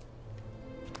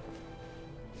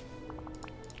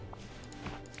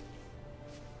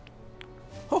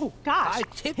 Oh gosh. I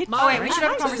tip It's my Oh wait, we should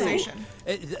have a hat to you. conversation.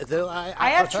 Though I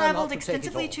have prefer not traveled to take it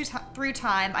extensively all. through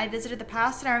time. I visited the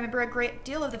past and I remember a great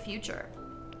deal of the future.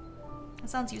 That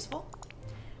sounds useful.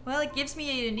 Well, it gives me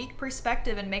a unique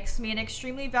perspective and makes me an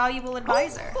extremely valuable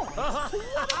advisor.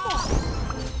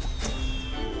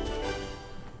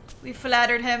 We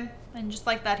flattered him, and just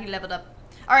like that, he leveled up.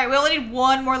 Alright, we only need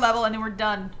one more level and then we're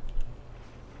done.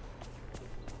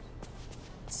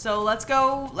 So let's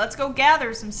go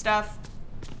gather some stuff.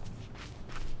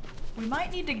 We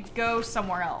might need to go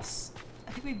somewhere else.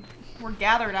 I think we're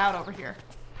gathered out over here.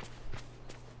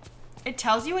 It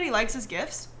tells you what he likes as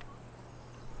gifts?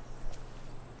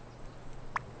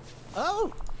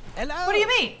 Oh, hello. What do you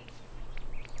mean?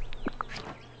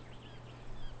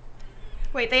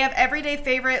 Wait, they have everyday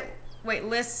favorite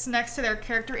lists next to their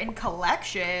character in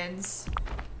collections.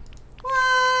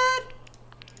 What?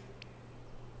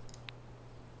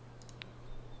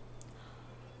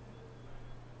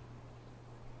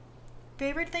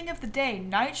 Favorite thing of the day,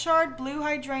 night shard, blue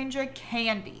hydrangea,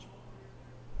 candy.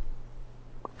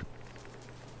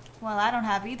 Well, I don't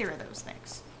have either of those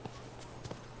things.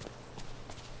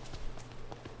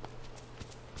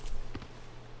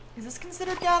 Is this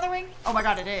considered gathering? Oh my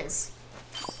god, it is.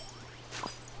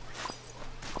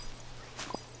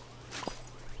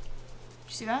 Did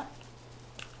you see that?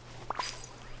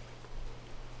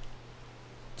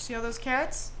 See all those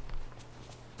carrots?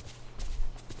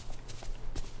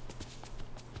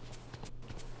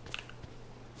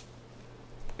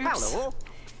 Oops. Hello.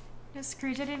 No,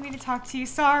 Scrooge, I didn't mean to talk to you.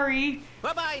 Sorry.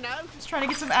 Bye-bye now. Just trying to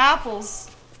get some apples.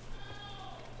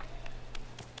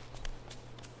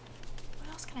 What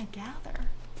else can I gather?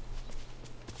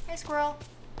 Hey, squirrel.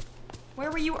 Where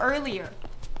were you earlier?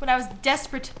 When I was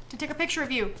desperate to take a picture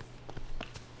of you.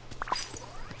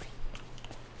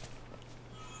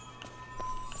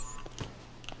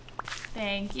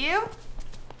 Thank you.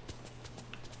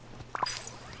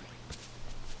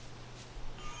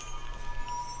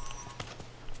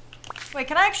 Wait,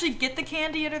 can I actually get the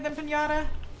candy other than pinata?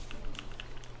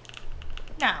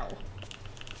 No.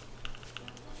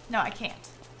 No, I can't.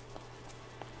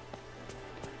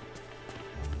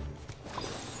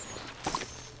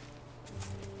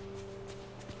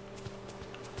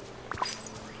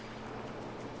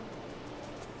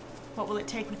 What will it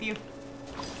take with you?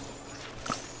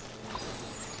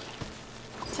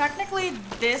 Technically,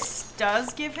 this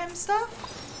does give him stuff.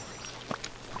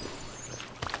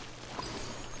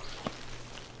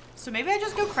 So maybe I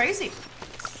just go crazy.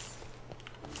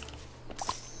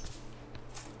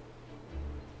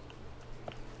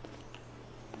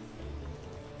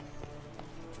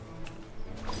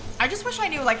 I just wish I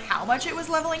knew like how much it was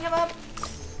leveling him up.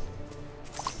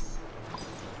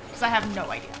 Because I have no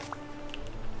idea.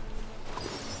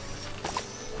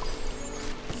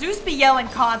 Zeus be yelling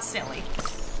constantly.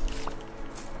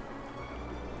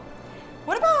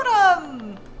 What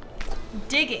about,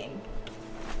 digging?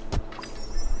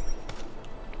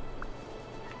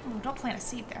 Oh, don't plant a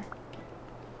seed there.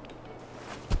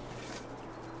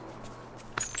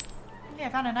 Okay, I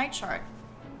found a night shard.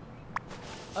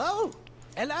 Oh,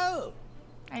 hello.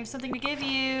 I have something to give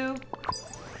you.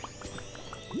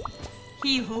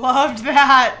 He loved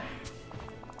that.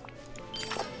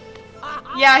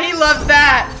 Yeah, he loved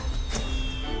that.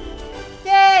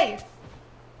 Yay!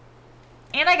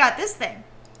 And I got this thing.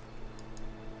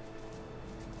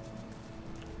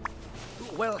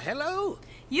 Well, hello.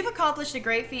 You've accomplished a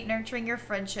great feat nurturing your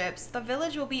friendships. The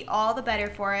village will be all the better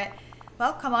for it.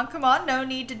 Well, come on. No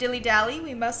need to dilly-dally.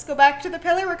 We must go back to the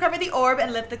pillar, recover the orb,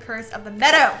 and lift the curse of the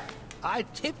meadow. I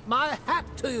tip my hat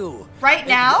to you. Right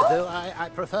now? Though I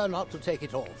prefer not to take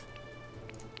it off.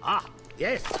 Ah,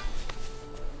 yes.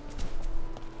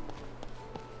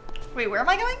 Wait, where am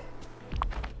I going?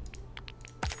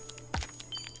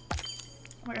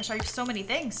 Oh my gosh, I have so many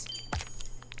things.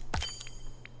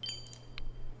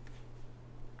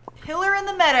 Pillar in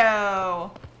the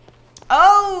meadow.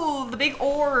 Oh, the big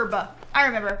orb. I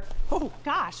remember. Oh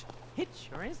gosh. It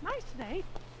sure is nice today.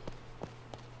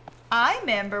 I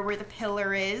remember where the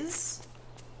pillar is.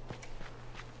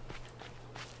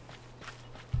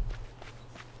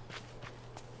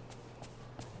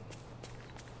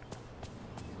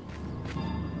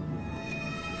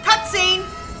 Cutscene!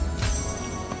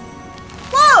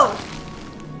 Whoa!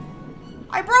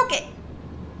 I broke it.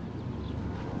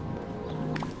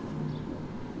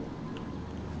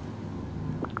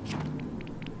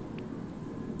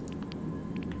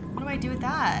 What am I do with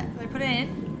that? Do I put it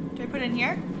in? Do I put it in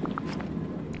here?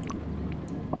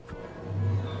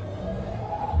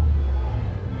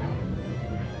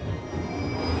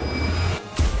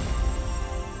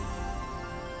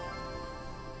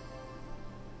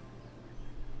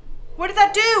 What did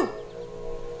that do?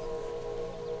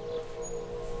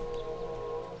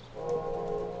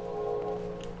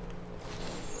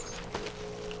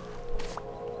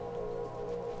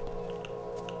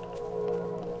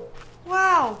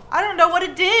 Wow. I don't know what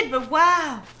it did, but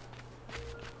wow.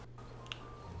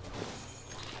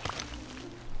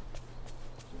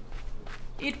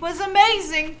 It was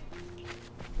amazing.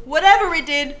 Whatever it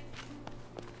did.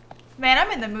 Man,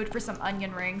 I'm in the mood for some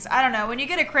onion rings. I don't know. When you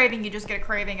get a craving, you just get a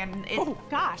craving, and it. Oh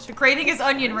gosh. The craving is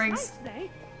onion rings. Nice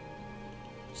day.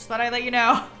 Just thought I'd let you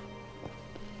know.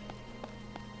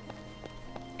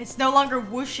 It's no longer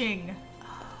whooshing.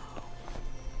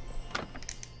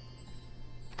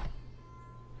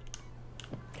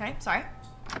 Okay, sorry.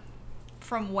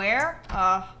 From where?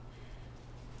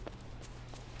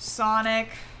 Sonic.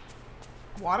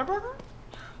 Whataburger?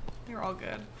 They're all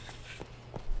good.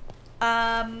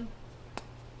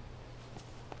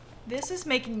 This is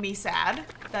making me sad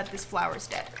that this flower's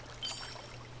dead.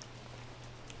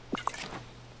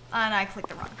 And I clicked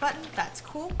the wrong button. That's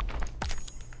cool.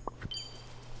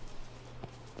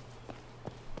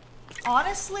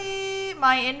 Honestly,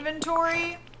 my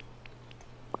inventory...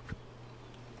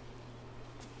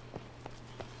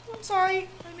 I'm sorry.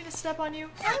 I didn't mean to step on you.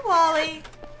 Hi, Wally.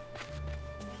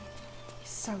 He's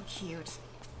so cute.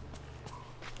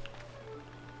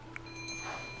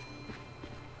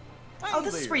 Oh,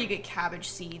 this is where you get cabbage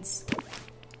seeds.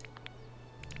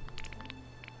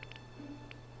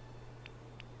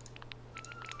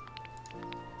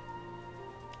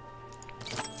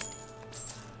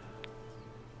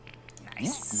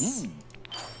 Nice.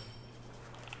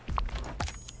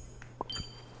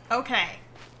 Okay.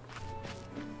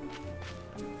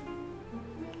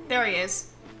 There he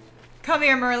is. Come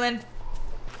here, Merlin.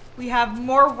 We have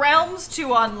more realms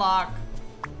to unlock.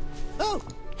 Oh,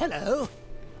 hello.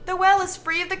 The well is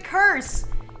free of the curse.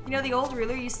 You know, the old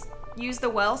ruler used the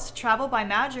wells to travel by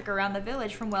magic around the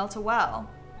village from well to well.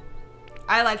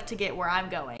 I like to get where I'm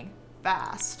going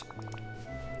fast.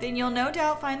 Then you'll no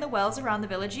doubt find the wells around the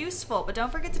village useful, but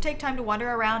don't forget to take time to wander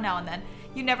around now and then.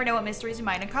 You never know what mysteries you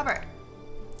might uncover.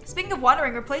 Speaking of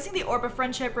wandering, replacing the Orb of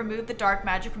Friendship removed the dark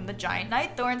magic from the giant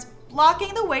night thorns,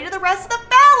 blocking the way to the rest of the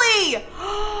valley!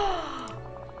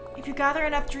 If you gather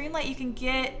enough dreamlight, you can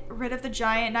get rid of the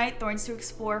giant night thorns to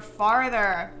explore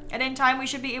farther. And in time, we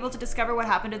should be able to discover what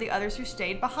happened to the others who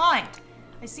stayed behind.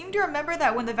 I seem to remember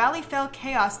that when the valley fell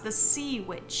chaos, the sea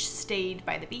witch stayed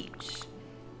by the beach.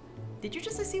 Did you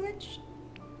just say sea witch?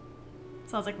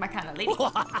 Sounds like my kind of lady.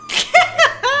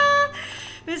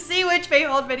 The sea witch may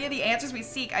hold many of the answers we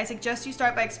seek. I suggest you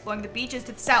start by exploring the beaches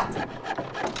to the south.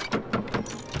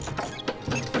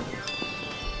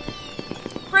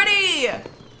 Pretty!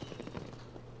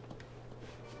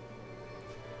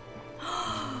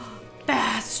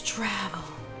 Fast travel.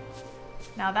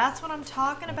 Now that's what I'm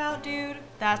talking about, dude.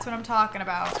 That's what I'm talking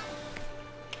about.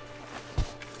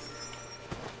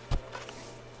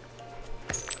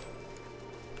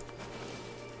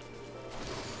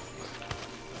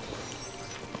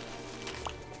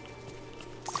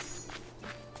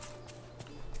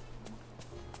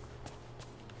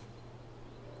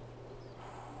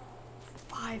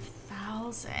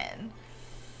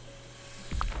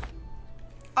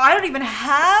 I don't even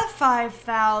have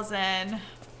 5,000.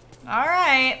 All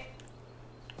right.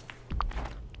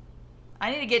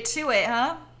 I need to get to it,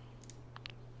 huh?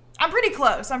 I'm pretty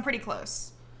close. I'm pretty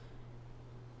close.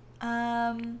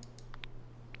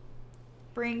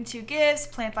 Bring 2 gifts,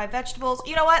 plant 5 vegetables.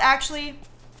 You know what? Actually,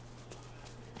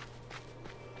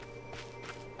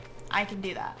 I can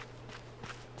do that.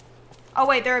 Oh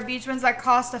wait, there are beach ones that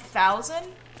cost 1,000?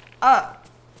 Oh.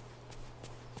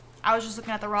 I was just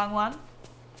looking at the wrong one.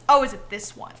 Oh, is it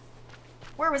this one?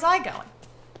 Where was I going?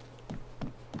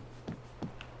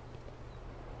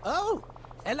 Oh,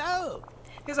 hello.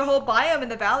 There's a whole biome in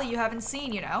the valley you haven't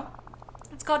seen, you know?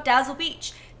 It's called Dazzle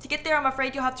Beach. To get there, I'm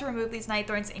afraid you'll have to remove these night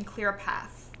thorns and clear a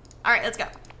path. All right, let's go.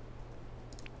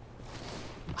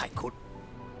 I could.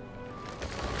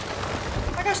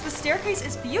 Oh my gosh, the staircase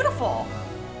is beautiful.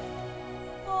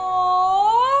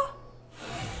 Aww.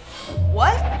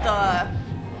 What the?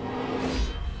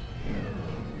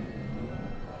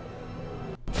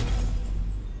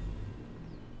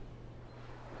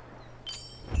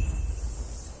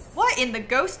 What in the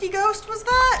ghosty ghost was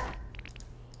that?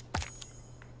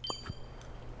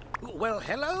 Well,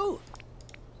 hello.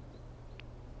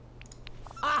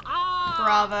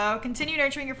 Bravo. Continue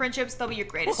nurturing your friendships. They'll be your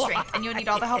greatest strength, and you'll need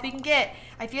all the help you can get.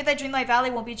 I fear that Dreamlight Valley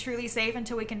won't be truly safe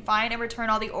until we can find and return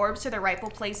all the orbs to their rightful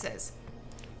places.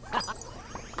 I love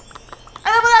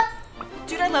that.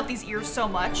 Dude, I love these ears so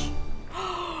much.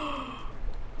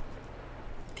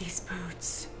 These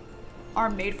boots are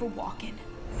made for walking.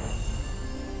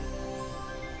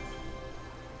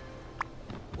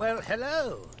 Well,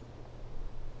 hello.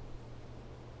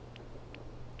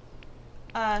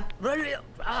 Our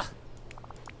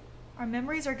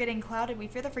memories are getting clouded. We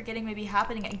fear the forgetting may be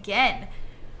happening again.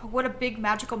 Oh, what a big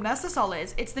magical mess this all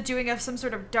is. It's the doing of some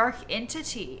sort of dark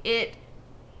entity. It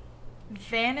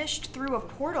vanished through a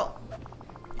portal.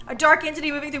 A dark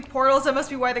entity moving through portals. That must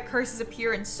be why the curses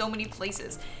appear in so many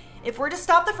places. If we're to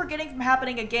stop the forgetting from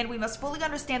happening again, we must fully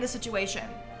understand the situation.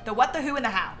 The what, the who, and the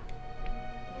how.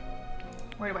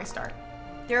 Where do I start?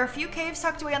 There are a few caves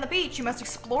tucked away on the beach. You must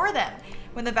explore them.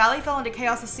 When the valley fell into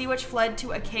chaos, the sea witch fled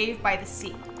to a cave by the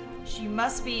sea. She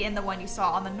must be in the one you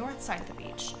saw on the north side of the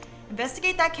beach.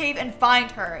 Investigate that cave and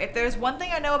find her. If there's one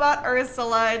thing I know about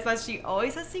Ursula, it's that she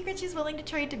always has secrets she's willing to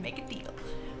trade to make a deal.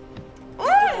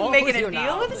 Ooh, making a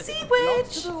deal with a sea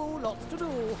witch. Lots to do.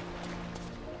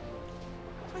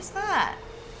 What's that?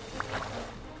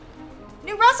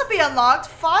 New recipe unlocked.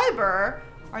 Fiber.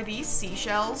 Are these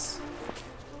seashells?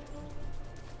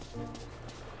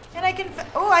 And I can,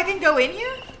 I can go in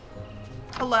here?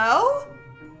 Hello?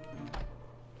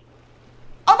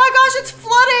 Oh my gosh, it's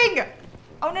flooding!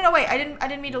 Oh no, wait, I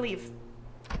didn't mean to leave.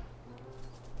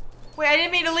 Wait, I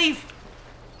didn't mean to leave.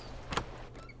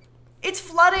 It's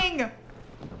flooding!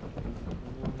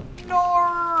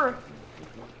 No!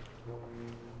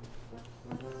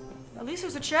 At least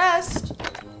there's a chest.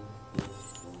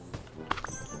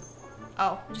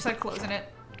 Oh, I just had closing it.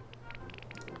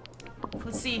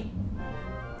 Let's see.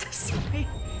 Sorry.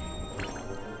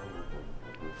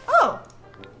 Oh!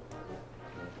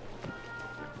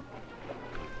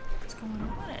 What's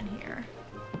going on in here?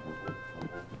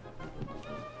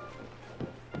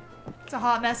 It's a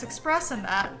hot mess express in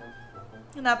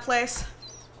that place.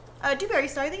 Dewberry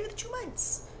Star, thank you for the 2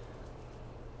 months.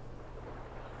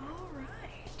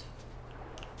 Alright.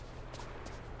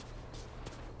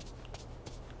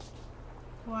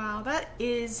 Wow, that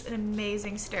is an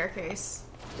amazing staircase.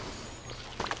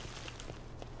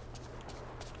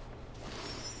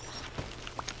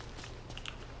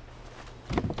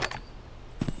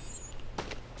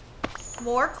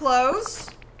 More clothes.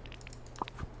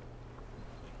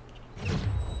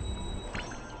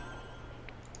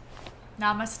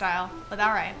 Not my style, but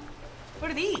alright.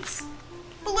 What are these?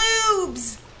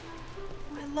 Bloobs!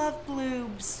 I love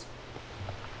bloobs.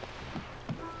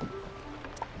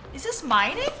 Is this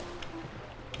mining?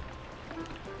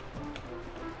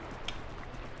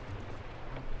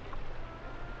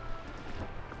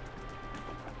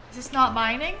 Is this not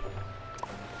mining?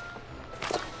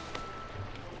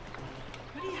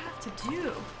 What do you have to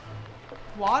do?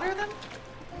 Water them?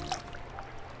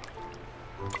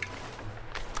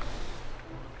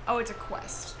 Oh, it's a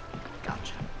quest.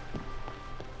 Gotcha.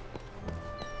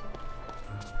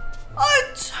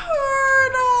 A turtle!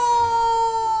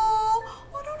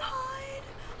 Oh, don't hide.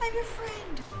 I'm your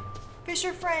friend.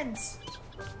 Fisher friends.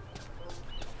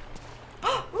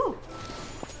 Ooh.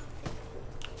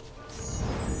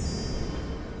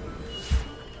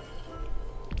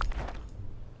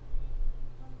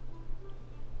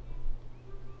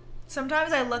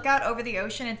 Sometimes I look out over the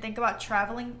ocean and think about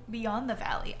traveling beyond the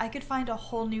valley. I could find a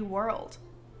whole new world.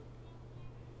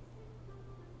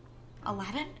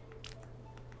 Aladdin?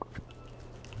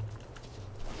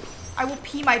 I will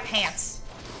pee my pants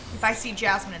if I see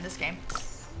Jasmine in this game.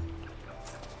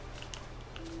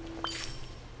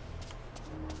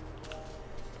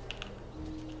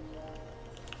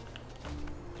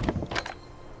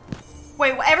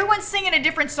 Wait, everyone's singing a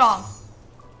different song.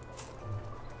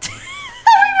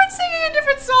 Everyone's singing a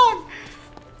different song.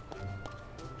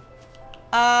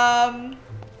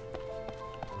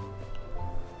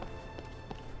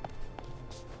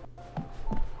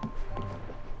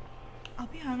 I'll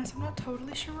be honest, I'm not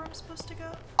totally sure where I'm supposed to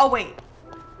go. Oh, wait.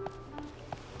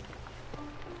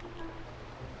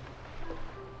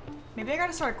 Maybe I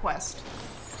gotta start a quest.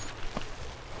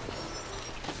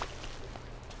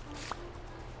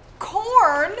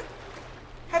 Corn?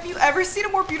 Have you ever seen a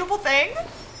more beautiful thing?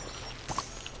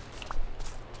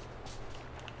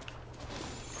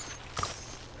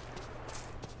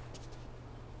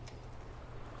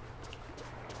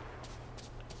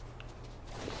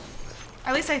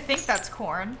 At least I think that's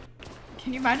corn.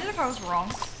 Can you imagine if I was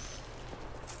wrong?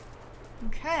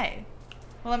 Okay.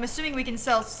 Well, I'm assuming we can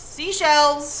sell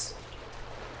seashells.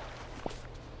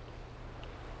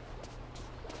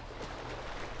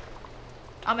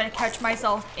 I'm gonna catch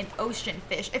myself an ocean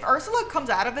fish. If Ursula comes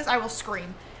out of this, I will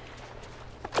scream.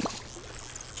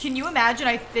 Can you imagine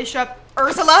I fish up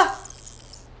Ursula?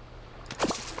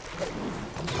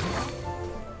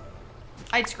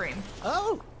 I'd scream.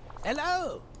 Oh,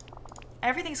 hello.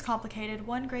 Everything's complicated.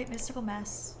 One great mystical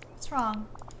mess. What's wrong?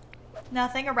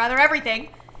 Nothing, or rather everything.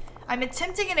 I'm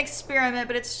attempting an experiment,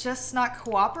 but it's just not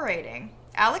cooperating.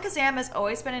 Alakazam has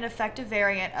always been an effective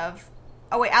variant of...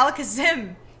 Oh wait,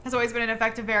 Alakazam has always been an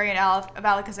effective variant of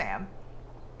Alakazam.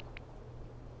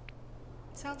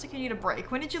 Sounds like you need a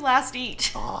break. When did you last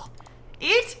eat? Oh.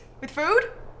 Eat? With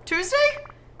food? Tuesday?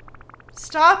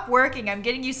 Stop working. I'm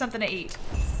getting you something to eat.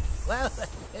 Well,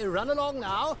 run along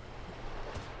now.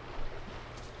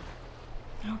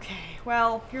 Okay,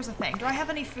 well, here's the thing. Do I have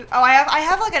any food? Oh, I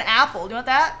have like an apple. Do you want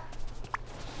that?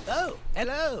 Oh,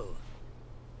 hello.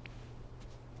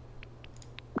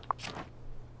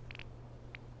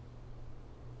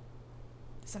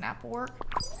 Does an apple work?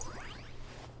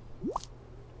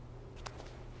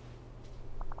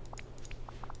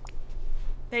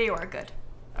 There you are. Good.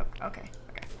 Oh, okay.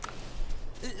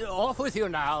 Off with you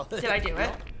now. Did I do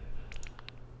it?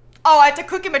 Oh, I have to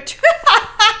cook him a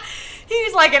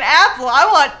He's like an apple. I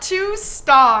want 2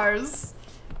 stars.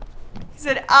 He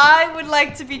said, I would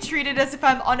like to be treated as if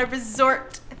I'm on a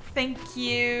resort. Thank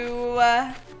you.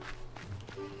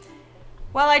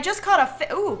 Well, I just caught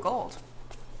a ooh, gold.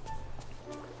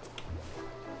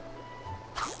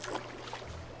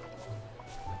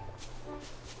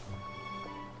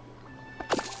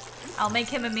 I'll make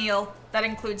him a meal that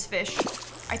includes fish.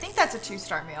 I think that's a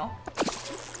 2-star meal.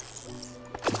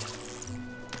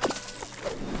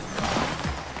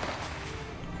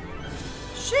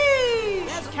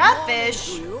 Sheesh!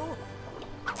 Catfish!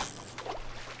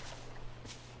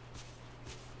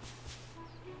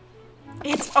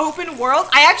 It's open world?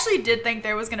 I actually did think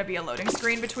there was gonna be a loading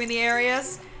screen between the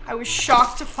areas. I was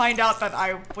shocked to find out that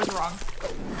I was wrong.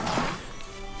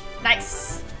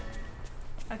 Nice.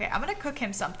 Okay, I'm gonna cook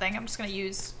him something. I'm just gonna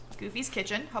use Goofy's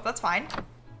kitchen. Hope that's fine.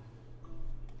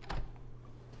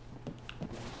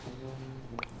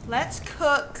 Let's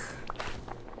cook.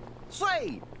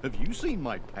 Say, have you seen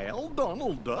my pal,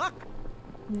 Donald Duck?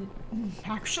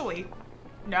 Actually,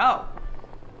 no.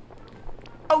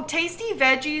 Oh, tasty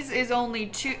veggies is only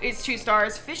 2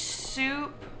 stars. Fish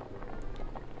soup.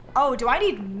 Oh, do I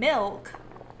need milk?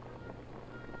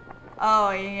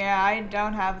 Oh yeah, I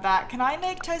don't have that. Can I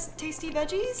make tasty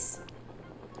veggies?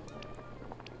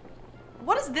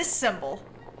 What is this symbol?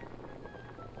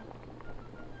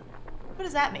 What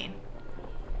does that mean?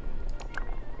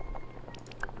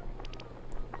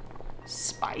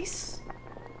 Spice?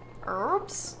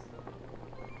 Herbs?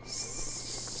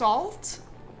 Salt?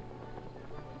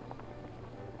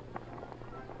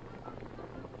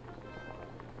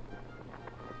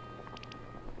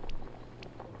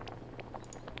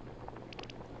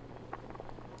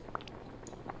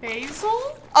 Basil?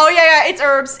 Oh yeah, it's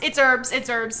herbs. It's herbs. It's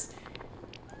herbs.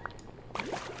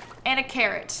 And a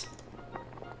carrot.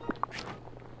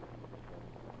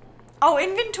 Oh,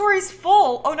 inventory's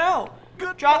full. Oh no.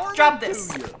 Good Drop morning this.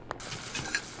 to you.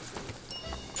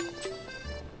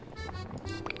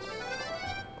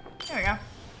 There we go.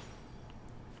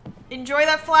 Enjoy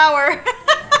that flower.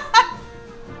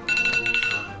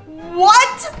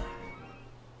 What?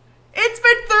 It's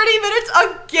been 30 minutes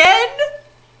again?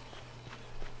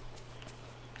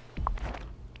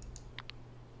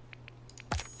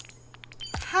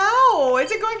 How?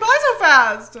 Is it going by so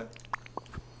fast?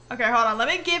 Okay, hold on. Let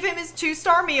me give him his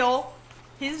 2-star meal.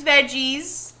 His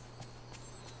veggies.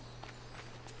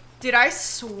 Dude, I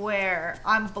swear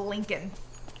I'm blinking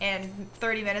and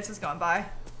 30 minutes has gone by.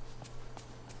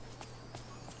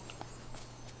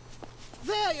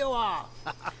 There you are.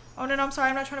 Oh no, I'm sorry.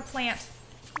 I'm not trying to plant.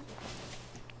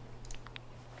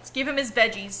 Let's give him his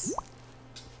veggies.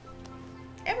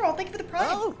 Emerald, thank you for the prime.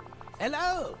 Oh,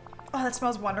 hello. Oh, that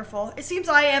smells wonderful. It seems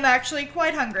I am actually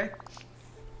quite hungry.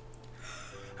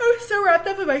 I was so wrapped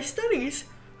up in my studies.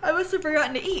 I must have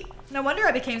forgotten to eat. No wonder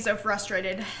I became so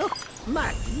frustrated. Oh,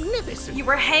 magnificent. You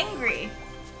were hangry.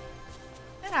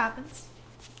 That happens.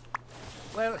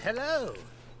 Well, hello.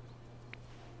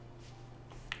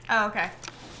 Oh, okay.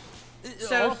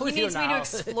 So Off he with you needs me to now.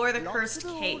 explore the Lots cursed to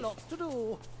do, cave. lots to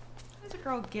do. How does a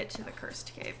girl get to the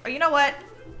cursed cave? Oh, you know what?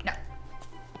 No.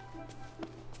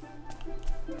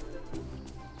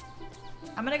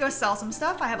 I'm gonna go sell some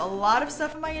stuff. I have a lot of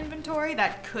stuff in my inventory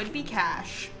that could be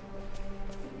cash.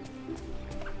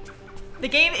 The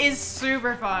game is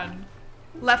super fun.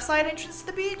 Left side entrance to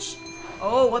the beach?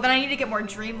 Oh, well then I need to get more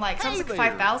dreamlight. That was like Hey,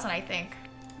 5,000, I think.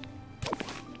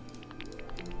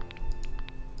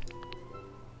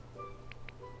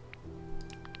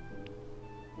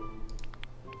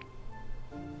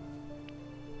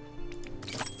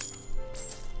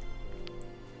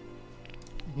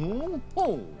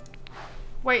 Oh.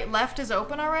 Wait, left is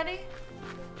open already?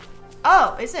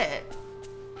 Oh, is it?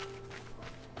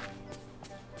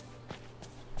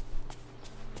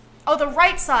 Oh, the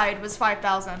right side was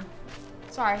 5,000.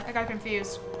 Sorry, I got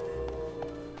confused.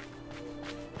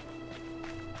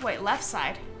 Wait, left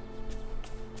side.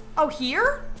 Oh,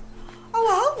 here?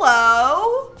 Oh,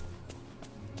 hello.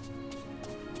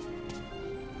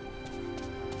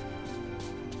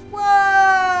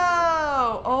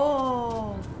 Whoa.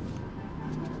 Oh.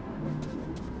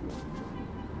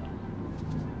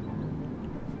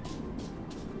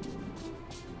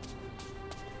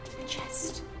 A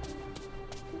chest.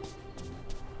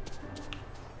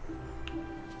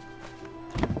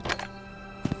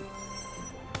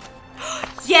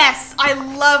 Yes, I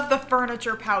love the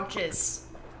furniture pouches.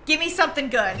 Give me something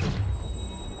good.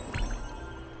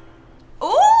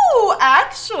 Ooh,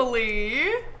 actually,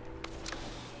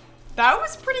 that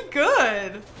was pretty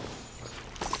good.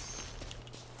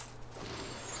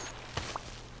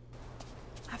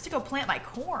 I have to go plant my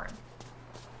corn.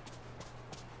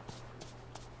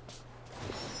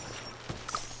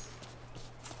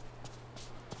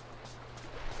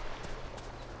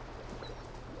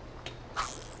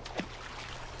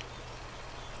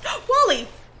 Wally!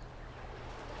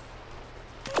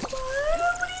 What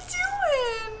are you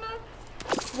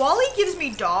doing? Wally gives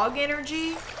me dog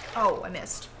energy. Oh, I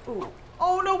missed. Ooh.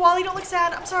 Oh no, Wally, don't look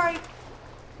sad. I'm sorry.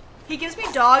 He gives me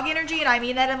dog energy, and I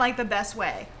mean that in like the best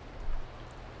way.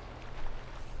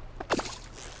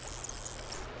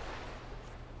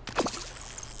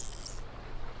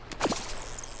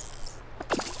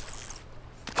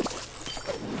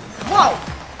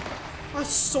 Whoa! A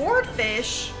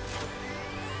swordfish?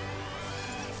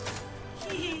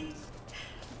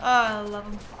 Oh, I love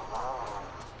him.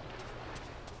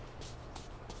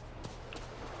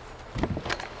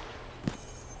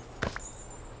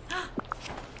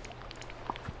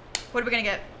 What are we gonna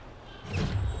get?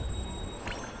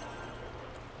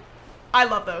 I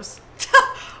love those.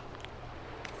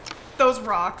 Those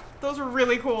rock. Those were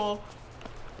really cool.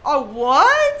 Oh,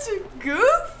 what?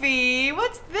 Goofy.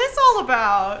 What's this all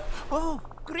about? Oh,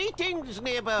 greetings,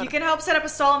 neighbor. You can help set up a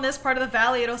stall in this part of the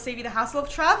valley. It'll save you the hassle of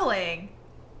traveling.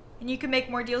 And you can make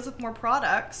more deals with more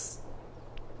products.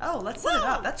 Oh, let's set it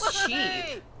up. That's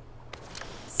cheap.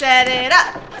 Set it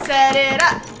up. Set it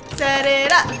up. Set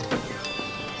it up.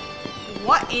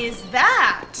 What is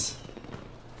that?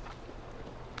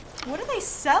 What are they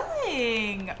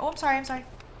selling? Oh, I'm sorry. I'm sorry.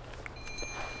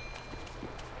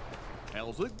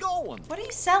 How's it going? What are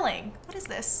you selling? What is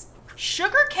this?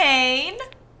 Sugar cane?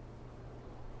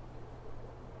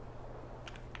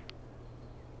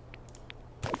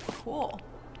 Cool.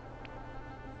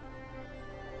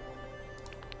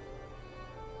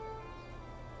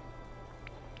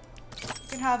 You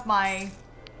can have my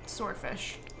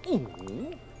swordfish.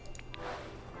 Ooh.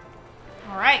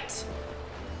 All right.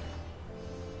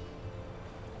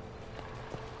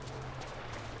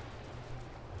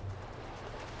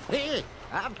 Hey,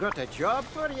 I've got a job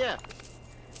for you.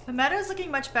 The meadow's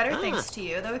looking much better thanks to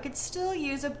you, though it could still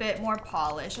use a bit more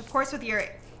polish. Of course, with your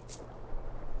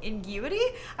ingenuity,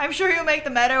 I'm sure you'll make the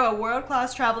meadow a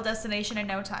world-class travel destination in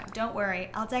no time. Don't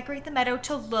worry, I'll decorate the meadow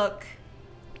to look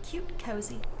cute and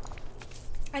cozy.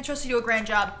 I trust you do a grand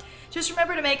job. Just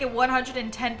remember to make it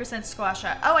 110%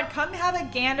 squasha. Oh, and come have a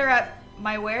gander at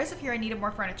my wares if you're in need of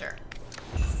more furniture.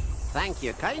 Thank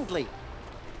you kindly.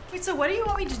 Wait, so what do you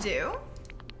want me to do?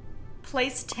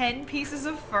 Place 10 pieces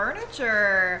of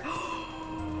furniture.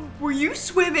 Were you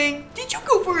swimming? Did you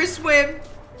go for a swim?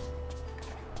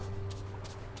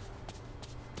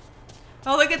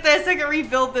 Oh, look at this. I can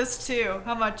rebuild this too.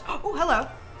 How much? Oh, hello.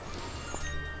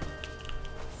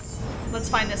 Let's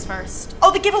find this first.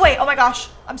 Oh, the giveaway. Oh my gosh.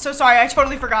 I'm so sorry. I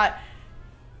totally forgot.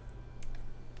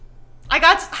 I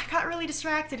got really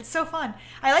distracted. It's so fun.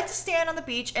 I like to stand on the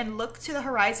beach and look to the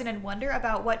horizon and wonder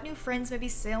about what new friends may be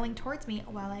sailing towards me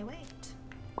while I wait.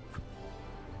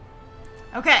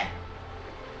 Okay.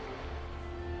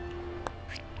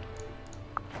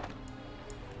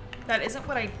 That isn't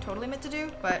what I totally meant to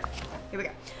do, but here we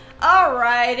go. All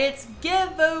right, it's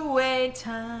giveaway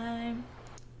time.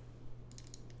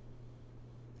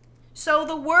 So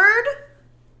the word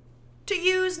to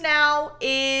use now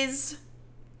is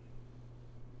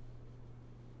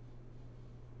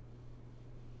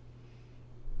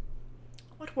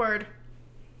what word?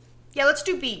 Yeah, let's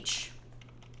do beach.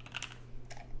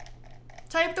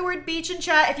 Type the word beach in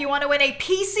chat if you want to win a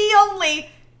PC only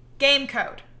game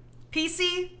code.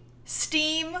 PC,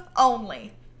 Steam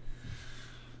only.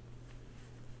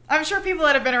 I'm sure people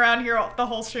that have been around here the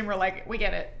whole stream were like, we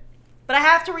get it. But I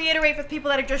have to reiterate for people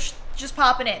that are just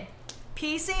popping in.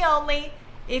 PC only,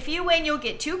 If you win, you'll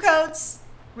get 2 codes.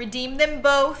 Redeem them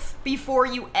both before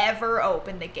you ever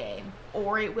open the game,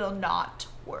 or it will not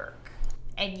work.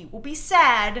 And you will be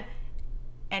sad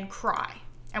and cry.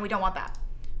 And we don't want that.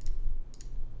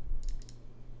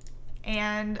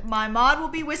 And my mod will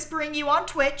be whispering you on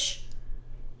Twitch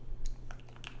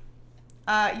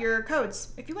your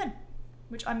codes if you win,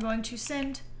 which I'm going to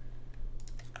send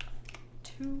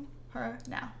to her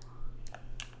now.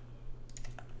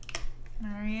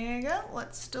 There you go.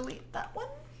 Let's delete that one.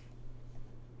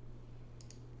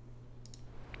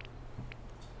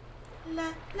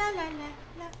 La la la la la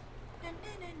la la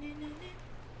la la la.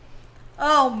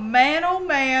 Oh man, oh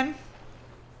man.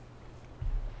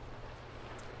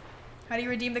 How do you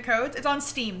redeem the codes? It's on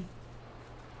Steam.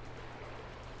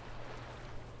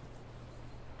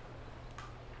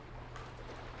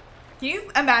 Can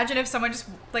you imagine if someone just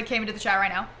like came into the chat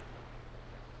right now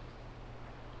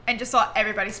and just saw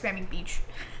everybody spamming beach?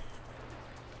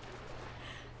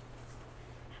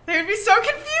 They would be so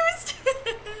confused.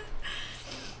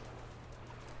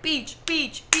 Beach,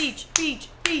 beach, beach, beach,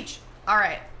 beach. All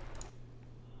right.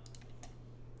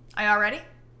 Are y'all ready?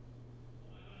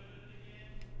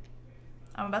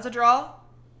 I'm about to draw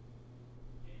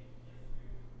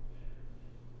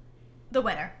the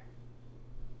winner.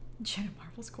 Jenna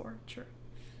Marvel's core, sure.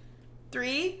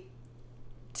 3,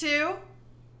 2,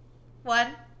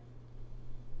 1,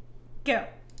 go.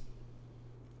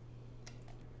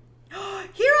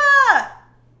 Hira!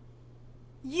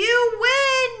 You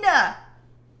win!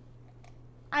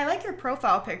 I like your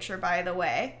profile picture, by the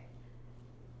way.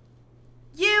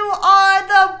 You are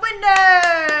the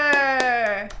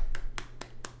winner!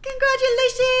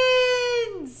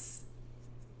 Congratulations!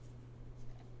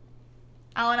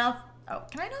 I'll announce. Oh,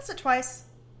 can I announce it twice?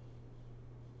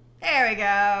 There we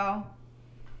go.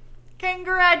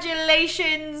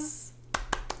 Congratulations!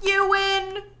 You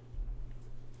win!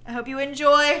 I hope you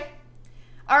enjoy.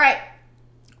 All right,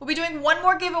 we'll be doing one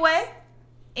more giveaway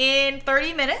in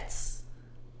 30 minutes.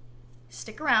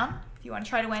 Stick around if you want to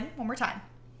try to win one more time.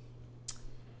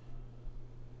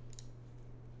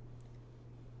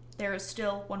 There is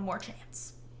still one more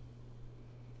chance.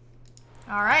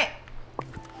 All right.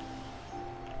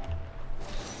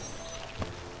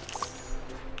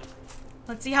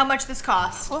 Let's see how much this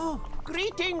costs. Oh,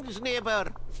 greetings,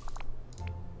 neighbor.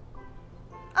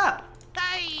 Oh.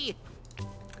 Hi.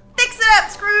 Fix it up,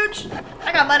 Scrooge!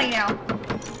 I got money now.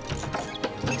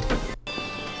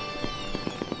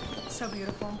 So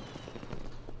beautiful.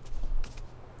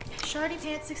 Shardy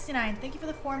Pants 69, thank you for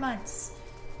the 4 months.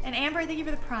 And Amber, thank you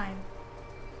for the Prime.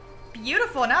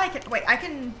 Beautiful. Now I can wait, I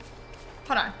can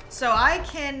hold on. So I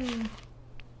can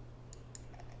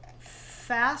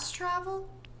fast travel?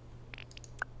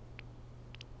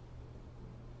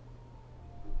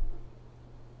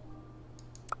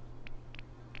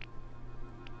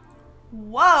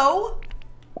 Whoa!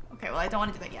 Okay, well I don't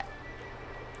want to do that yet.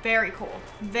 Very cool.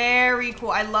 Very cool.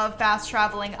 I love fast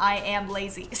traveling. I am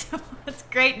lazy. So that's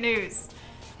great news.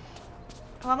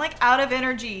 Oh, I'm like out of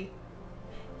energy.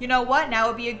 You know what? Now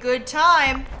would be a good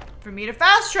time for me to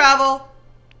fast travel.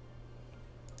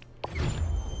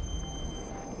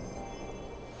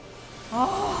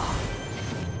 Oh.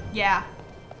 Yeah.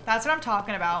 That's what I'm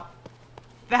talking about.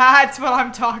 That's what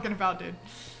I'm talking about, dude.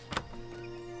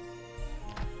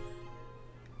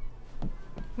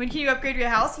 When can you upgrade your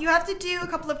house? You have to do a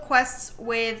couple of quests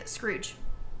with Scrooge.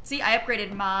 See, I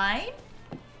upgraded mine.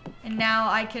 And now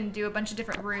I can do a bunch of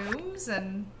different rooms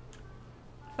and...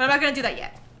 But I'm not gonna do that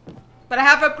yet. But I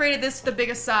have upgraded this to the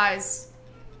biggest size.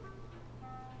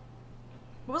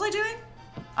 What was I doing?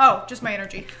 Oh, just my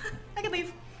energy. I can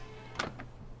leave.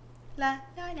 La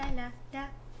la la la la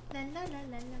la la la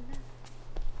la la.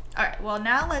 Alright, well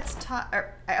now let's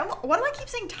why do I keep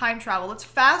saying time travel? Let's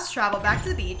fast travel back to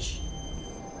the beach.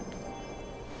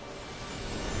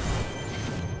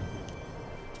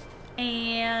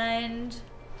 And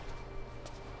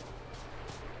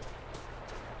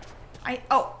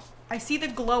I see the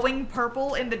glowing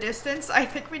purple in the distance. I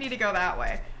think we need to go that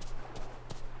way.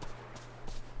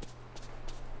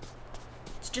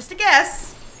 It's just a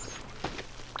guess,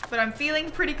 but I'm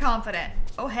feeling pretty confident.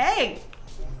 Oh, hey.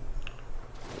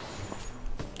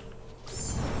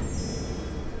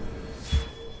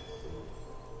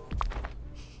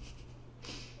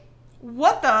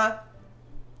 What the?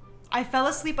 I fell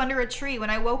asleep under a tree. When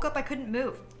I woke up, I couldn't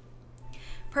move.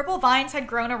 Purple vines had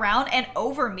grown around and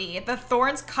over me. The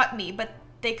thorns cut me, but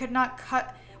they could not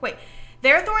cut... Wait.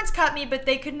 Their thorns cut me, but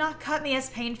they could not cut me as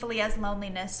painfully as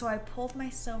loneliness, so I pulled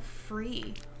myself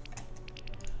free.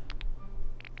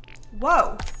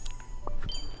 Whoa.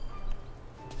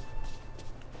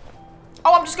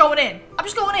 Oh, I'm just going in. I'm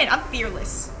just going in. I'm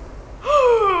fearless.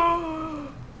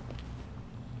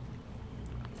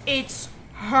 It's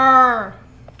her.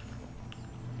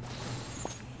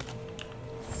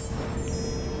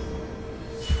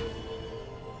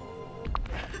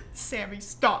 Sammy,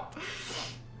 stop.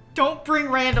 Don't bring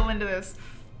Randall into this.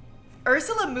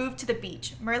 Ursula moved to the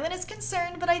beach. Merlin is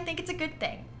concerned, but I think it's a good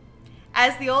thing.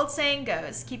 As the old saying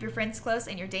goes, keep your friends close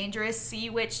and your dangerous sea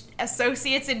witch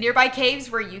associates in nearby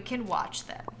caves where you can watch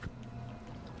them.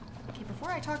 Okay, before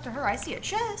I talk to her, I see a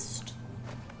chest.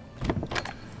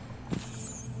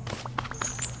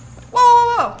 Whoa,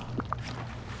 whoa, whoa!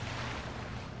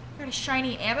 Got a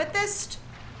shiny amethyst?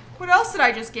 What else did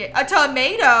I just get? A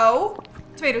tomato!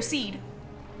 Tomato seed.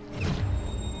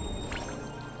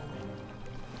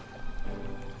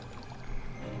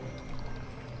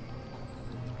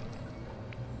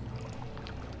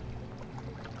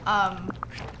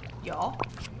 Y'all.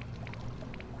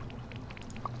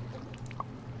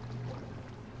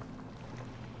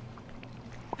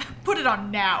 Put it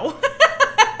on now.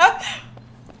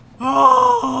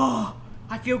 Oh,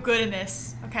 I feel good in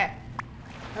this. Okay.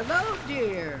 Hello,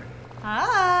 dear.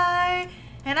 Hi.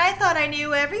 And I thought I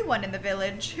knew everyone in the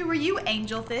village. Who are you,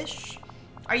 angelfish?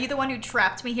 Are you the one who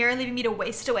trapped me here, leaving me to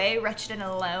waste away, wretched and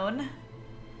alone?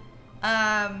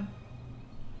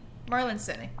 Merlin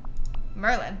sent me.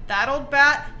 Merlin, that old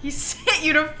bat, he sent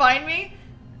you to find me?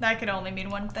 That could only mean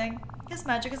one thing. His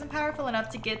magic isn't powerful enough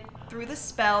to get through the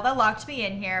spell that locked me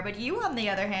in here, but you, on the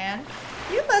other hand,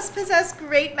 you must possess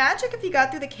great magic if you got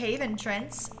through the cave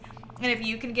entrance. And if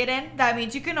you can get in, that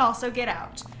means you can also get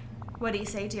out. What do you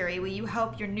say, dearie? Will you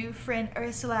help your new friend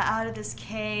Ursula out of this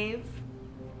cave?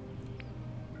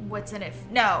 What's in it?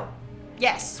 No.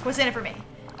 Yes, what's in it for me?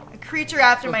 A creature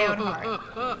after my own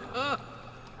heart.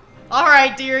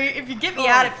 Alright, dearie, if you get me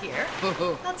out of here,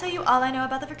 I'll tell you all I know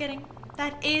about the forgetting.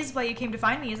 That is why you came to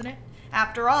find me, isn't it?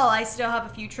 After all, I still have a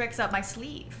few tricks up my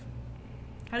sleeve.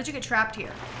 How did you get trapped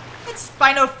here? It's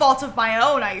by no fault of my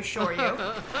own, I assure you.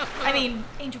 I mean,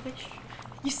 angelfish.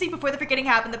 You see, before the forgetting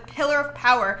happened, the Pillar of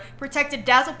Power protected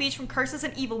Dazzle Beach from curses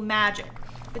and evil magic.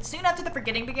 But soon after the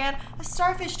forgetting began, a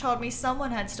starfish told me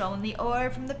someone had stolen the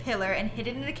orb from the pillar and hid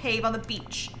it in a cave on the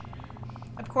beach.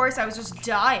 Of course, I was just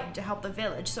dying to help the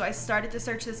village, so I started to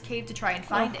search this cave to try and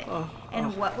find it.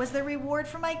 And what was the reward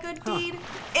for my good deed?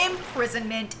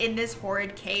 Imprisonment in this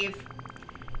horrid cave.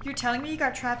 You're telling me you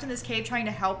got trapped in this cave trying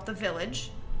to help the village?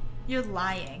 You're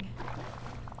lying.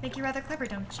 Think you're rather clever,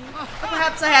 don't you? Or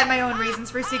perhaps I had my own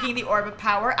reasons for seeking the Orb of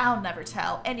Power. I'll never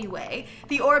tell. Anyway,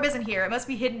 the orb isn't here. It must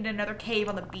be hidden in another cave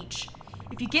on the beach.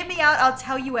 If you get me out, I'll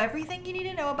tell you everything you need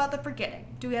to know about the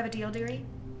forgetting. Do we have a deal, dearie?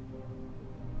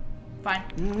 Fine.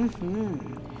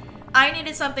 I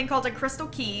needed something called a crystal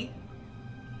key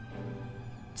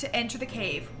to enter the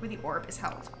cave where the orb is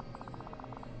held.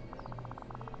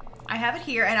 I have it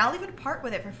here, and I'll even part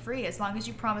with it for free as long as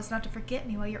you promise not to forget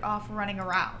me while you're off running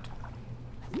around.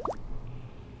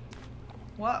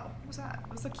 Whoa, what was that?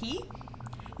 What was the key?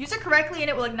 Use it correctly and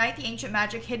it will ignite the ancient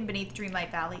magic hidden beneath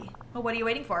Dreamlight Valley. Well, what are you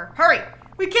waiting for? Hurry!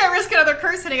 We can't risk another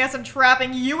curse hitting us and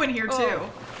trapping you in here too.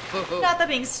 Not that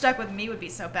being stuck with me would be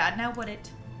so bad, now would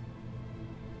it?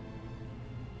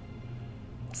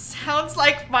 Sounds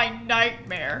like my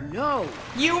nightmare. No.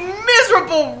 You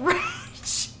miserable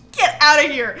wretch! Get out of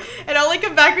here and only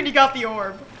come back when you got the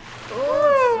orb.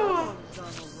 Oh,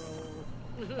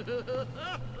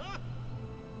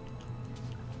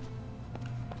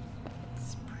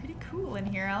 It's pretty cool in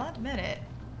here, I'll admit it.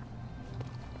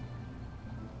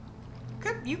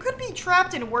 You could be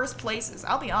trapped in worse places,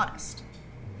 I'll be honest.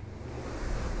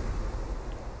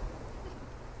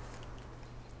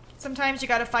 Sometimes you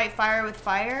gotta fight fire with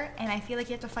fire, and I feel like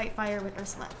you have to fight fire with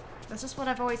Ursula. That's just what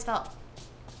I've always felt.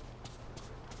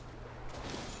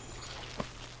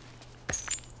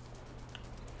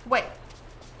 Wait.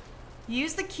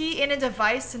 Use the key in a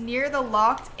device near the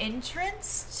locked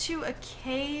entrance to a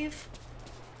cave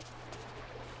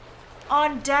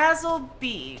on Dazzle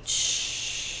Beach.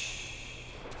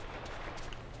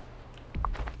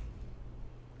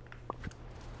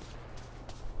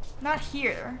 Not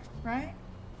here, right?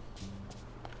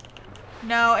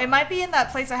 No, it might be in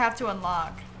that place I have to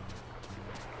unlock.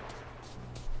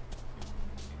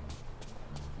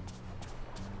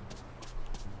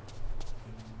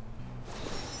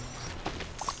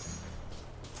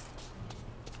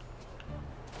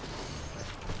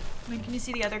 I mean, can you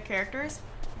see the other characters?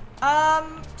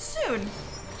 Soon.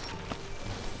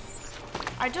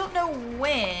 I don't know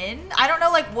when. I don't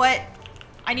know, like, what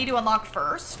I need to unlock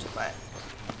first, but...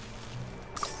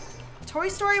 Toy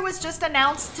Story was just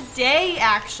announced today,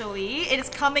 actually. It is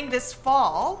coming this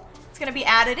fall. It's gonna be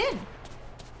added in.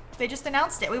 They just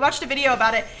announced it. We watched a video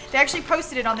about it. They actually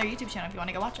posted it on their YouTube channel if you want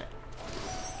to go watch it.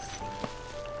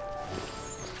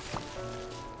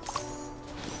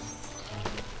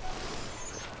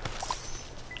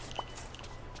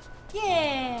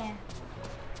 Yeah.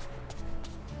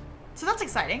 So that's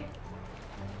exciting.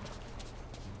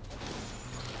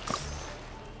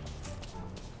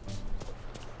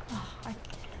 Oh, I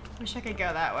wish I could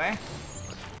go that way.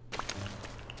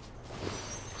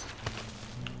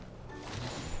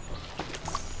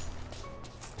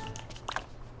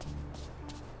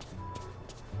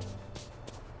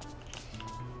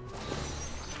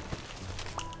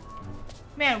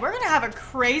 Man, we're gonna have a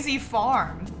crazy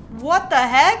farm. What the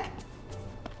heck?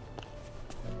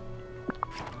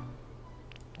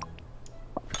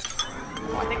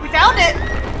 Oh, I think we found it.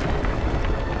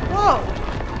 Whoa.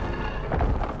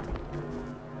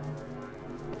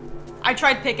 I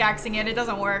tried pickaxing it. It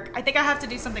doesn't work. I think I have to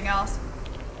do something else.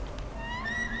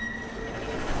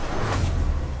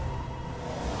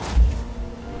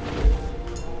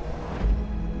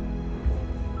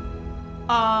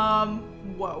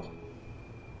 Whoa.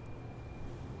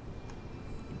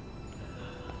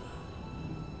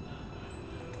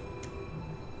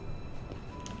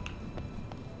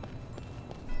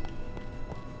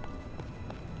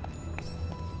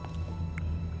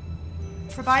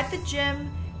 Provide the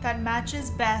gem that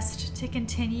matches best to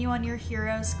continue on your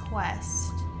hero's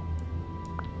quest.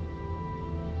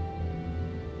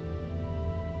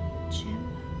 Gem.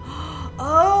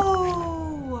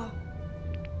 Oh!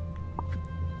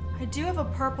 I do have a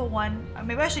purple one.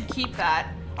 Maybe I should keep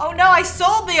that. Oh no, I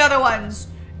sold the other ones!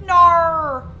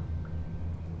 No!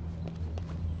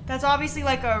 That's obviously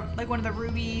like one of the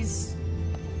rubies.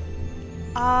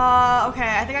 Okay,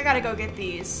 I think I gotta go get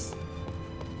these.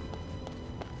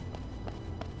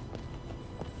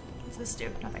 What's this do?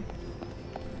 Nothing.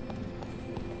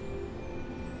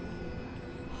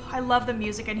 I love the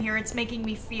music in here. It's making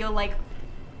me feel like,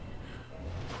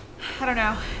 I don't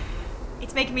know.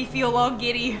 It's making me feel all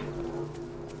giddy.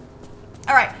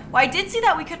 All right, well, I did see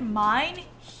that we could mine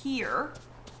here.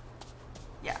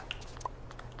 Yeah.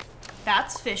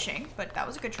 That's fishing, but that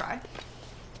was a good try.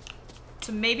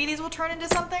 So maybe these will turn into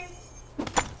something?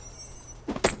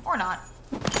 Or not.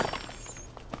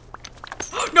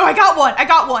 No, I got one! I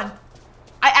got one!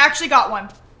 I actually got one.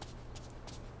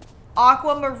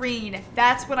 Aquamarine.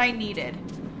 That's what I needed.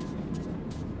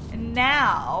 And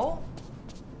now...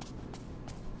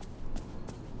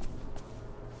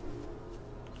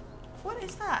 What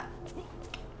is that?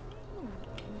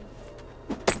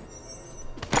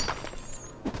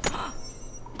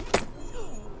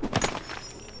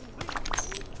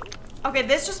 Okay,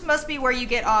 this just must be where you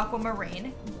get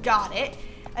aquamarine. Got it.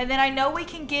 And then I know we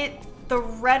can get the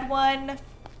red one,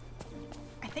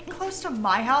 I think close to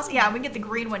my house. Yeah, we can get the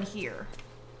green one here.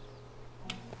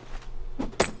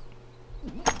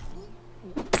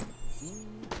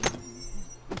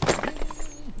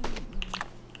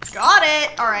 Got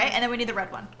it. All right, and then we need the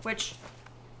red one, which...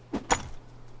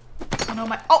 Oh, no,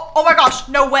 oh my gosh,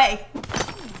 no way.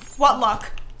 What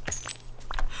luck.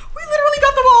 We literally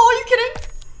got them all, are you kidding?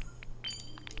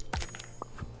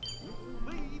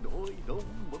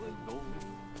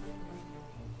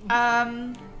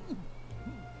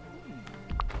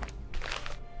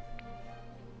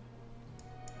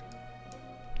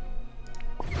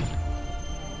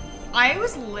 I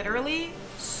was literally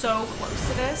so close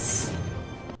to this.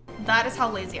 That is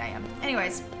how lazy I am.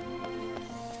 Anyways.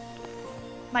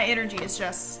 My energy is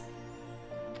just...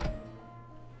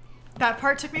 That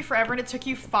part took me forever and it took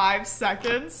you 5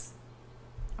 seconds.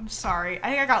 I'm sorry. I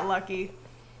think I got lucky.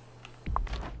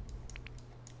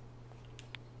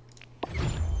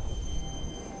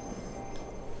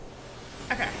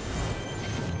 Okay.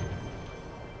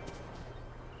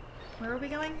 Where are we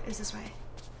going? Is this way?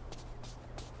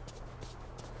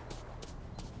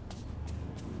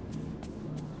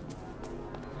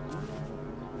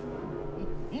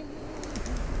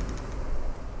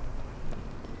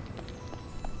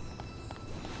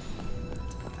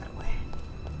 Let's put that away.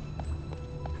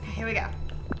 Okay, here we go.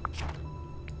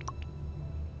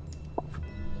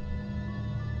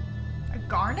 A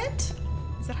garnet?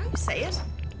 Is that how you say it?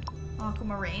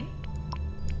 Aquamarine.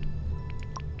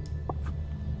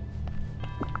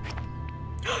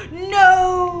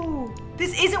 No!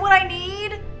 This isn't what I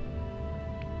need?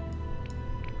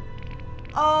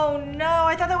 Oh no,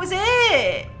 I thought that was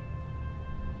it!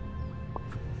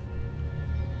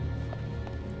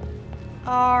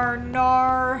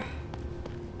 Nar.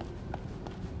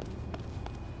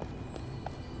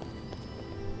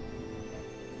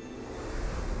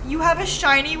 You have a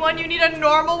shiny one, you need a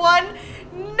normal one?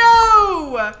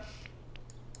 No!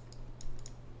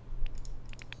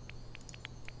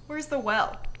 Where's the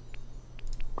well?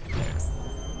 There it is.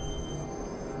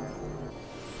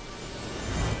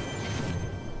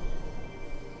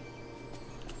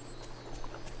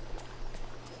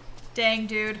 Dang,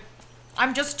 dude.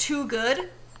 I'm just too good.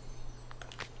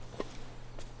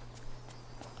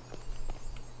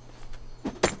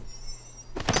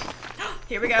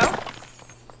 Here we go.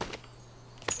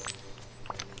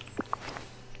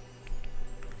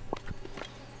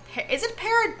 Is it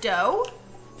peridot?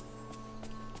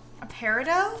 A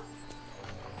peridot?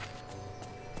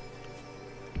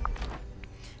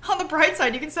 On the bright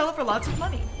side, you can sell it for lots of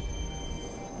money.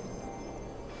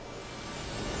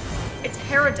 It's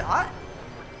peridot?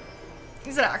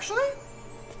 Is it actually?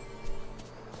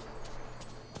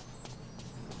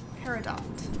 Peridot.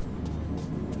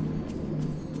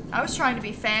 I was trying to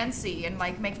be fancy and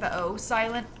like make the O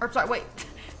silent. Or sorry, wait.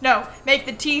 No, make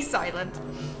the T silent.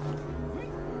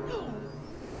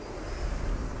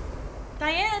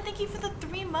 Diana, thank you for the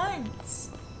 3 months.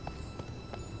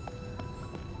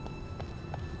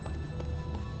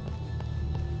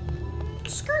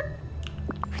 Skirt.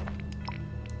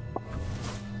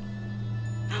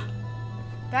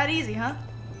 That easy, huh?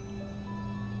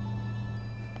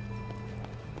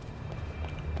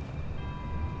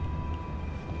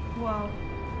 Whoa.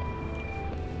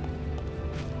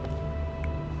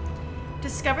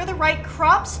 Discover the right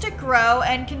crops to grow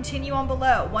and continue on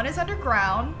below. One is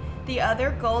underground, the other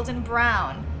golden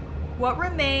brown. What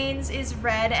remains is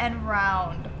red and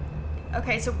round.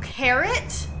 Okay, so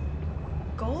carrot,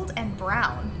 gold and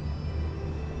brown.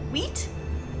 Wheat,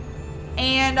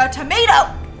 and a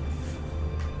tomato.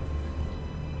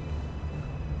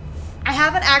 I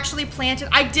haven't actually planted.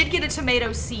 I did get a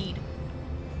tomato seed.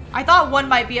 I thought one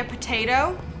might be a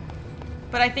potato,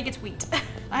 but I think it's wheat.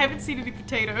 I haven't seen any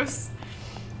potatoes.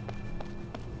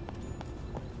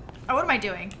 Oh, what am I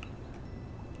doing?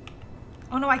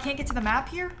 Oh no, I can't get to the map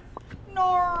here?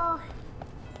 No.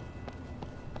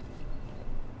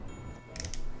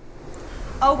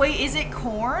 Oh wait, is it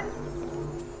corn?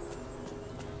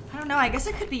 I don't know, I guess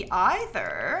it could be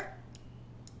either.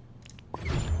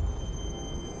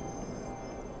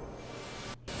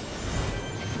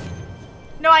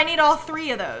 No, I need all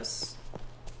 3 of those.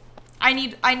 I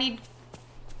need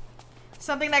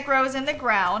something that grows in the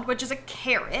ground, which is a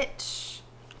carrot.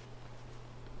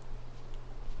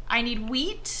 I need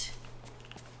wheat.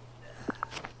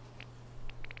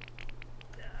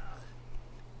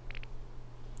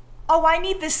 Oh, I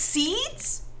need the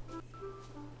seeds?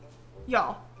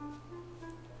 Y'all.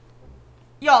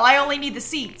 Y'all, I only need the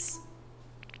seeds.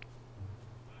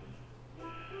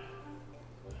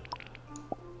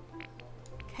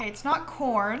 Okay, it's not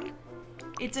corn.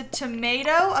 It's a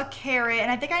tomato, a carrot,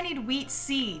 and I think I need wheat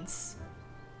seeds.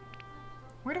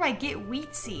 Where do I get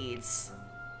wheat seeds?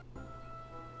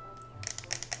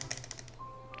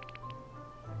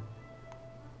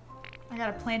 I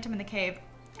gotta plant them in the cave.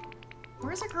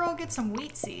 Where's a girl get some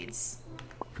wheat seeds?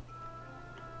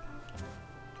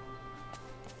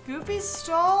 Goofy's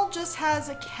stall just has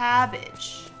a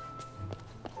cabbage.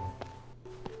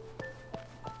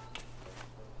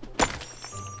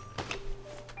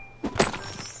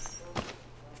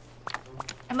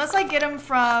 Unless I get them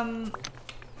from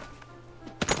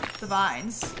the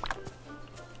vines.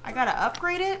 I gotta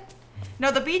upgrade it?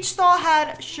 No, the beach stall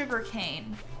had sugar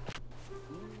cane.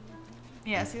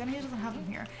 Yeah, see, then he doesn't have them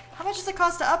here. How much does it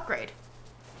cost to upgrade?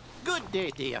 Good day,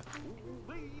 dear.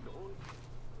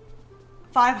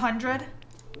 500?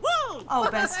 Woo! Oh,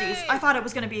 besties. I thought it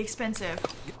was gonna be expensive.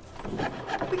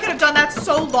 We could have done that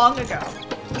so long ago.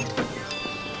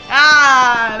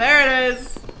 Ah, there it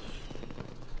is.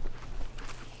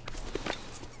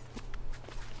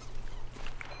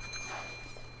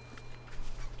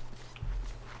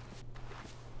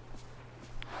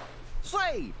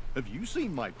 Say, have you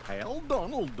seen my pal,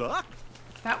 Donald Duck?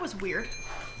 That was weird.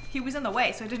 He was in the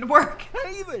way, so it didn't work.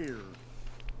 Hey there.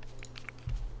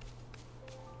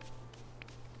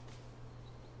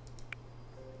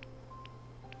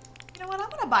 You know what? I'm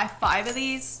gonna buy 5 of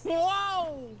these.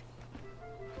 Whoa!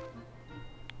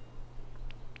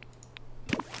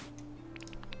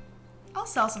 I'll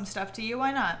sell some stuff to you.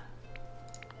 Why not?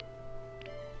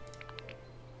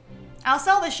 I'll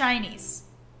sell the shinies.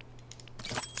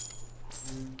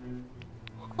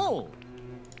 Oh.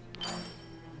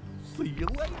 See you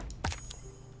later.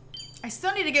 I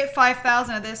still need to get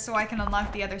 5,000 of this so I can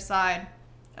unlock the other side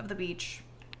of the beach.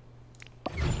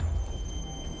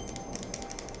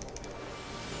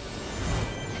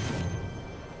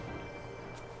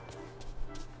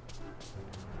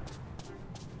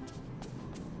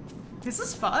 This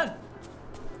is fun.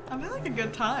 I'm having a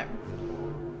good time.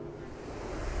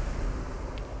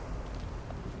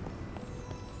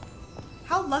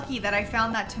 How lucky that I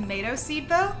found that tomato seed,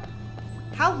 though.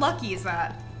 How lucky is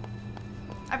that?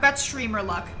 I've got streamer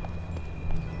luck.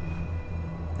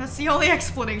 That's the only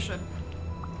explanation.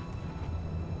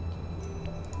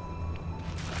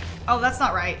 Oh, that's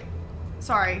not right.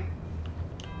 Sorry.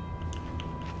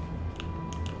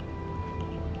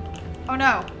 Oh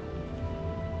no.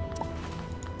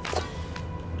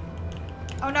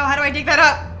 Oh no, how do I dig that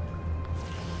up?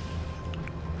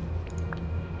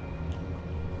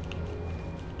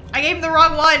 I gave him the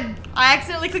wrong one. I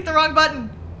accidentally clicked the wrong button.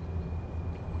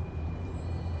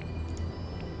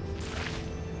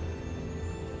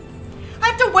 I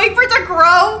have to wait for it to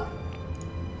grow?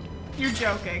 You're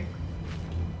joking.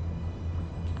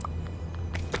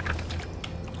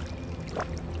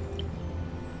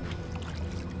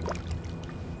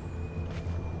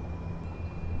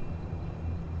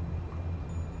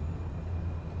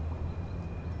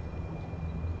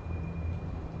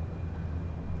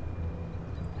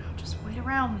 I'll just wait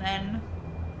around then.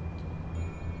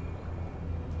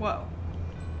 Whoa.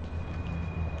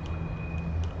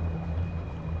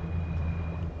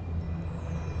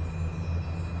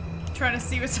 Trying to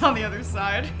see what's on the other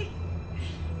side.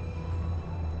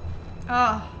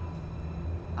 Oh,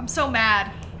 I'm so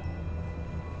mad.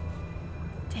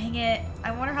 Dang it.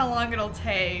 I wonder how long it'll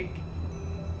take.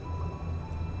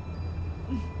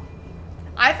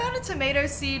 I found a tomato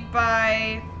seed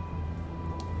by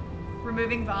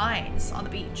removing vines on the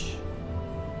beach.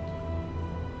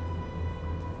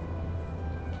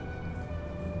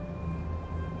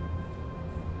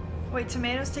 Wait,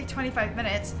 tomatoes take 25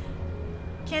 minutes.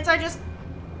 Can't I just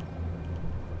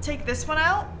take this one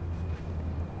out?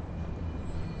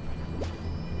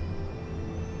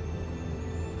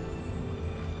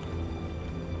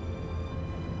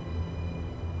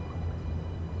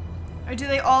 Or do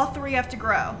they all three have to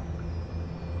grow?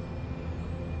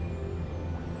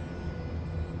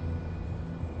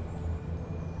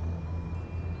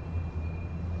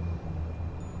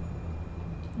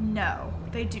 No,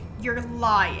 they do. You're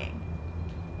lying.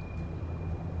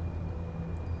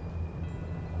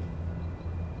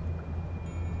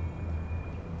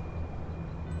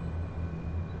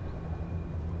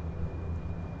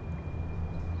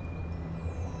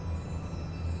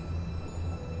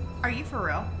 Are you for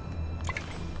real?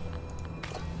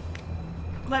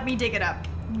 Let me dig it up.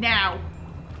 Now.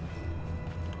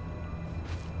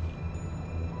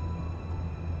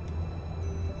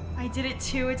 I did it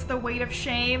too. It's the weight of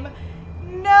shame.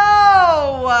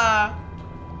 No!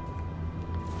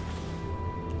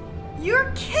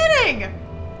 You're kidding!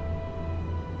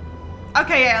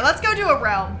 Okay, yeah, let's go do a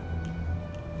realm.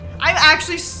 I'm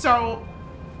actually so...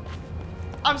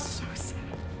 I'm so sad.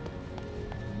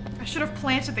 I should have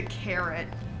planted the carrot.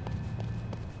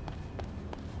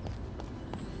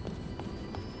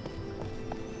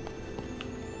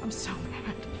 I'm so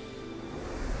mad.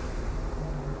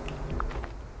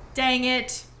 Dang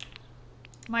it.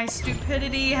 My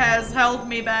stupidity has held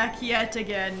me back yet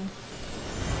again.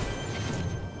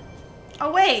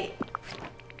 Oh wait.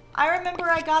 I remember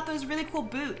I got those really cool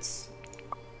boots.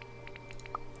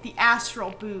 The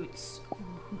astral boots.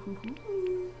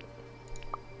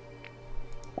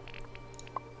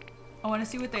 I want to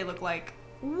see what they look like.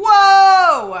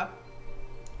 Whoa!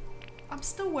 I'm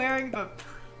still wearing the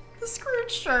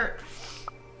Scrooge shirt.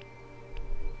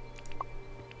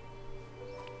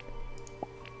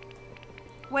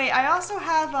 Wait, I also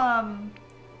have, I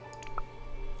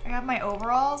have my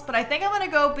overalls, but I think I'm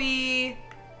gonna go be...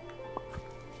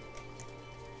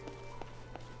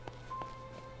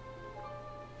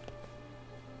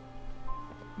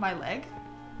 My leg?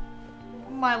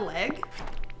 My leg?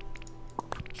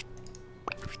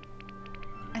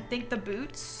 I think the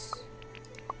boots.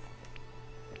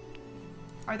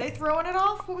 Are they throwing it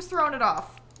off? What was throwing it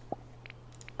off?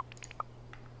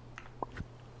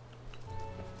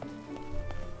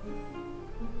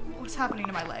 What's happening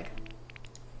to my leg?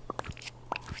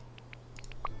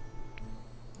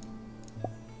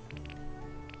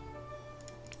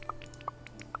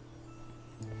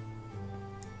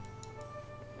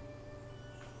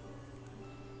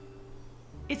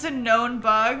 It's a known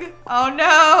bug. Oh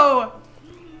no!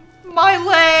 My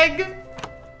leg!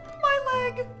 My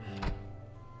leg!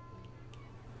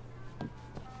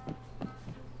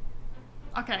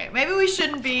 Okay, maybe we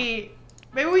shouldn't be...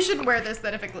 Maybe we shouldn't wear this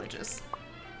then if it glitches.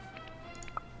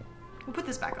 We'll put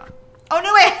this back on. Oh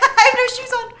no, wait! I have no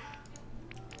shoes on!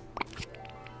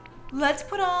 Let's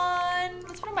put on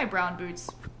my brown boots.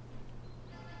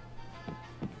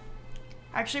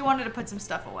 I actually wanted to put some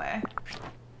stuff away.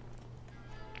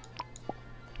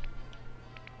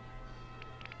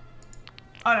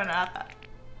 Oh no, not that.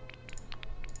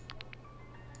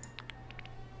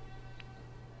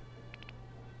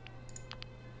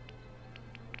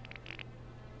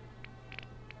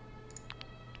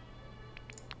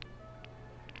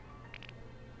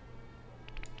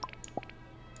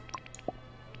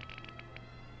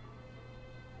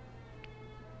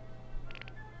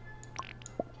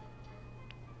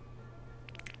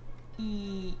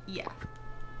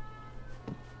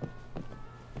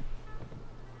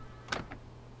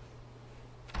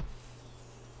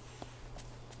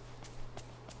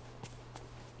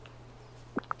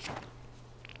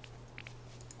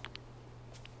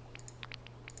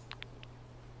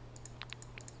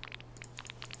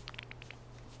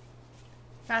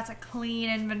 That's a clean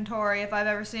inventory if I've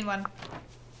ever seen one.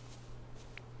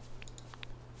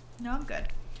 No, I'm good.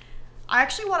 I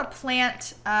actually want to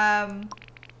plant, some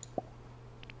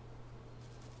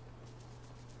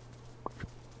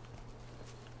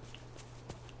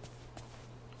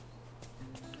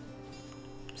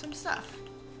stuff.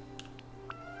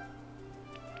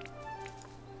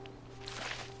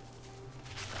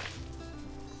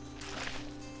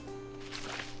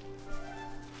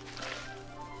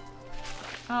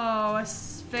 Oh, a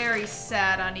very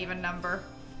sad uneven number.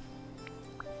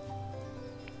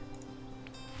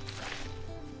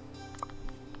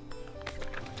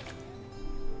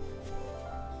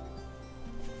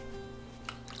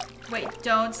 Wait,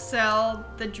 don't sell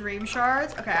the dream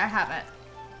shards? Okay, I haven't.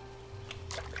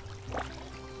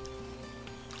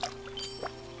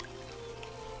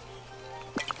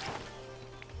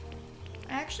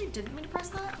 I actually didn't mean to press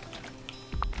that.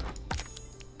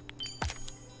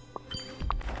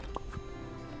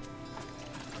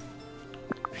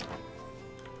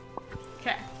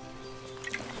 Okay.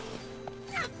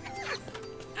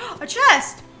 A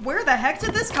chest! Where the heck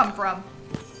did this come from?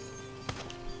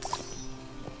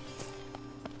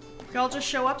 Y'all just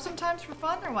show up sometimes for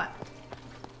fun or what?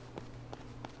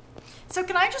 So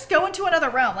can I just go into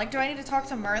another realm? Like, do I need to talk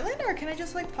to Merlin or can I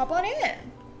just like pop on in?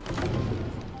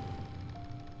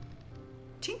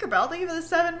 Tinkerbell, thank you for the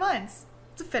 7 months.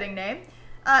 It's a fitting name.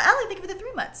 Allie, thank you for the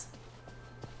 3 months.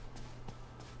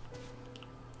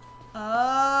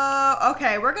 Oh,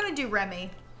 okay, we're gonna do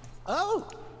Remy. Oh,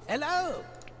 hello.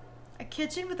 A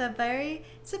kitchen with a very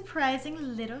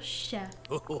surprising little chef.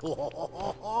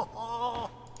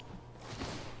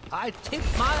 I tip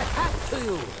my hat to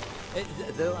you.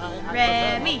 Though I prefer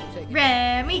Remy, not to take it.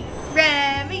 Remy,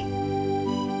 Remy.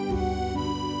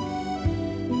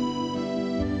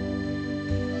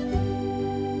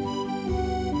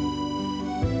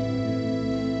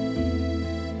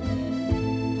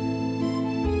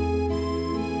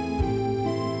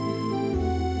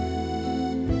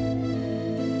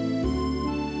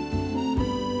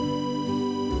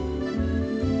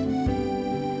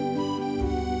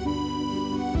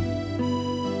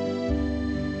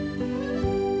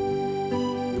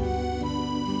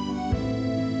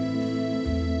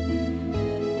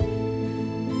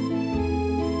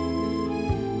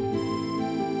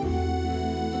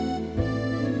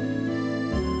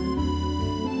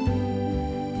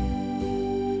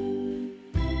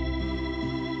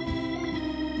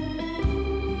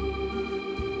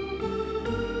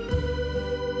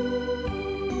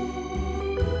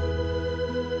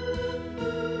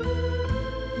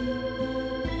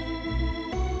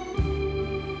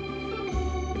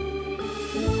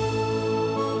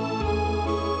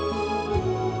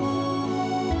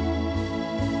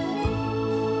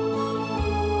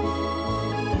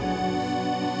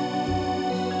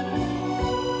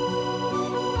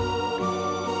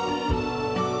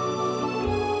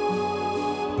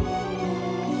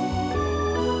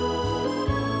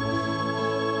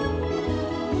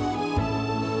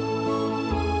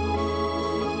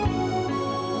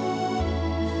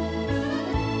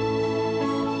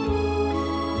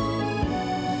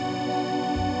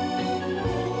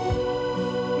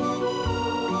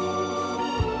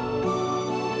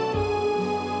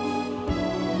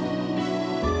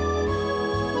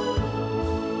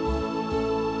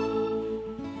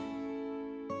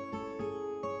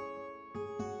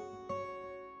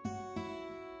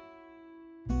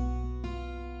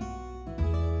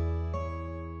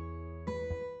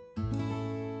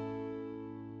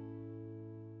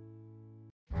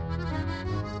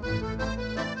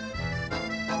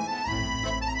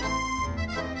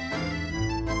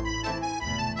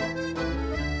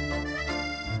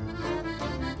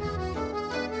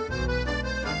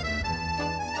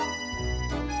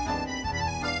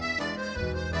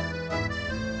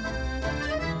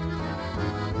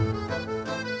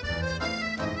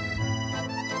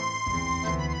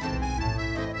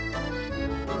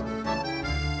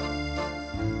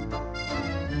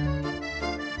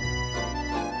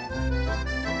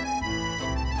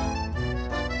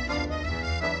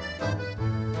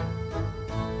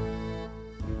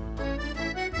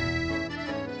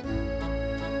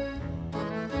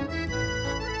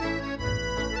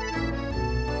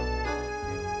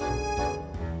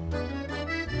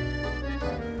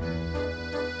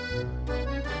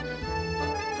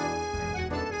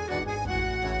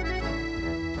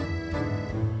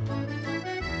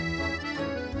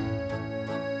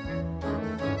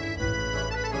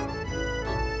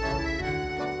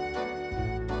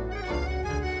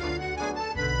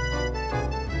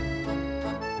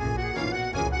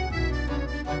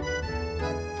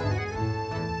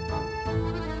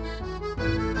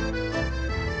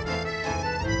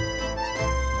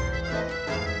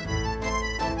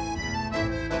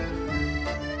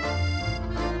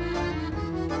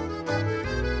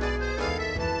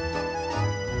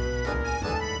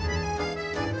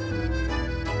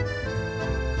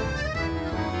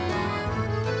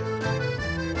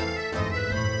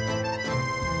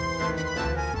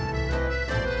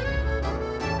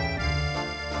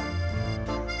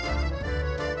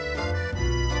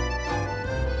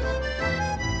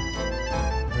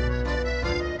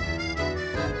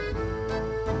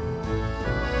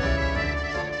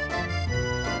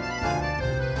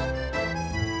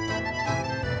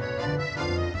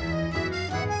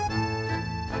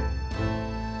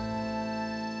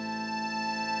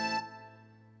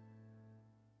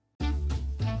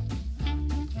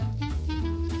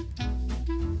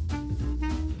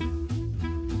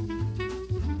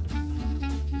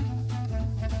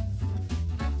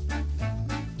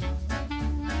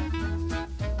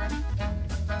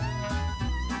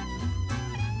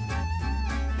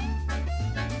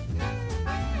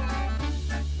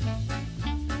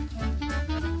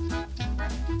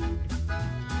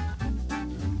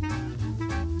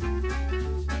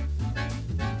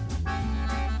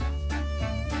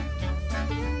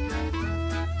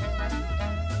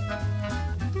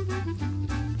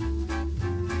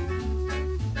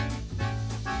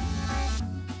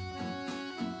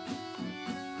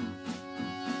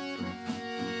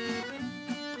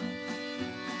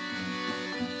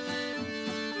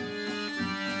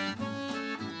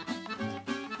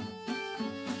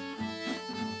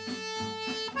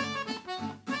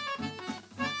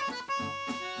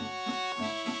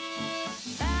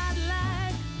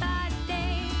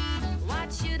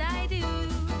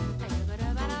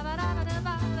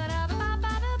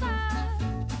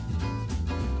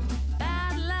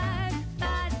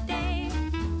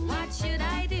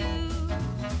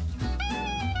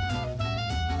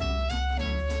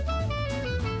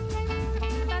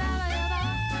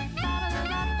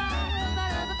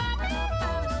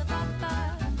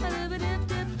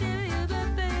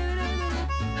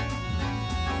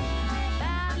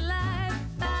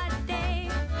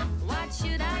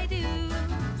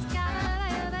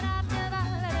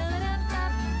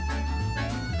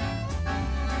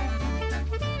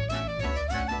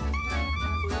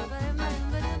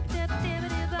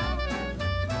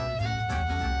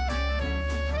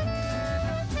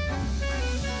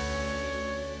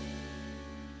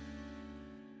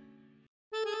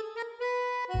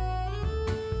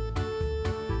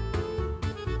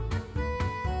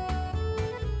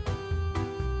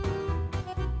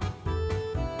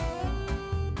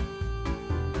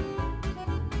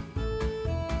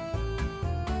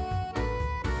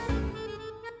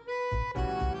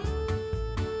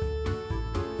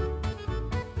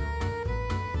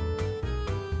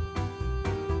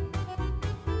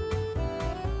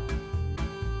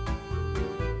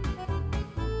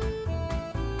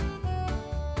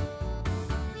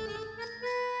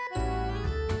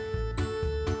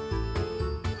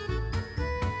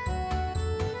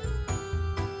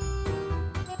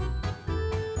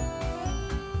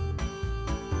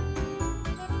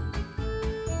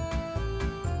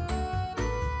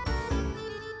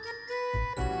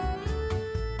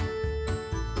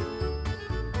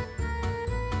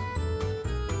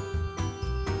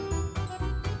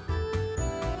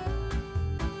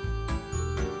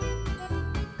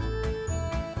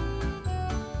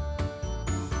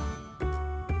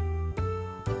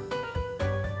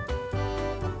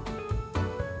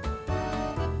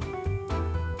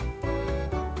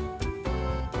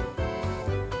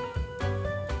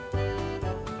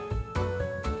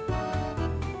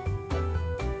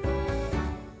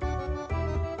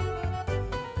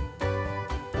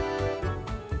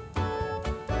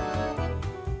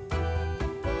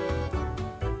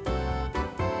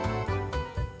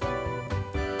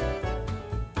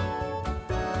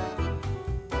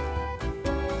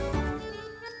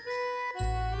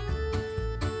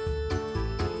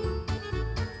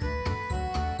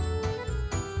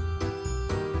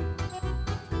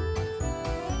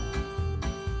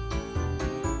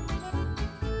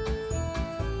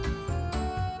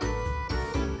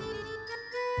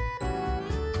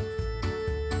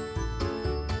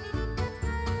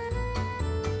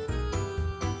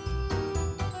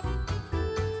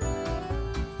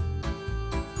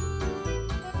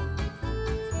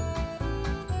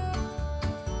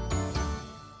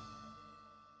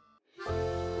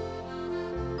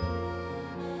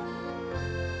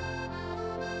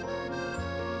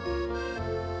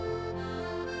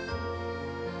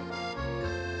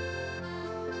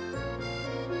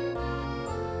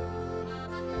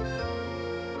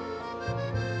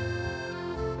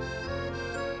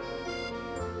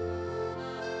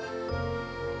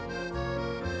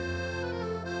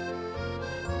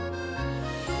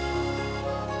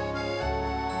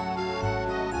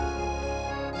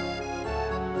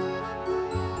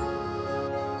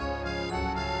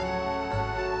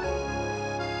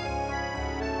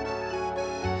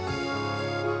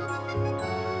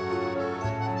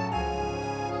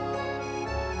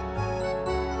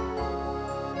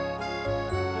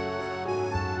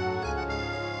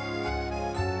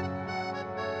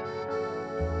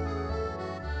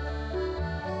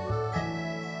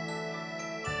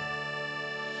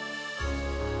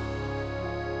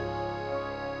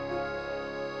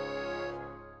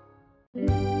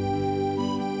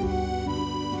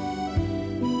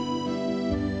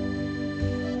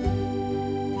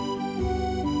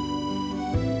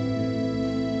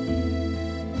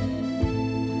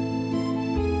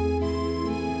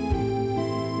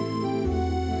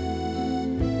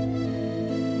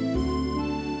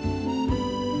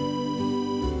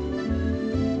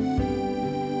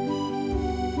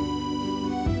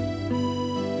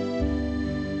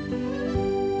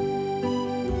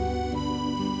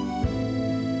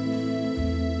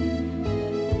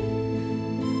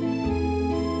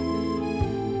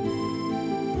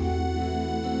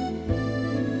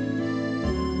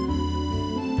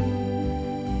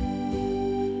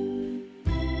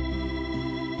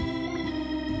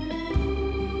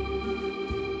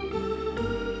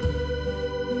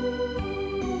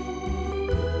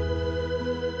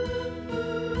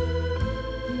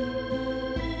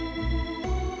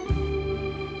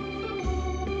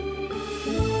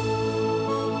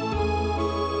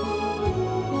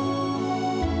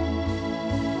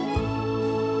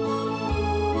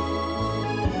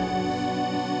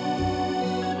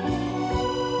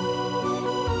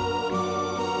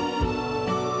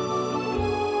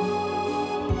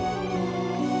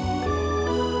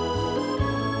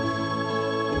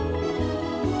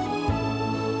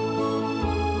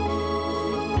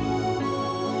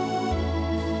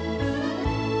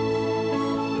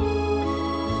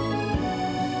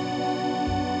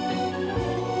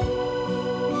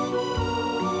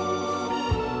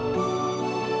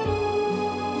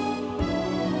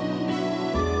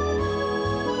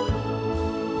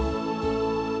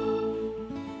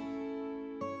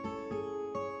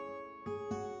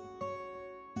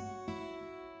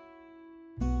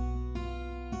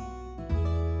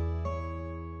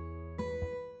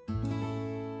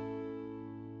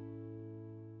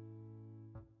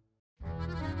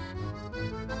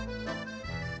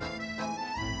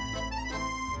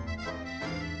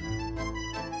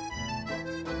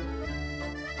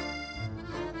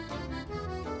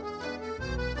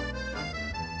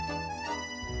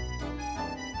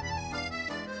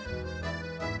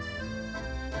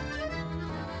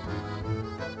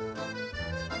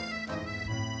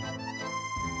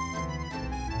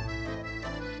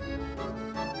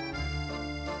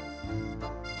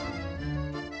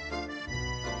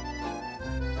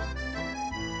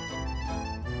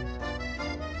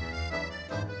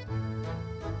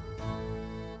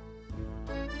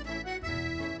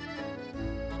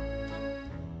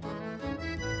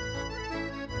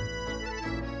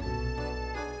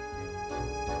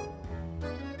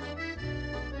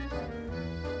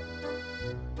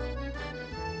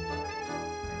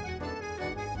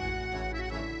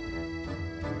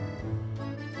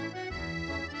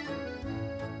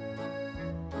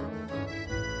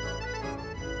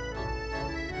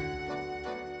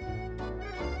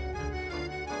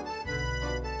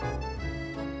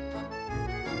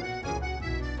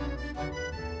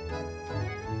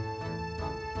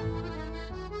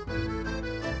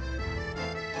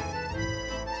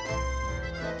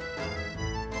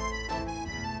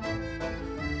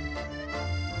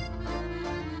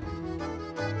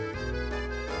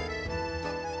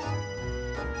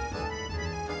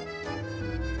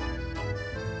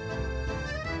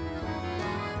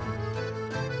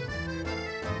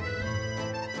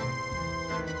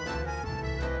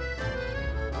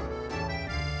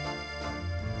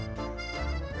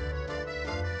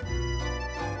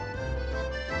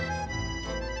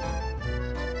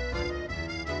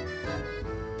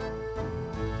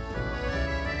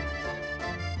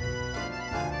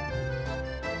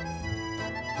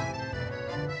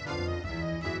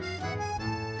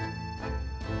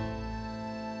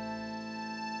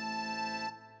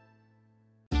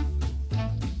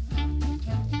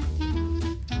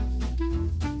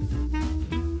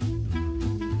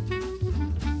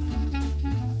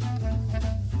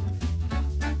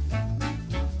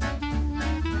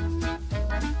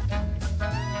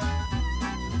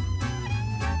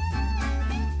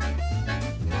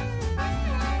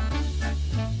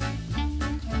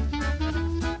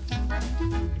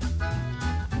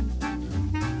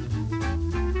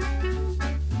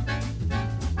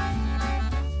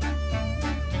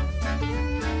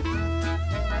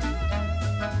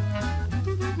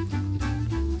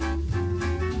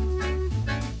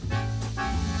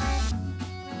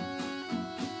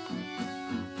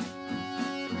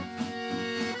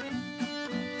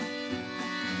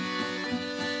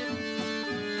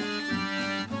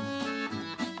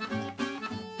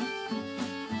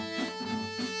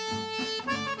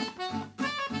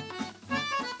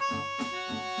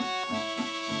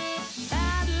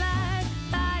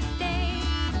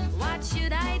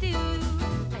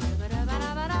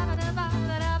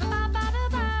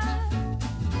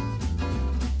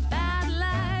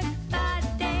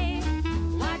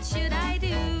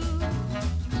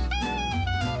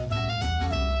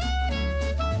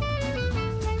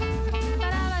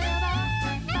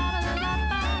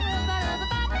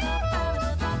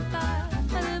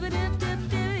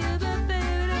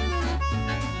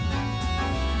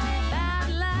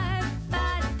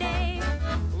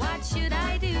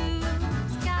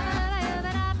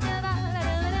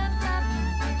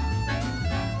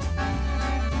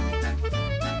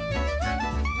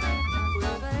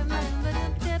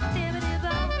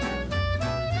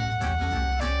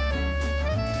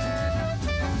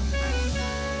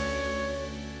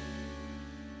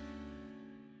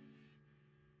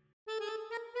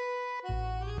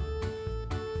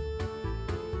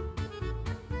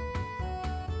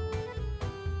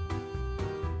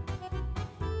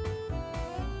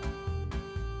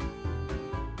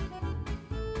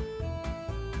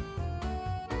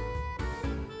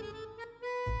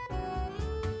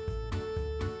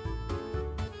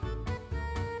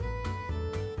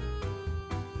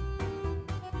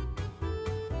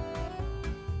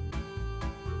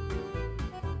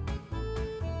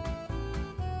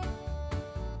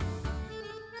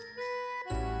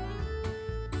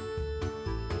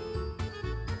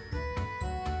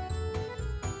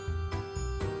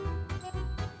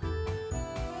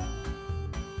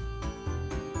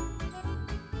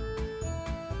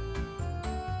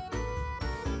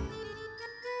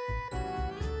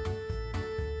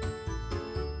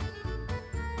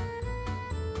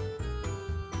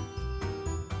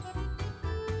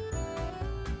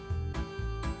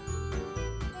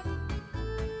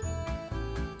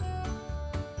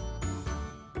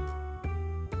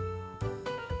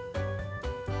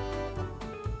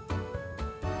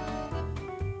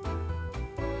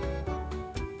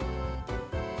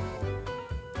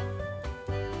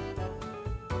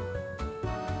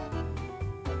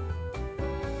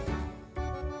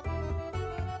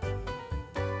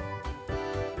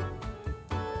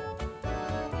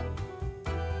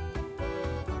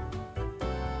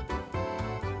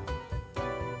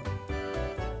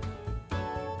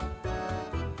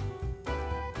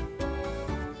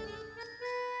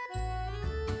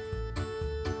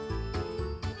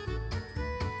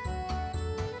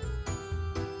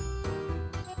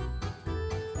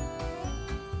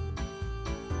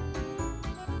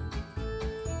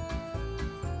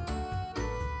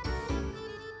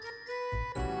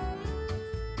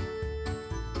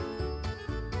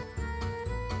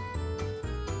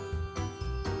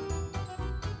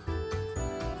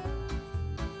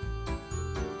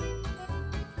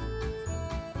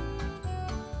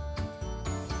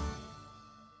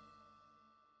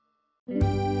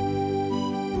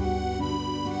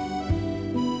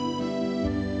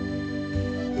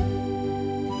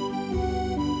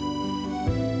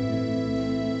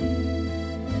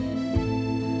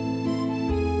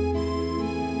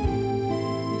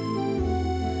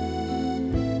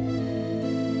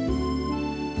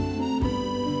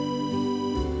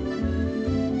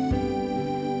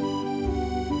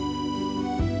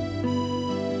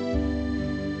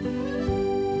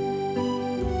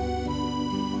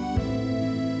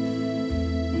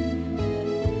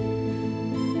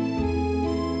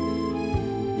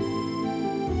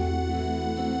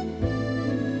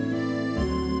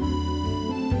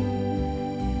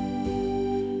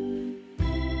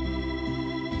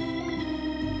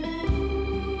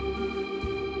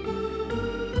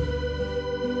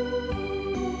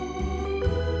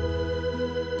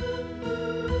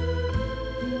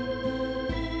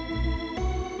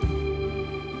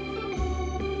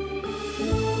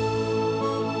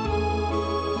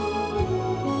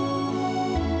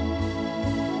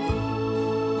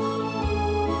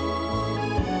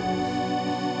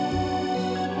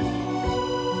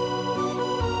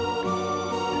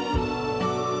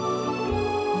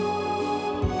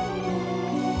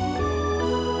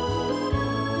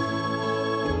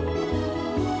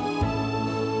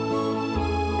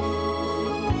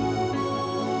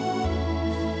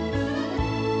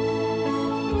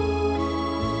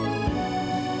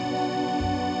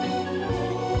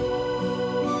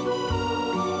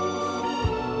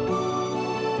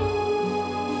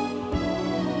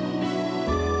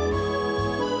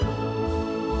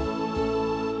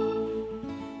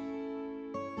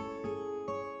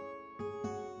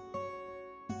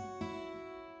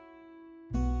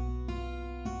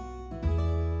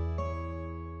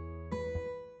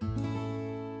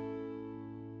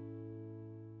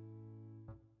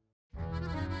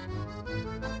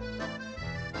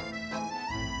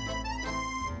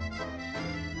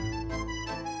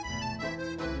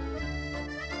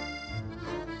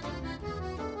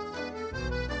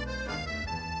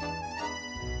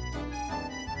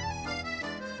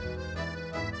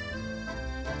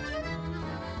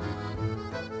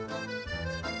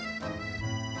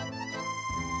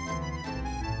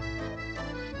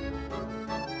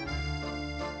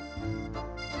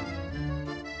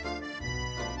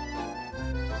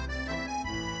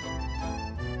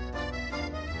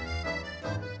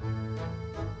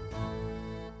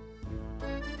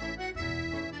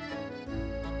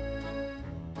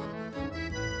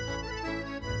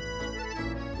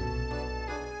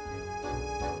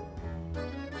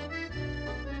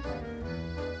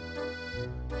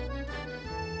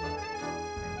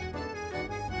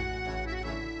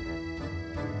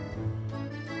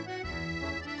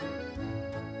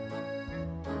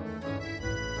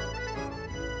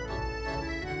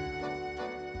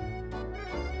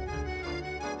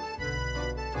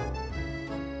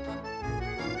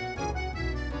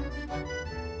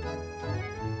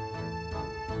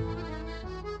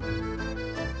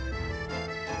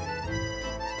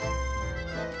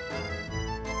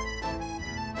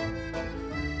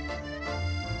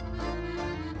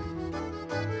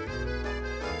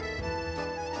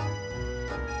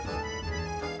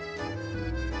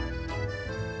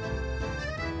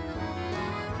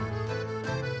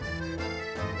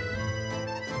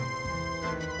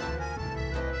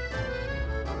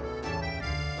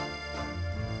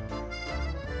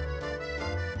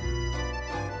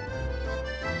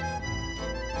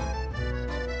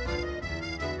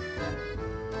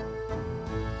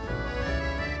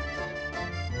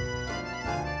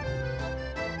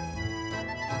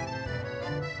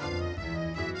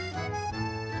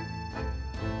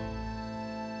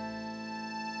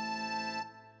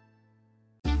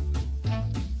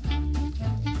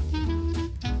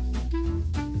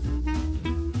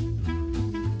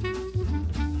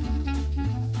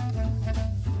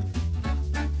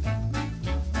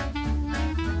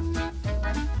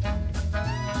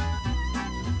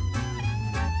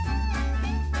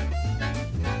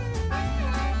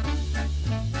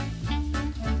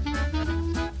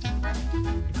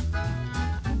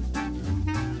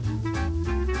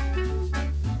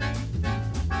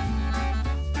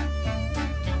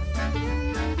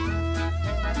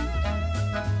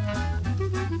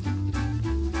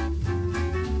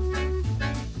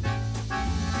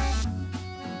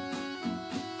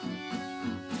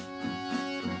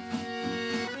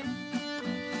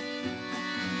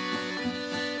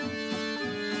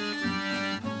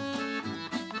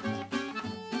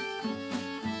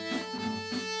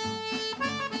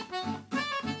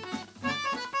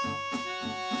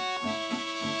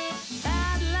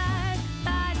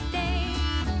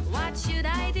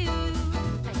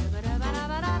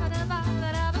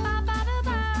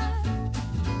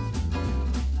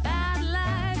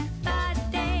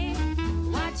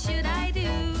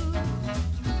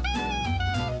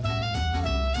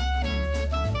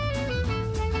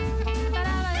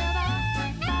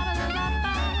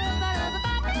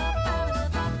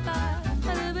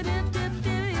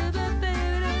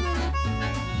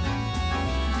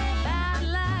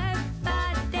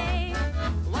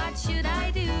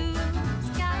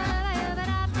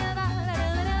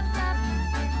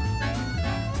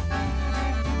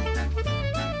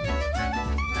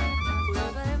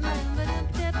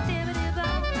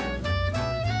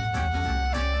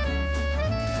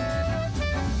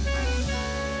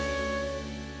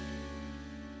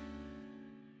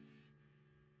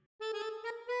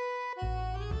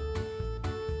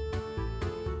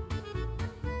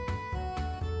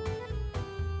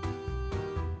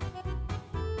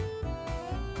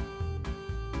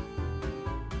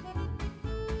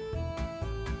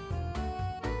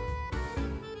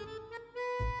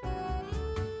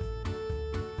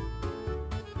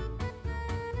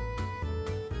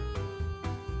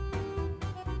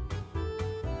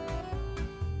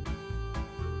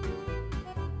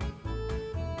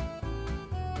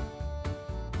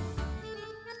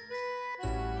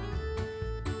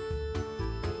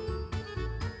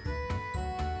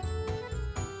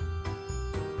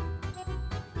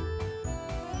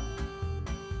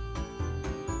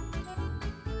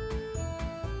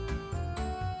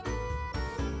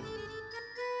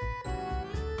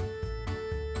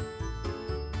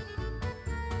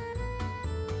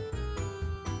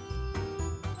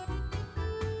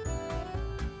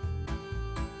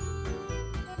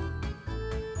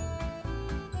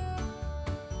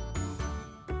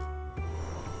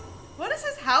 What is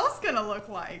his house gonna look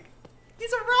like?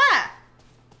 He's a rat.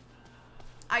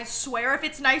 I swear if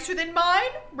it's nicer than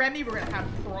mine, Remy, we're gonna have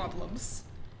problems.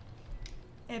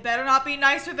 It better not be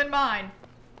nicer than mine.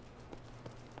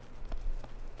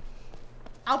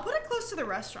 I'll put it close to the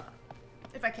restaurant,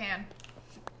 if I can.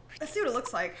 Let's see what it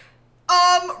looks like.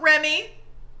 Remy.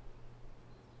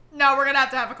 No, we're gonna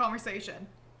have a conversation.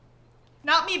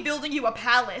 Not me building you a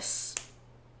palace.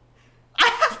 I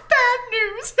have bad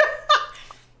news.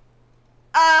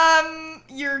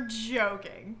 You're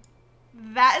joking.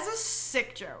 That is a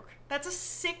sick joke. That's a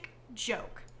sick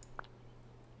joke.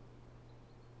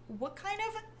 What kind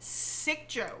of sick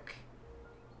joke?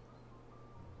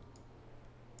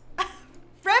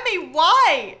 Remy,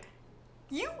 why?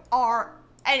 You are,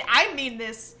 and I mean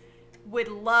this with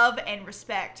love and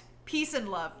respect. Peace and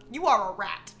love. You are a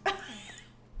rat.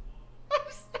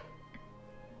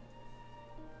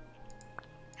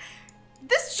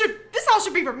 This house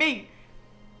should be for me.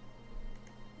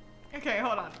 Okay,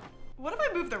 hold on. What if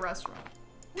I move the restaurant?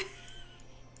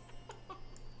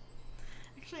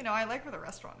 Actually, no, I like where the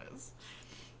restaurant is.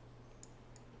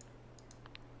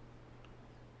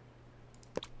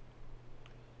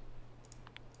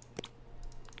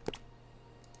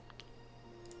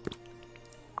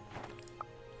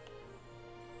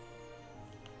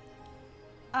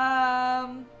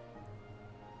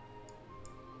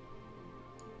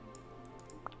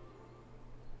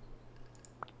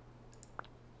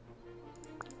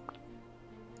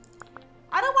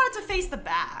 I don't want it to face the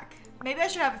back. Maybe I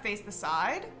should have it face the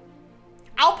side.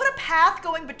 I'll put a path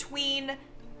going between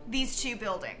these two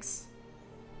buildings.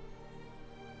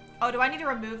 Oh, do I need to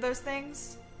remove those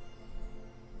things?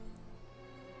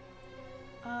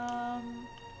 Oh,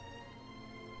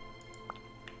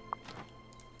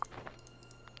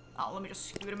 let me just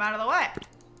scoot them out of the way.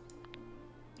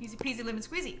 Easy peasy lemon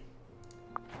squeezy.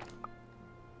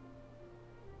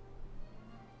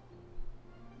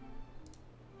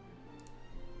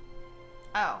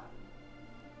 Oh.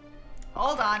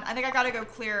 Hold on. I think I gotta go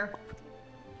clear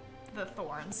the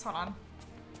thorns. Hold on.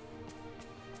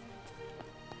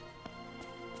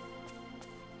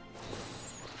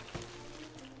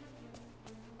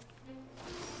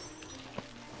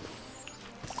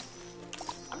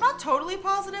 I'm not totally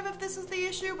positive if this is the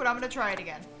issue, but I'm gonna try it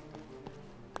again.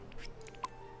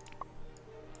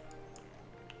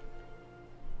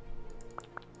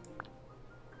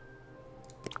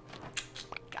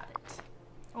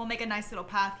 We'll make a nice little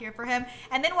path here for him.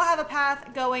 And then we'll have a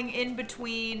path going in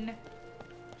between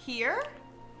here,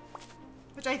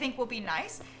 which I think will be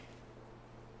nice.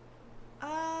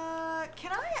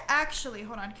 Can I actually,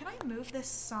 hold on, can I move this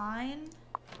sign?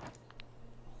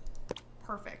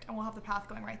 Perfect, and we'll have the path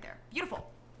going right there. Beautiful.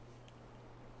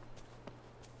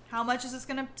 How much is this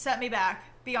gonna set me back?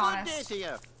 Be honest. Good day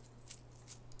to you.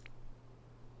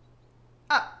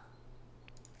 Oh.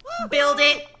 Build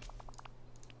it.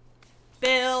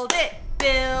 Build it,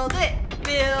 build it,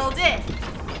 build it.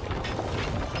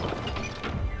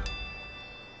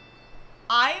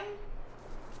 I'm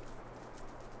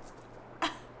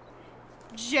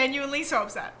genuinely so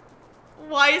upset.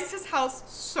 Why is his house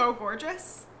so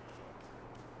gorgeous?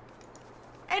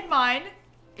 And mine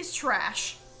is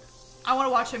trash. I want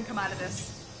to watch him come out of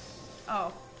this.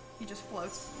 Oh, he just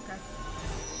floats. Okay.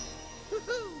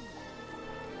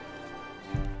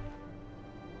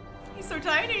 He's so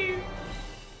tiny.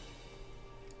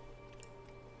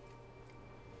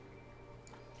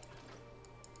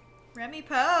 Remy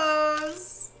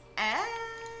pose.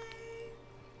 Hey.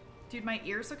 Dude, my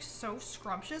ears look so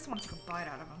scrumptious. I want to take a bite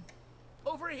out of them.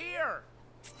 Over here.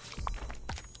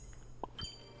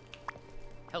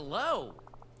 Hello.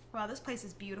 Wow, this place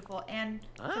is beautiful and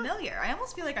familiar. I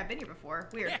almost feel like I've been here before.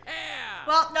 Weird. Yeah.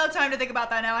 Well, no time to think about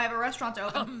that now. I have a restaurant to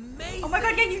open. Amazing. Oh my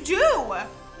god, yeah, you do! Oh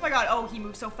my god, oh, he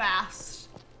moves so fast.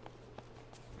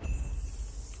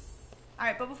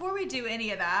 Alright, but before we do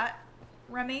any of that,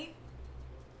 Remy,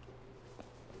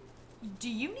 do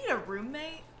you need a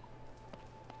roommate?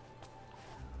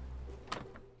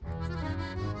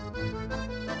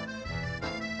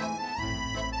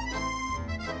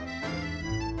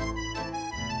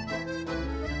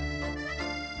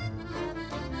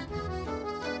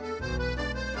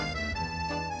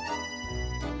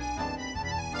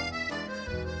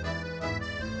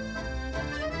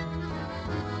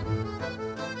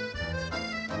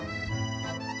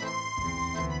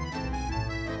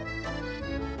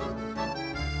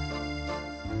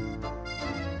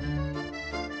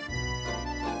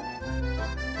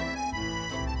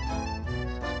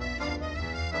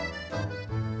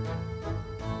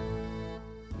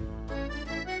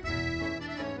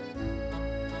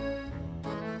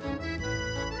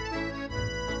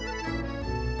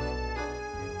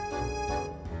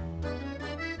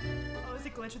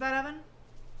 glitch with that, Evan?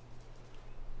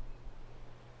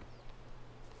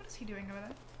 What is he doing over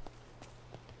there?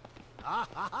 Ah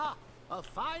ha ha! A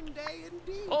fine day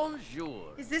indeed.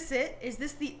 Bonjour. Is this it? Is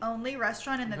this the only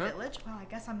restaurant in the village? Well, I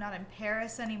guess I'm not in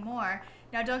Paris anymore.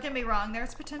 Now, don't get me wrong.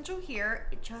 There's potential here.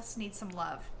 It just needs some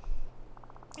love.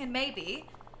 And maybe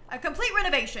a complete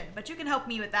renovation. But you can help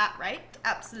me with that, right?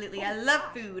 Absolutely. I love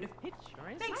food. It sure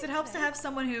is Thanks. nice It helps to today. have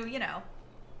someone who, you know,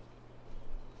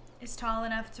 is tall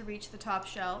enough to reach the top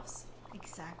shelves.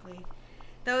 Exactly.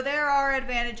 Though there are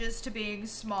advantages to being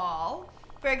small.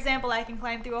 For example, I can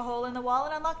climb through a hole in the wall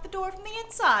and unlock the door from the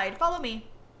inside. Follow me.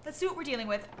 Let's see what we're dealing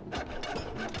with.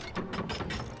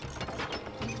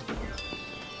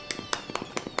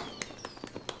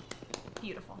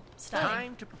 Beautiful. Stunning.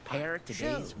 Time to prepare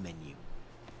today's menu.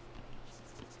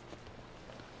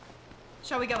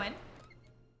 Shall we go in?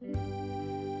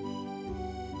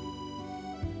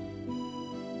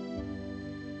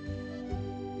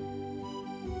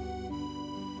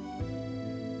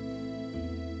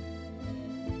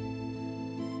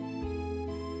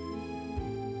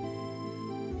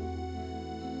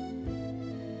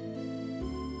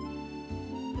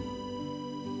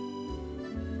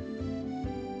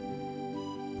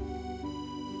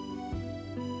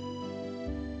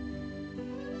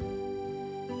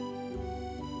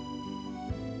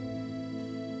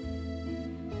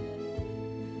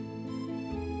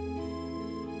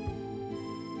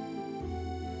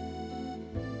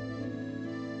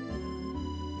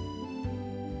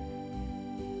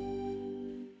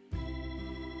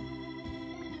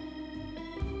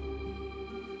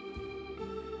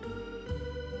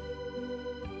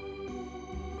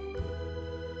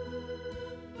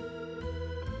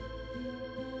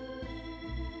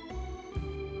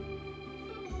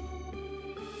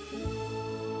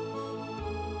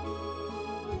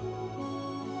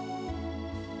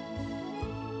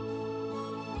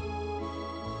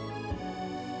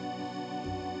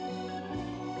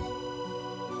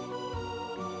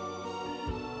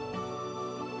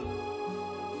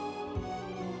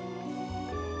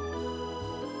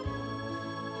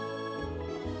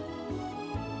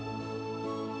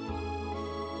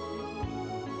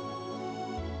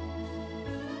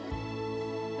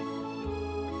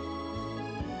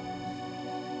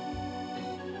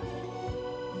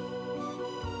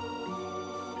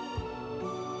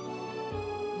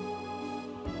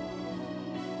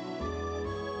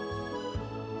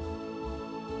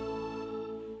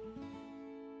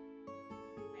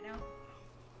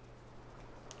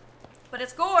 But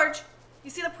it's Gorge. You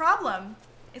see, the problem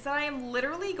is that I am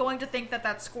literally going to think that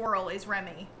that squirrel is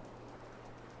Remy.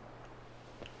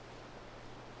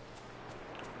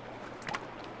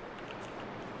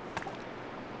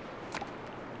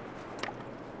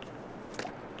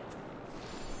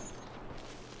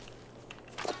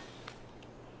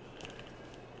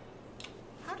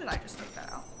 How did I just make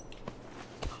that out?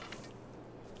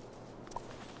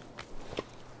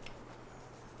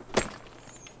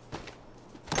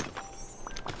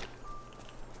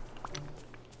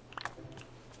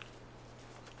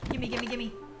 Gimme, gimme,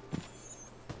 gimme.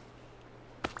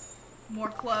 More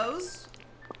clothes.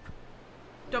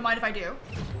 Don't mind if I do.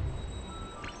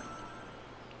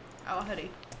 Oh, a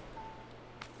hoodie.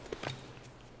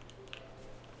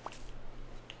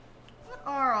 What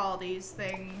are all these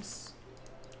things?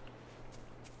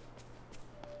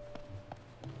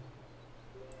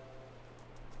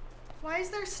 Why is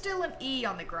there still an E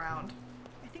on the ground?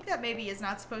 I think that maybe is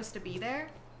not supposed to be there.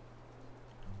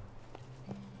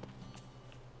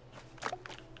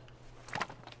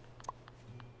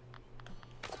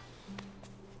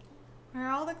 Are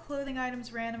all the clothing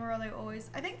items random or are they always?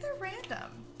 I think they're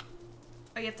random.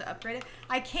 Oh, you have to upgrade it?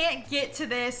 I can't get to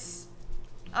this.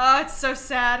 Oh, it's so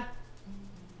sad.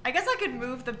 I guess I could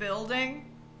move the building.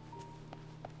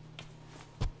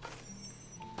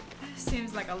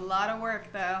 Seems like a lot of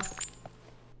work, though.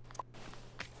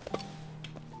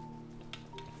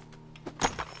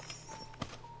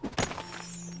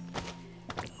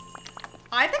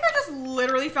 I think I just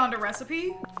literally found a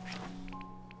recipe.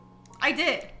 I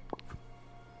did.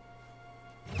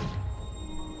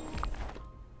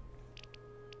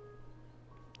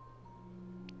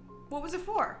 What was it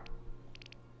for?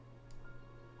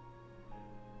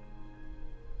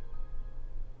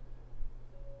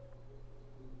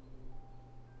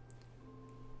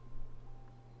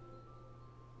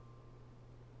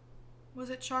 Was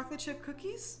it chocolate chip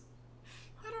cookies?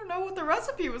 I don't know what the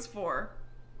recipe was for.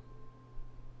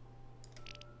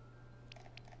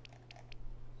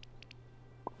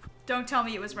 Don't tell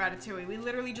me it was ratatouille. We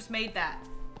literally just made that.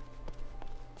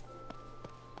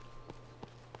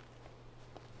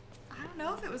 I don't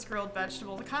know if it was grilled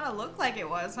vegetables. It kind of looked like it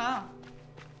was, huh?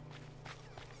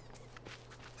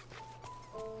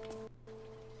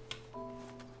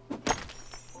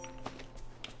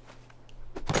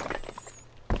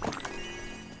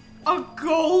 A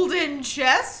golden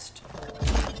chest?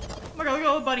 Oh my god, look at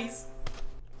all the bunnies.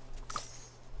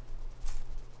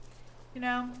 You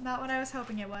know, not what I was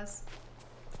hoping it was.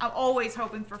 I'm always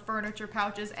hoping for furniture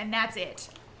pouches, and that's it.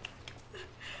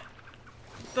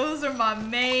 Those are my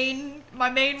main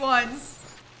ones.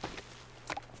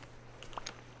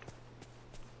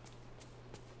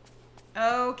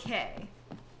 Okay.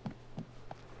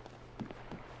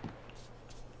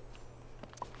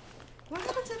 What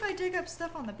happens if I dig up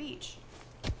stuff on the beach?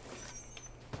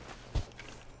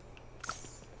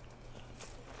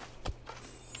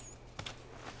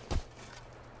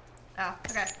 Oh,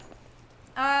 okay.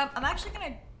 I'm actually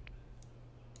gonna...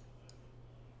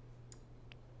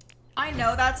 I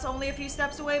know that's only a few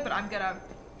steps away, but I'm gonna...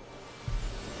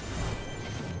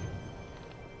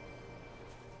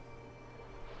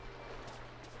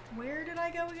 Where did I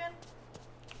go again?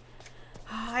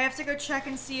 I have to go check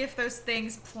and see if those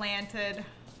things planted.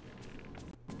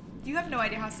 You have no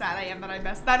idea how sad I am that I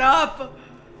messed that up.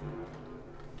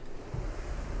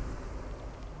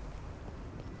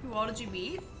 Who all did you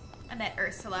meet? I met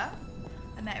Ursula.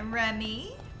 I met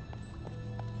Remy.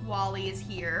 Wally is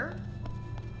here.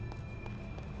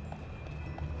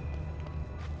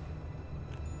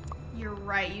 You're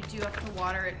right, you do have to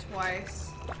water it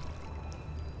twice.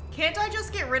 Can't I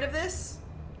just get rid of this?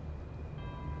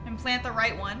 And plant the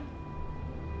right one?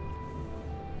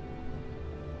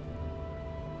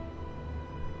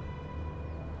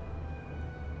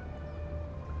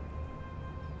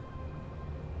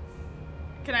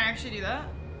 Can I actually do that?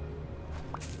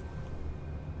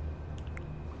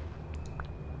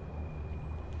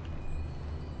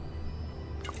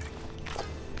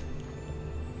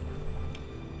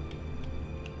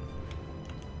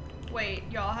 Wait,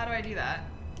 y'all, how do I do that?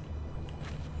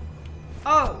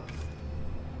 Oh!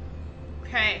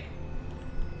 Okay.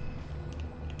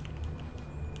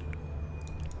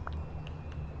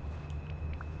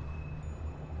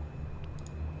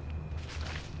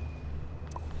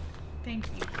 Thank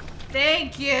you.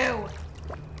 Thank you! Oh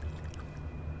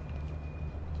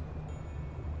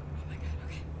my god,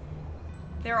 okay.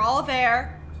 They're all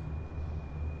there.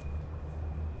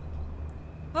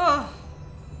 Oh.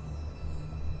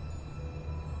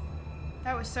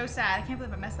 That was so sad. I can't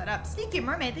believe I messed that up. Sneaky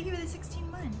mermaid, thank you for the 16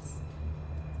 months.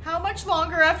 How much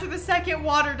longer after the second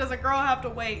water does a girl have to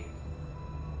wait?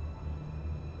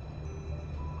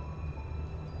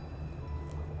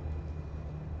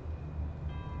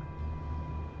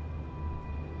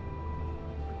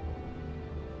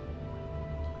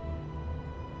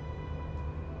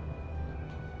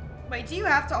 Wait, do you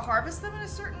have to harvest them in a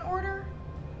certain order?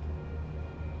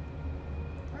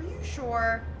 Are you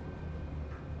sure?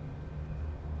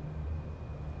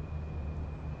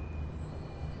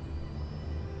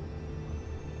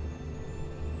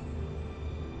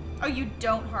 Oh, you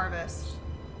don't harvest.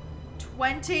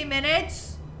 20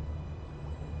 minutes?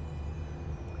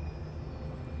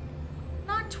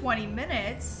 Not 20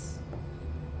 minutes.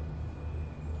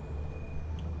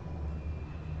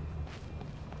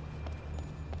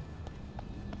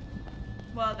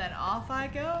 Well, then off I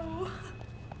go.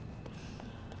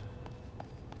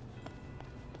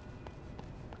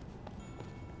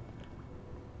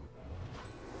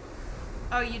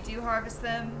 Oh, you do harvest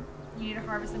them? You need to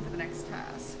harvest them for the next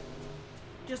task.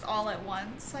 Just all at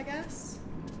once, I guess.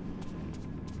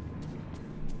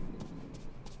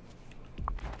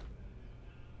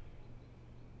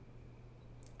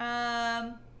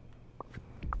 Oh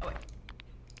wait.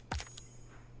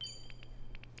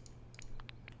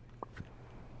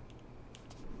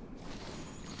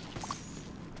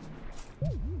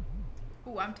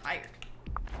 Ooh, I'm tired.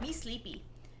 Me sleepy.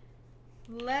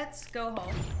 Let's go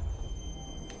home.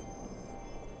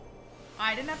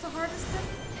 I didn't have to harvest them?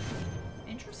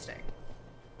 Interesting.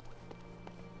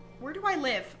 Where do I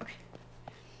live? Okay.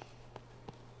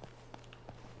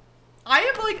 I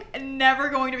am like never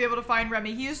going to be able to find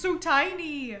Remy. He is so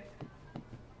tiny.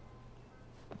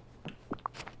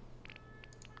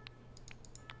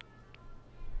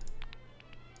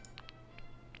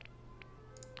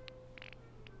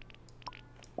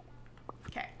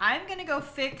 Okay, I'm gonna go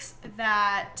fix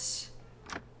that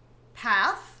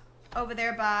path over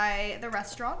there by the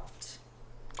restaurant.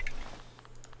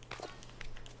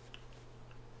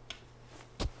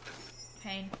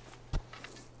 Pain.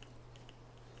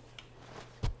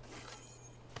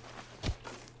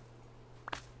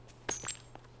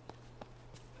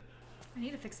 I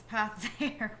need to fix the path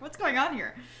there. What's going on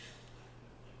here?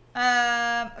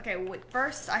 Okay, wait,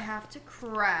 first I have to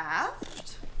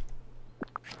craft.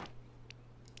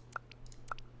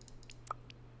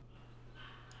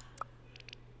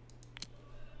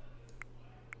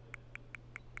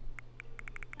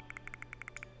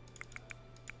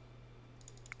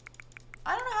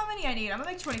 I don't know how many I need. I'm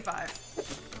gonna make 25.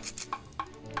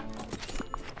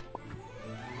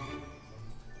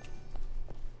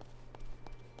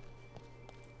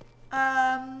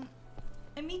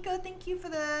 Amiko, thank you for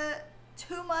the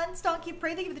 2 months. Donkey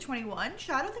Pray, thank you for the 21.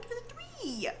 Shadow, thank you for the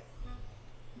 3.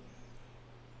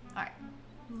 Alright,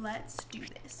 let's do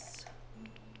this.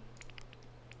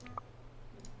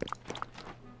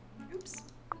 Oops.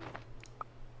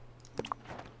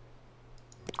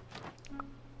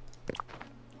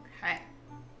 Okay.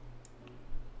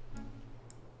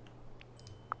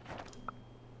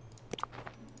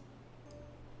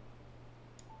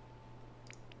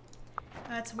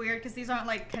 That's weird because these aren't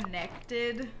like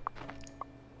connected.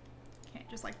 Can't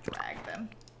just like drag them.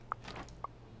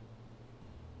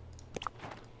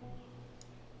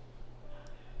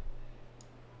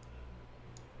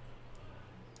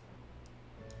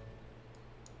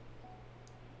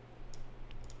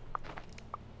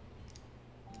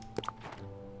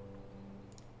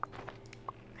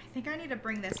 I think I need to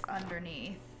bring this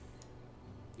underneath.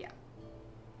 Yeah.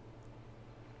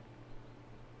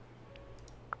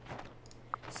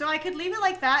 So I could leave it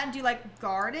like that and do like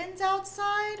gardens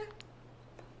outside.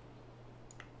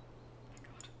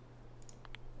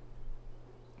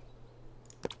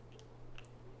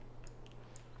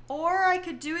 Or I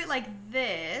could do it like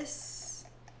this.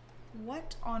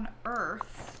 What on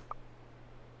earth?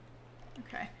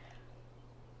 Okay.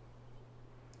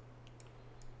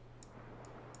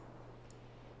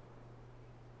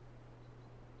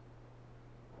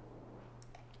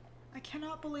 I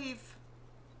cannot believe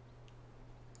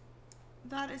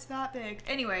that is that big.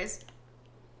 Anyways.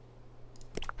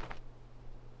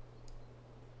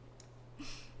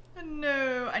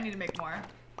 No, I need to make more.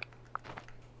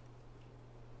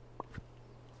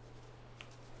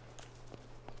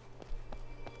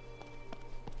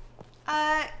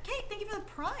 Kate, thank you for the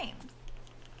prime.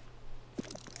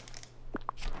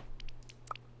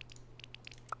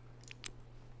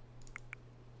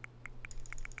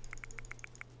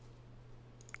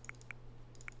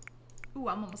 Ooh,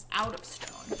 I'm almost out of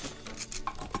stone.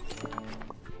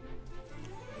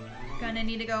 Gonna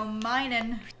need to go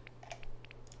mining.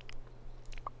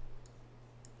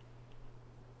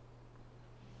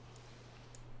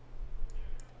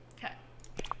 Okay.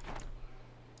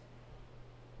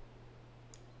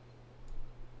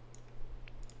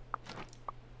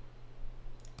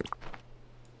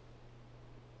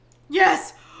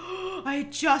 Yes! I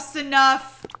had just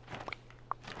enough.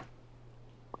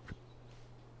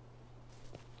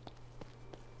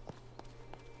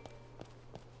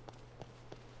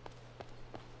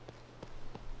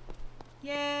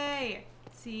 Yay!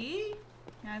 See?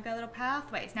 Now I've got little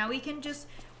pathways. Now we can just,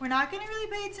 we're not gonna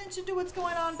really pay attention to what's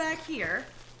going on back here.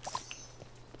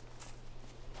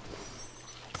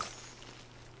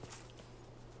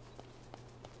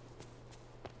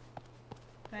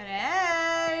 But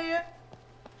hey!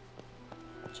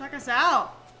 Check us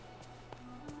out.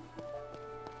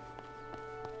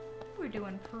 We're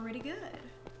doing pretty good.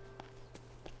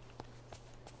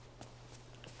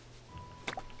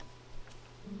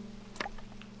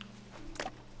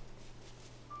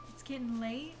 Getting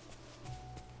late.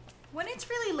 When it's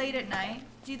really late at night,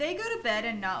 do they go to bed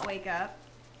and not wake up?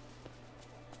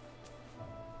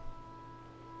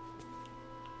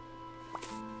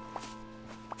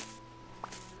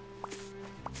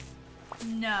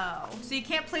 No. So you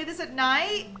can't play this at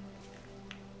night?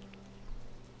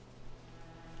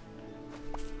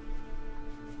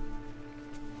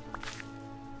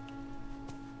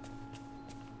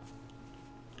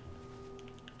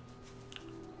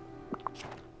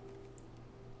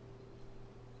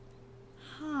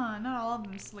 Not all of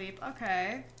them sleep.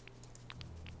 Okay.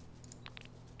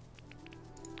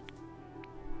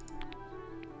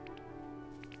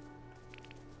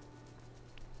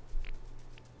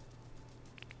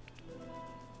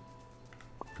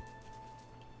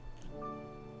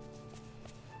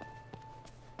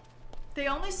 They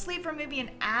only sleep for maybe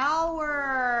an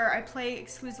hour. I play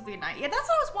exclusively at night. Yeah, that's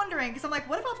what I was wondering. Because I'm like,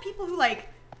 what about people who like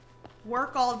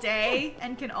work all day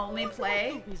and can only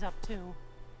play? He's up too.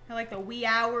 Like the wee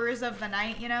hours of the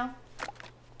night, you know?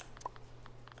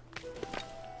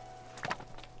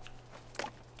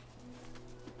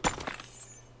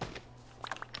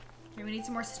 Okay, we need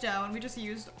some more stone. We just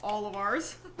used all of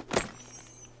ours.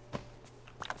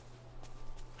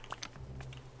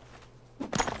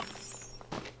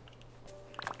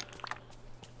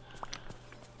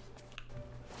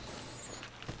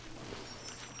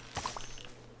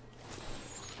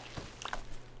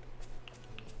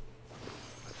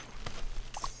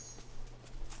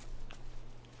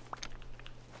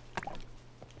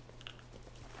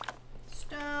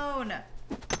 down.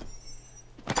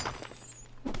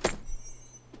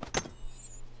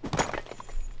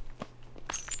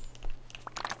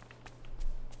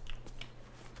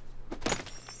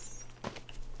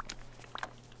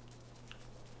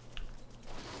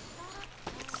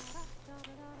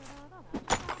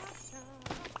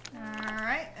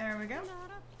 Alright, there we go.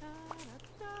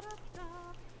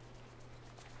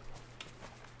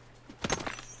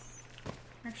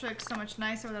 Actually looks so much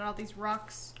nicer without all these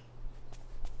rocks.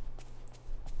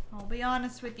 I'll be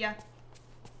honest with ya.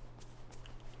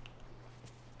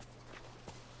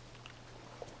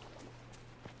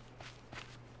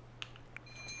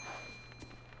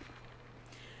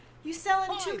 You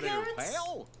selling Hi 2 there, carrots?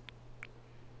 pal.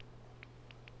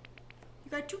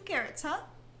 You got 2 carrots, huh?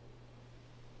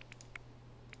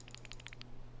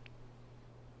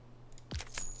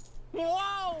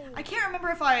 Whoa! I can't remember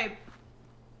if I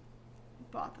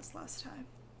bought this last time.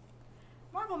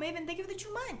 Marvel Maven, thank you for the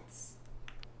 2 months.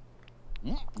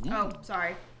 Oh,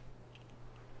 sorry.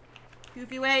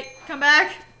 Goofy, wait. Come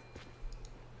back.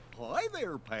 Hi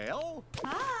there, pal.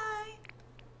 Hi.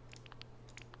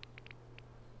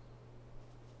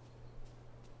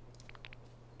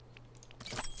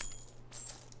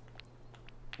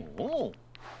 Oh.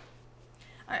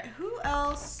 Alright, who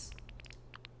else?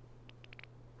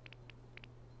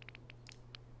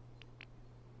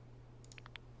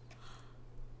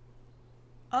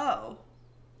 Oh.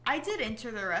 I did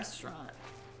enter the restaurant.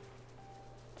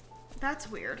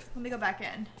 That's weird. Let me go back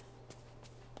in.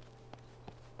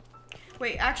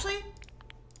 Wait, actually,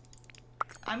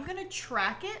 I'm gonna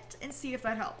track it and see if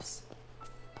that helps.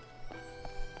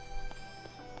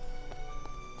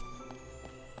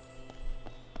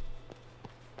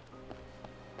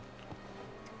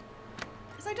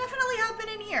 Because I definitely have been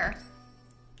in here.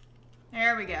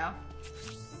 There we go.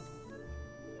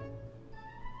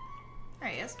 There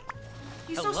he is.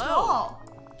 He's so Hello. small.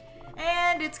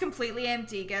 And it's completely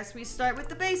empty. Guess we start with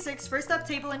the basics. First up,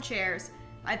 table and chairs.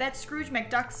 I bet Scrooge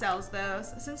McDuck sells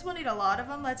those. Since we'll need a lot of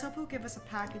them, let's hope he'll give us a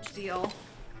package deal.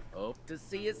 Hope to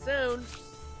see you soon.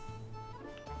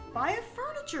 Buy a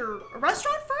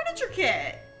restaurant furniture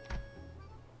kit.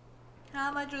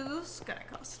 How much is this gonna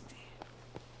cost me?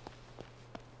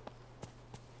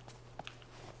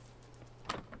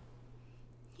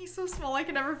 He's so small I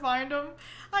can never find him.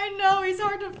 I know, he's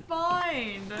hard to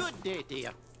find. Good day,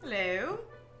 dear. Hello.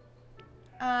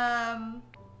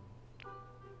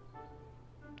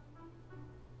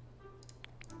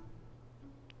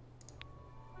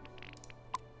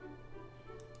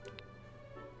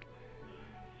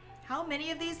 How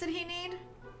many of these did he need?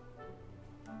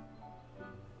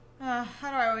 How do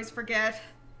I always forget?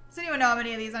 Does anyone know how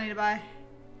many of these I need to buy?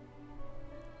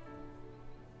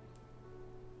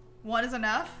 1 is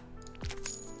enough?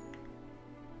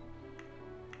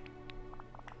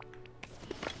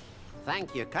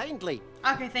 Thank you kindly.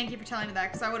 Okay, thank you for telling me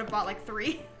that, because I would have bought like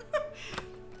 3.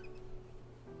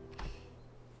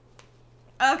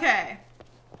 Okay.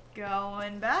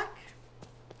 Going back.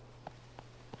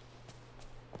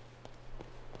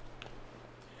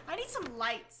 I need some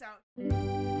lights out.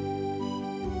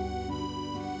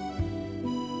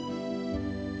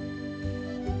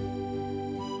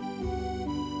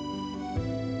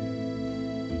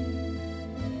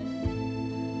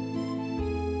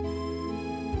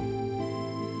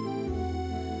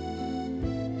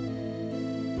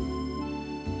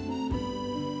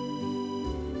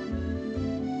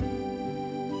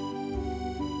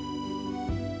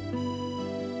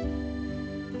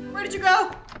 Where did you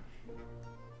go?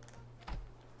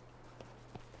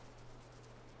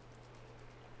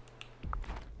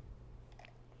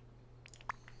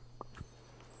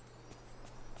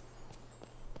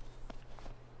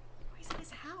 He's in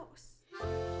his house.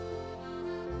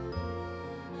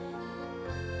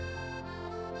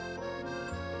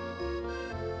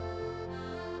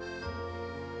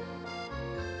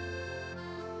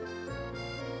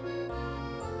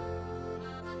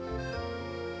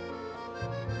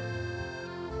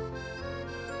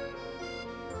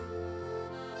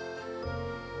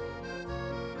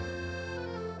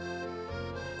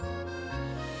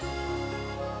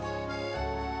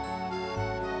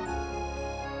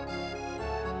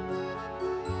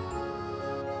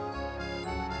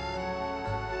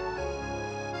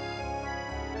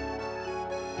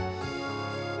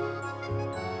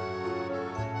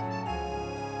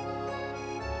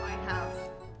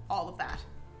 All of that.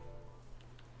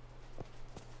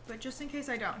 But just in case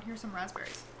I don't, here's some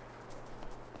raspberries.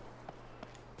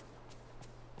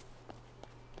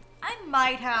 I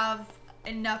might have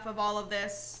enough of all of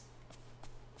this.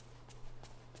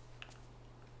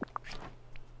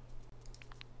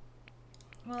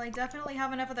 Well, I definitely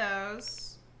have enough of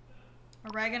those.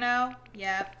 Oregano?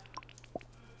 Yep.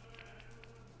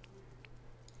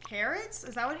 Carrots?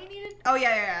 Is that what he needed? Oh,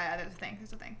 yeah. There's a thing.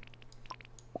 There's a thing.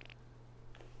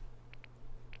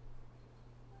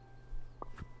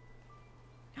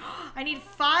 I need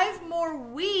 5 more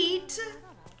wheat.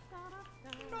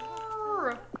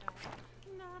 No.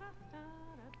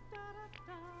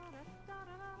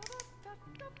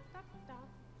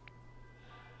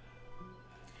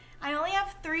 I only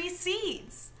have 3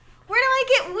 seeds. Where do I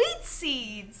get wheat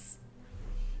seeds?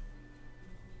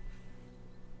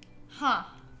 Huh.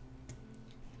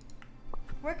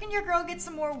 Where can your girl get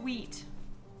some more wheat?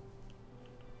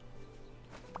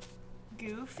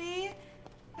 Goofy?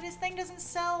 But his thing doesn't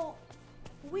sell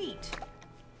wheat.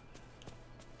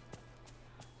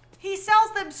 He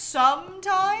sells them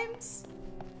sometimes?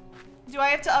 Do I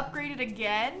have to upgrade it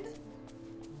again?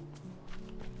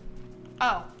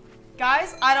 Oh.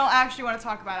 Guys, I don't actually want to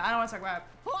talk about it. I don't want to talk about it.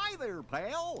 Hi there,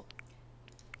 pal.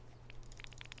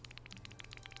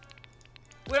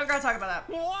 We don't gotta talk about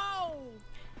that. Whoa!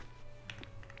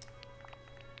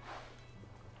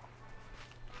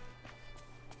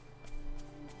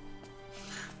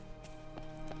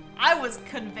 I was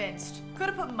convinced. Could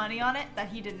have put money on it that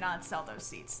he did not sell those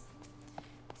seeds.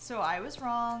 So I was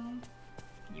wrong.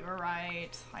 You were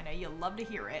right. I know you love to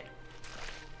hear it.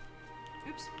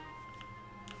 Oops.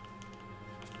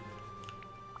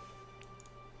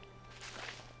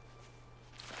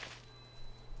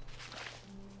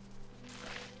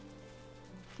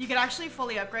 You could actually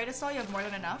fully upgrade a stall. You have more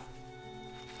than enough.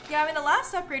 Yeah, I mean, the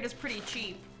last upgrade was pretty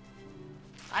cheap.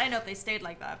 I didn't know if they stayed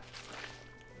like that.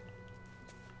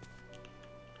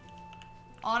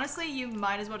 Honestly, you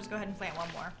might as well just go ahead and plant one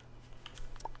more.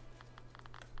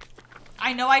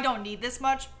 I know I don't need this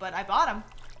much, but I bought them.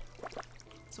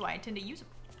 So I intend to use them.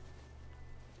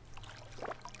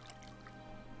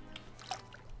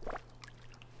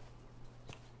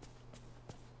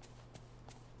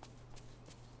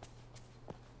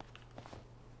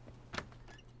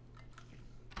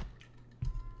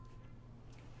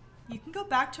 You can go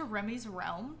back to Remy's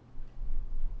realm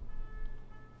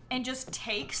and just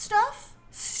take stuff?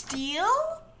 Steal?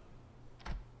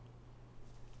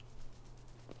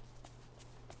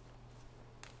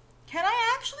 Can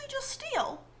I actually just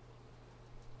steal?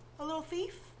 A little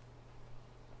thief?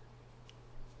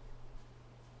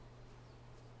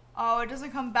 Oh, it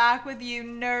doesn't come back with you,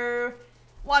 no.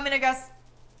 Well, I mean, I guess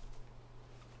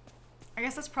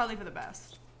that's probably for the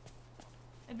best.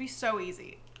 It'd be so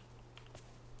easy.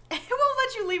 It won't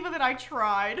let you leave with it. I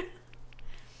tried.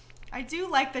 I do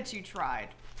like that you tried.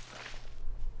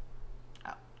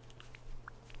 Oh.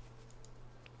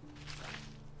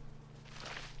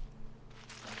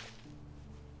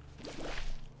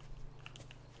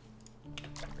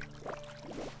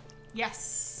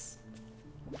 Yes.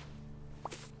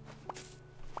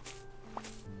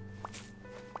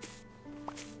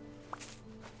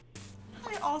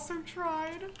 I also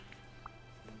tried.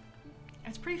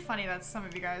 It's pretty funny that some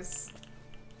of you guys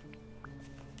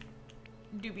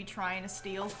do be trying to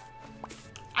steal.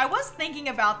 I was thinking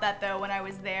about that though when I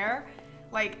was there.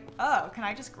 Like, oh, can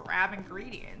I just grab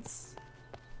ingredients?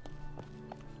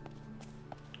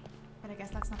 But I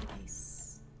guess that's not the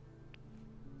case.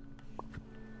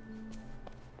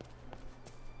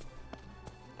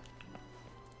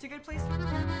 It's a good place.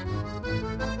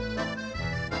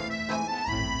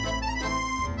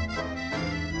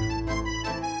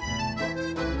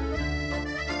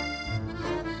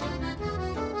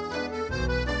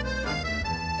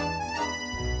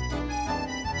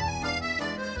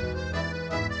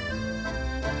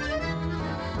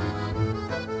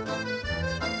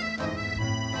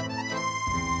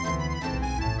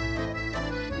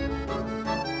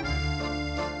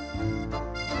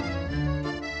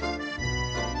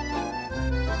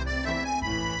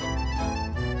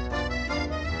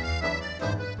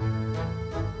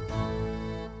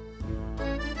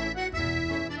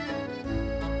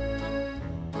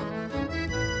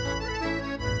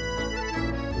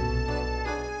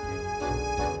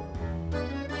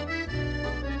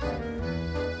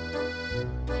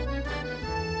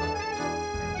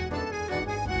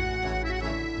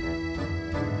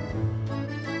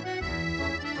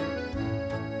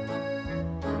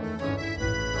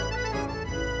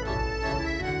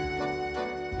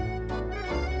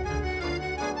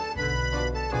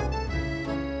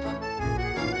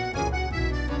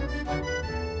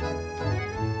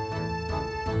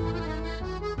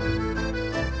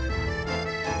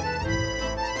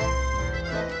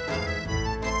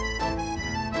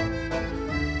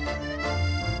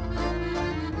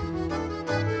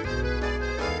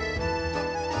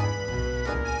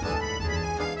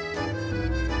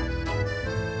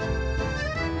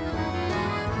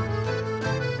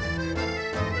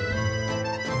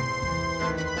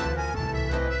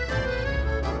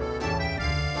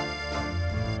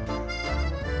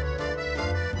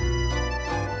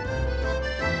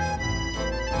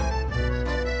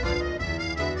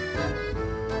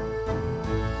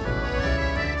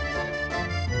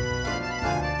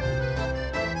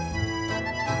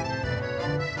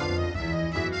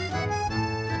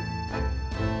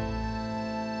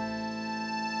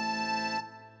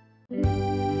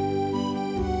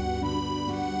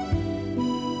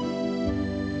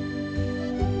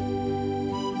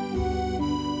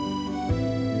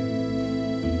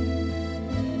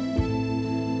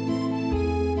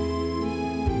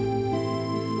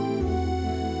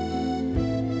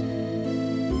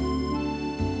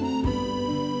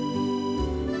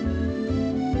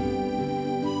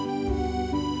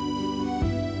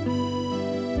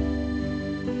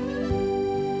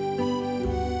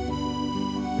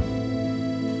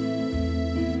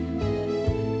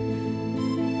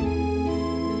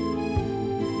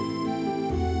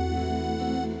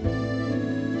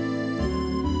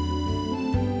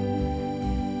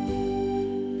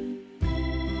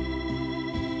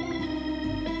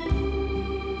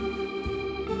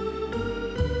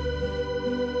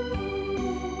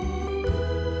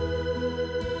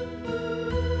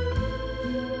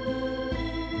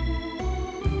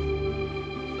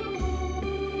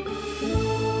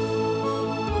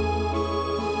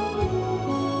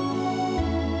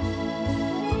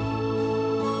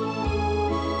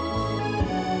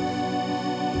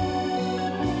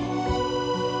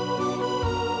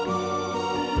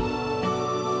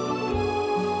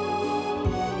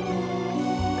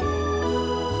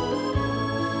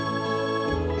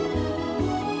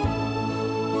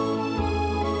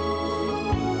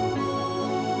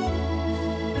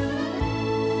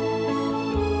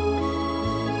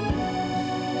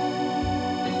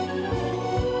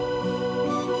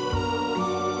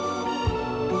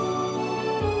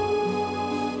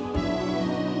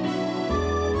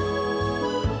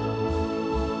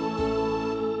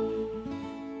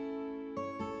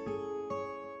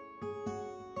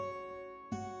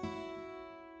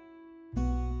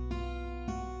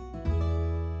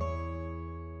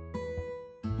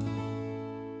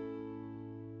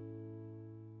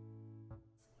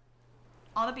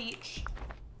 on the beach.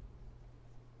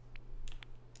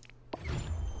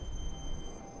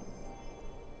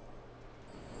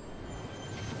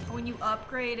 When you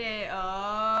upgrade it,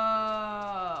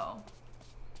 oh.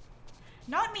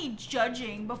 Not me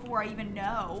judging before I even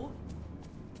know.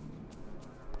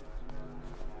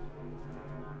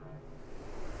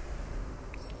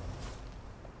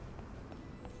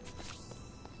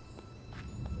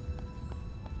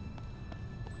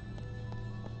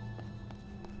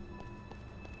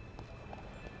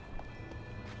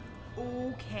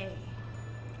 Okay.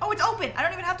 Oh, it's open. I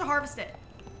don't even have to harvest it.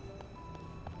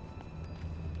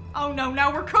 Oh no,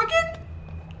 now we're cooking?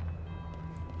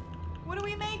 What are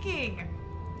we making?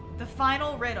 The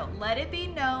final riddle. Let it be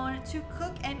known to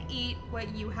cook and eat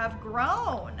what you have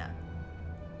grown.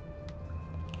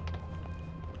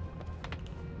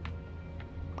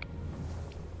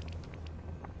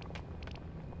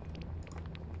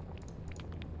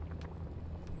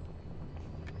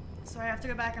 So I have to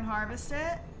go back and harvest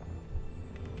it?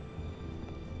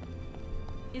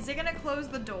 Is it gonna close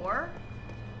the door?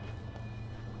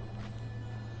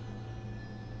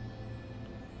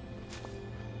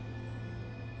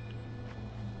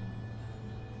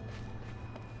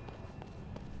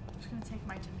 I'm just gonna take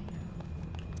my tomato.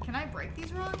 Can I break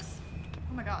these rocks?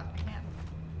 Oh my god, I can.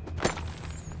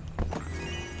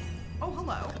 Oh,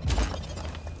 hello.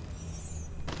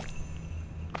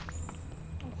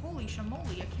 Oh, holy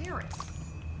shamoly, a carrot.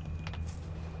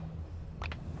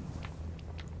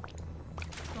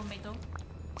 Tomato,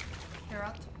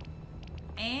 carrot,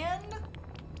 and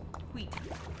wheat.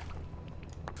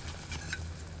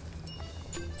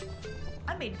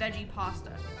 I made veggie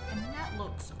pasta, and that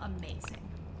looks amazing.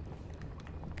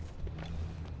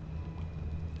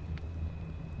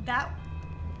 That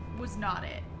was not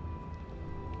it.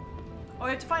 Oh, I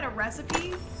have to find a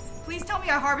recipe? Please tell me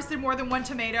I harvested more than one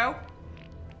tomato.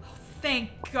 Oh,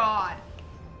 thank God.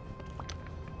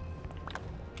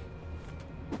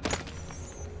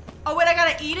 Oh, wait, I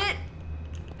gotta eat it?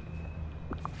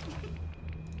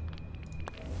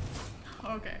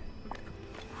 Okay.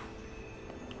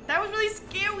 That was really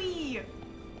scary.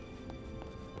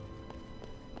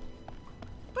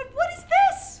 But what is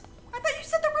this? I thought you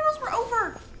said the riddles were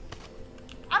over.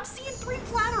 I'm seeing 3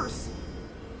 platters.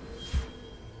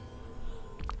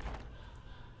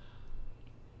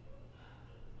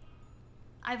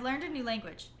 I've learned a new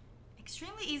language.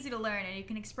 Extremely easy to learn, and you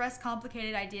can express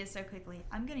complicated ideas so quickly.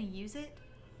 I'm gonna use it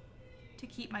to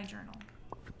keep my journal.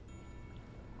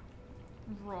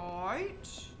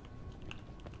 Right.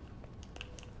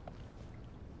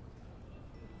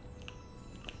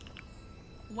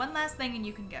 One last thing and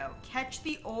you can go. Catch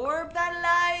the orb that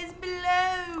lies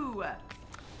below.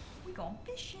 We going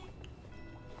fishing.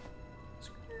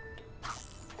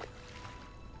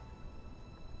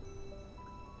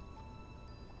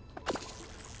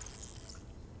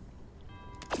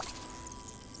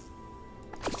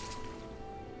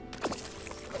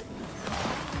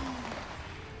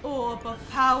 Orb of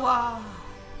power.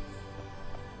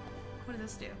 What does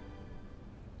this do?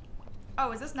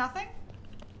 Oh, is this nothing?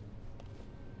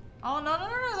 Oh, no.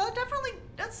 That definitely,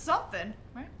 that's something,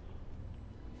 right?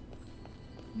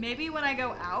 Maybe when I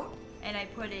go out and I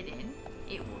put it in,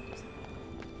 it will do something.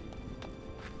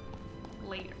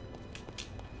 Later.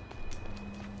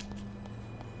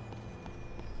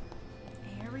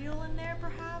 Ariel in there,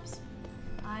 perhaps?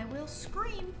 I will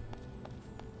scream.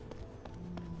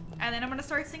 And then I'm gonna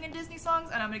start singing Disney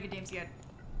songs and I'm gonna get DMCA'd.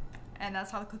 And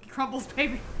that's how the cookie crumbles,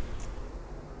 baby.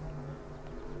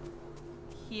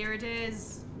 Here it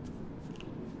is.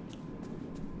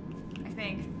 I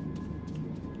think.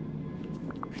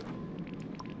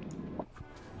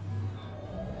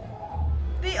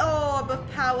 The orb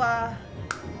of power.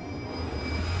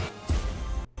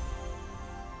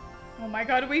 Oh my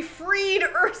god, we freed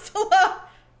Ursula!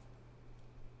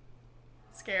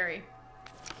 Scary.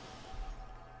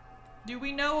 Do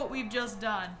we know what we've just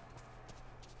done?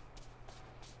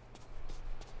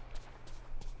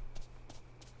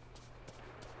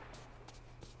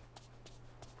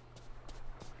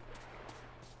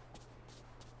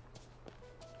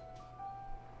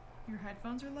 Your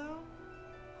headphones are low?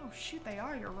 Oh shoot, they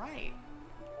are, you're right.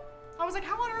 I was like,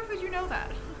 how on earth would you know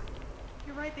that?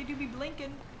 You're right, they do be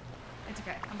blinking. It's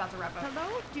okay, I'm about to wrap up.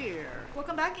 Hello, dear.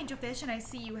 Welcome back, Angelfish, and I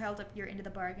see you held up your end of the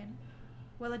bargain.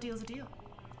 Well, a deal's a deal.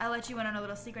 I'll let you in on a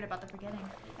little secret about the forgetting.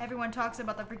 Everyone talks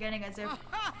about the forgetting as if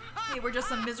it were just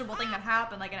some miserable thing that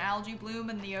happened, like an algae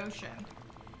bloom in the ocean.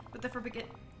 But the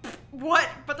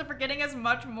forgetting is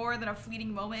much more than a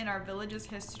fleeting moment in our village's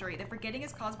history. The forgetting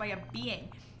is caused by a being.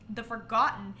 The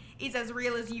forgotten is as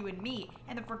real as you and me,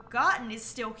 and the forgotten is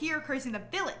still here cursing the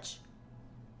village.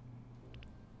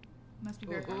 Must be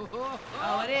very hard.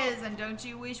 Oh, it is. And don't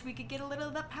you wish we could get a little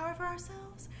of that power for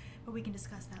ourselves? But we can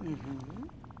discuss that later.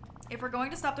 If we're going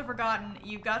to stop the Forgotten,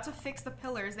 you've got to fix the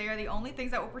pillars. They are the only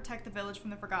things that will protect the village from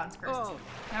the Forgotten's curses.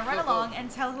 Now run along and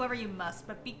tell whoever you must,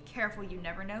 but be careful. You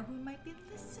never know who might be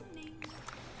listening.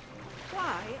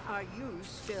 Why are you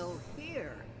still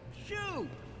here? Shoo!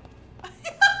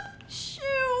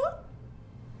 Shoo!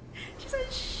 She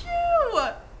said shoo!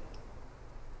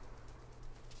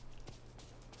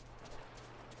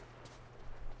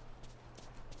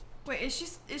 Wait, is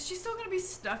she still gonna be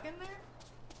stuck in there?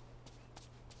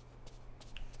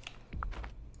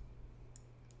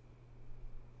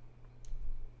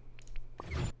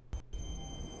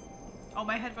 Oh,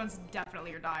 my headphones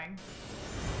definitely are dying.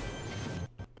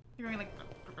 You're going like...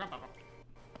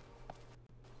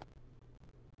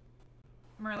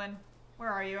 Merlin, where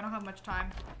are you? I don't have much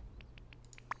time.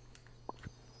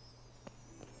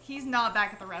 He's not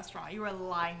back at the restaurant. You are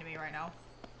lying to me right now.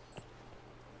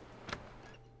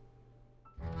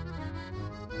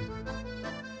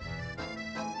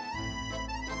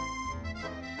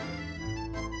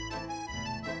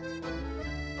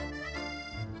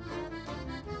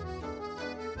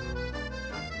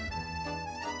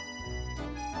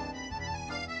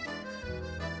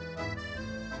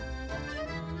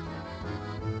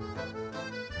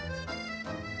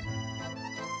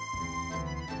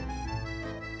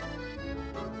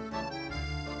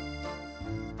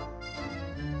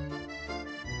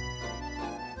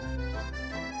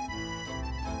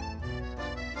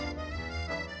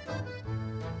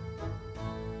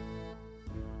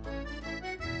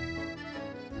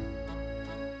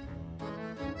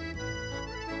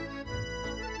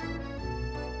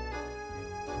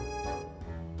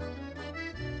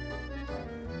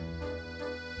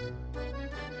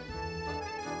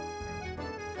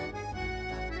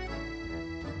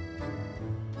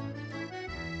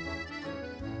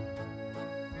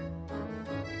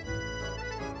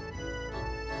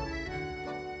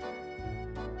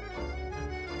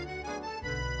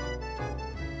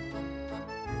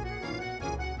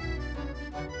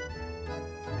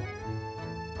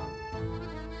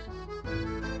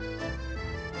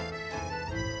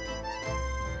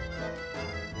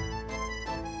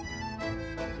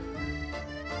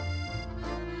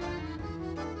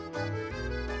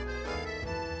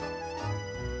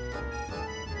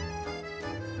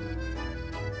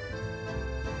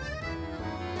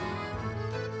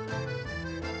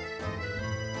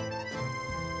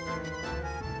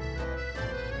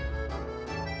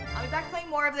 Back playing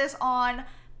more of this on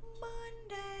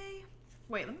Monday.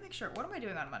 Wait, let me make sure. What am I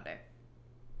doing on Monday?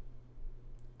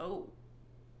 Oh.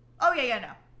 Oh, yeah, no.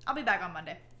 I'll be back on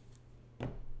Monday.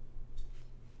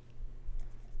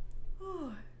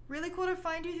 Ooh, really cool to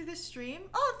find you through this stream.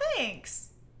 Oh, thanks.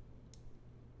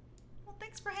 Well,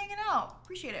 thanks for hanging out.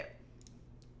 Appreciate it.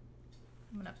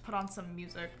 I'm gonna put on some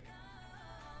music.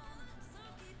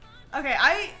 Okay,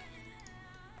 I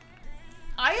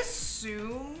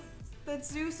assume that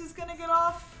Zeus is gonna get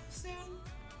off soon.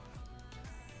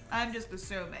 I'm just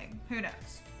assuming. Who knows?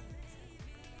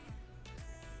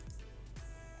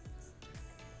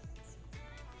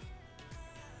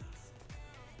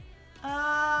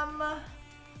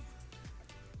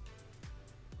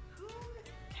 Who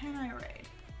can I raid?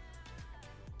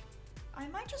 I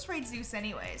might just raid Zeus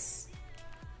anyways.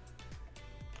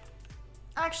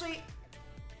 Actually,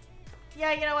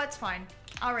 yeah, you know what? It's fine.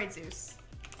 I'll raid Zeus.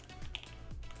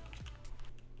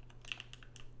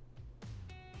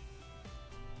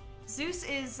 Zeus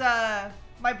is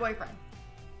my boyfriend.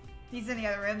 He's in the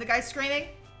other room. The guy's screaming.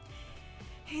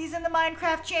 He's in the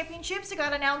Minecraft Championships. It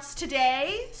got announced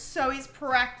today, so he's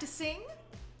practicing.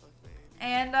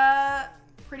 And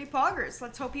pretty poggers.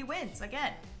 Let's hope he wins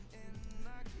again.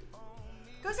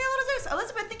 Go say hello to Zeus.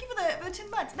 Elizabeth, thank you for the 10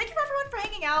 months. Thank you for everyone for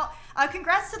hanging out.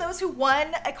 Congrats to those who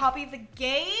won a copy of the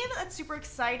game. That's super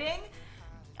exciting.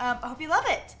 I hope you love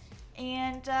it.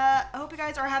 And I hope you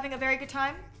guys are having a very good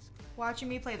time watching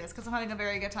me play this, because I'm having a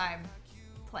very good time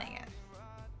playing it.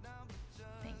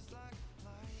 Thank you.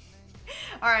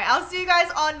 Alright, I'll see you guys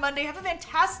on Monday. Have a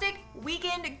fantastic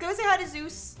weekend. Go say hi to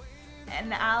Zeus.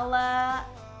 And I'll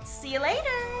see you later.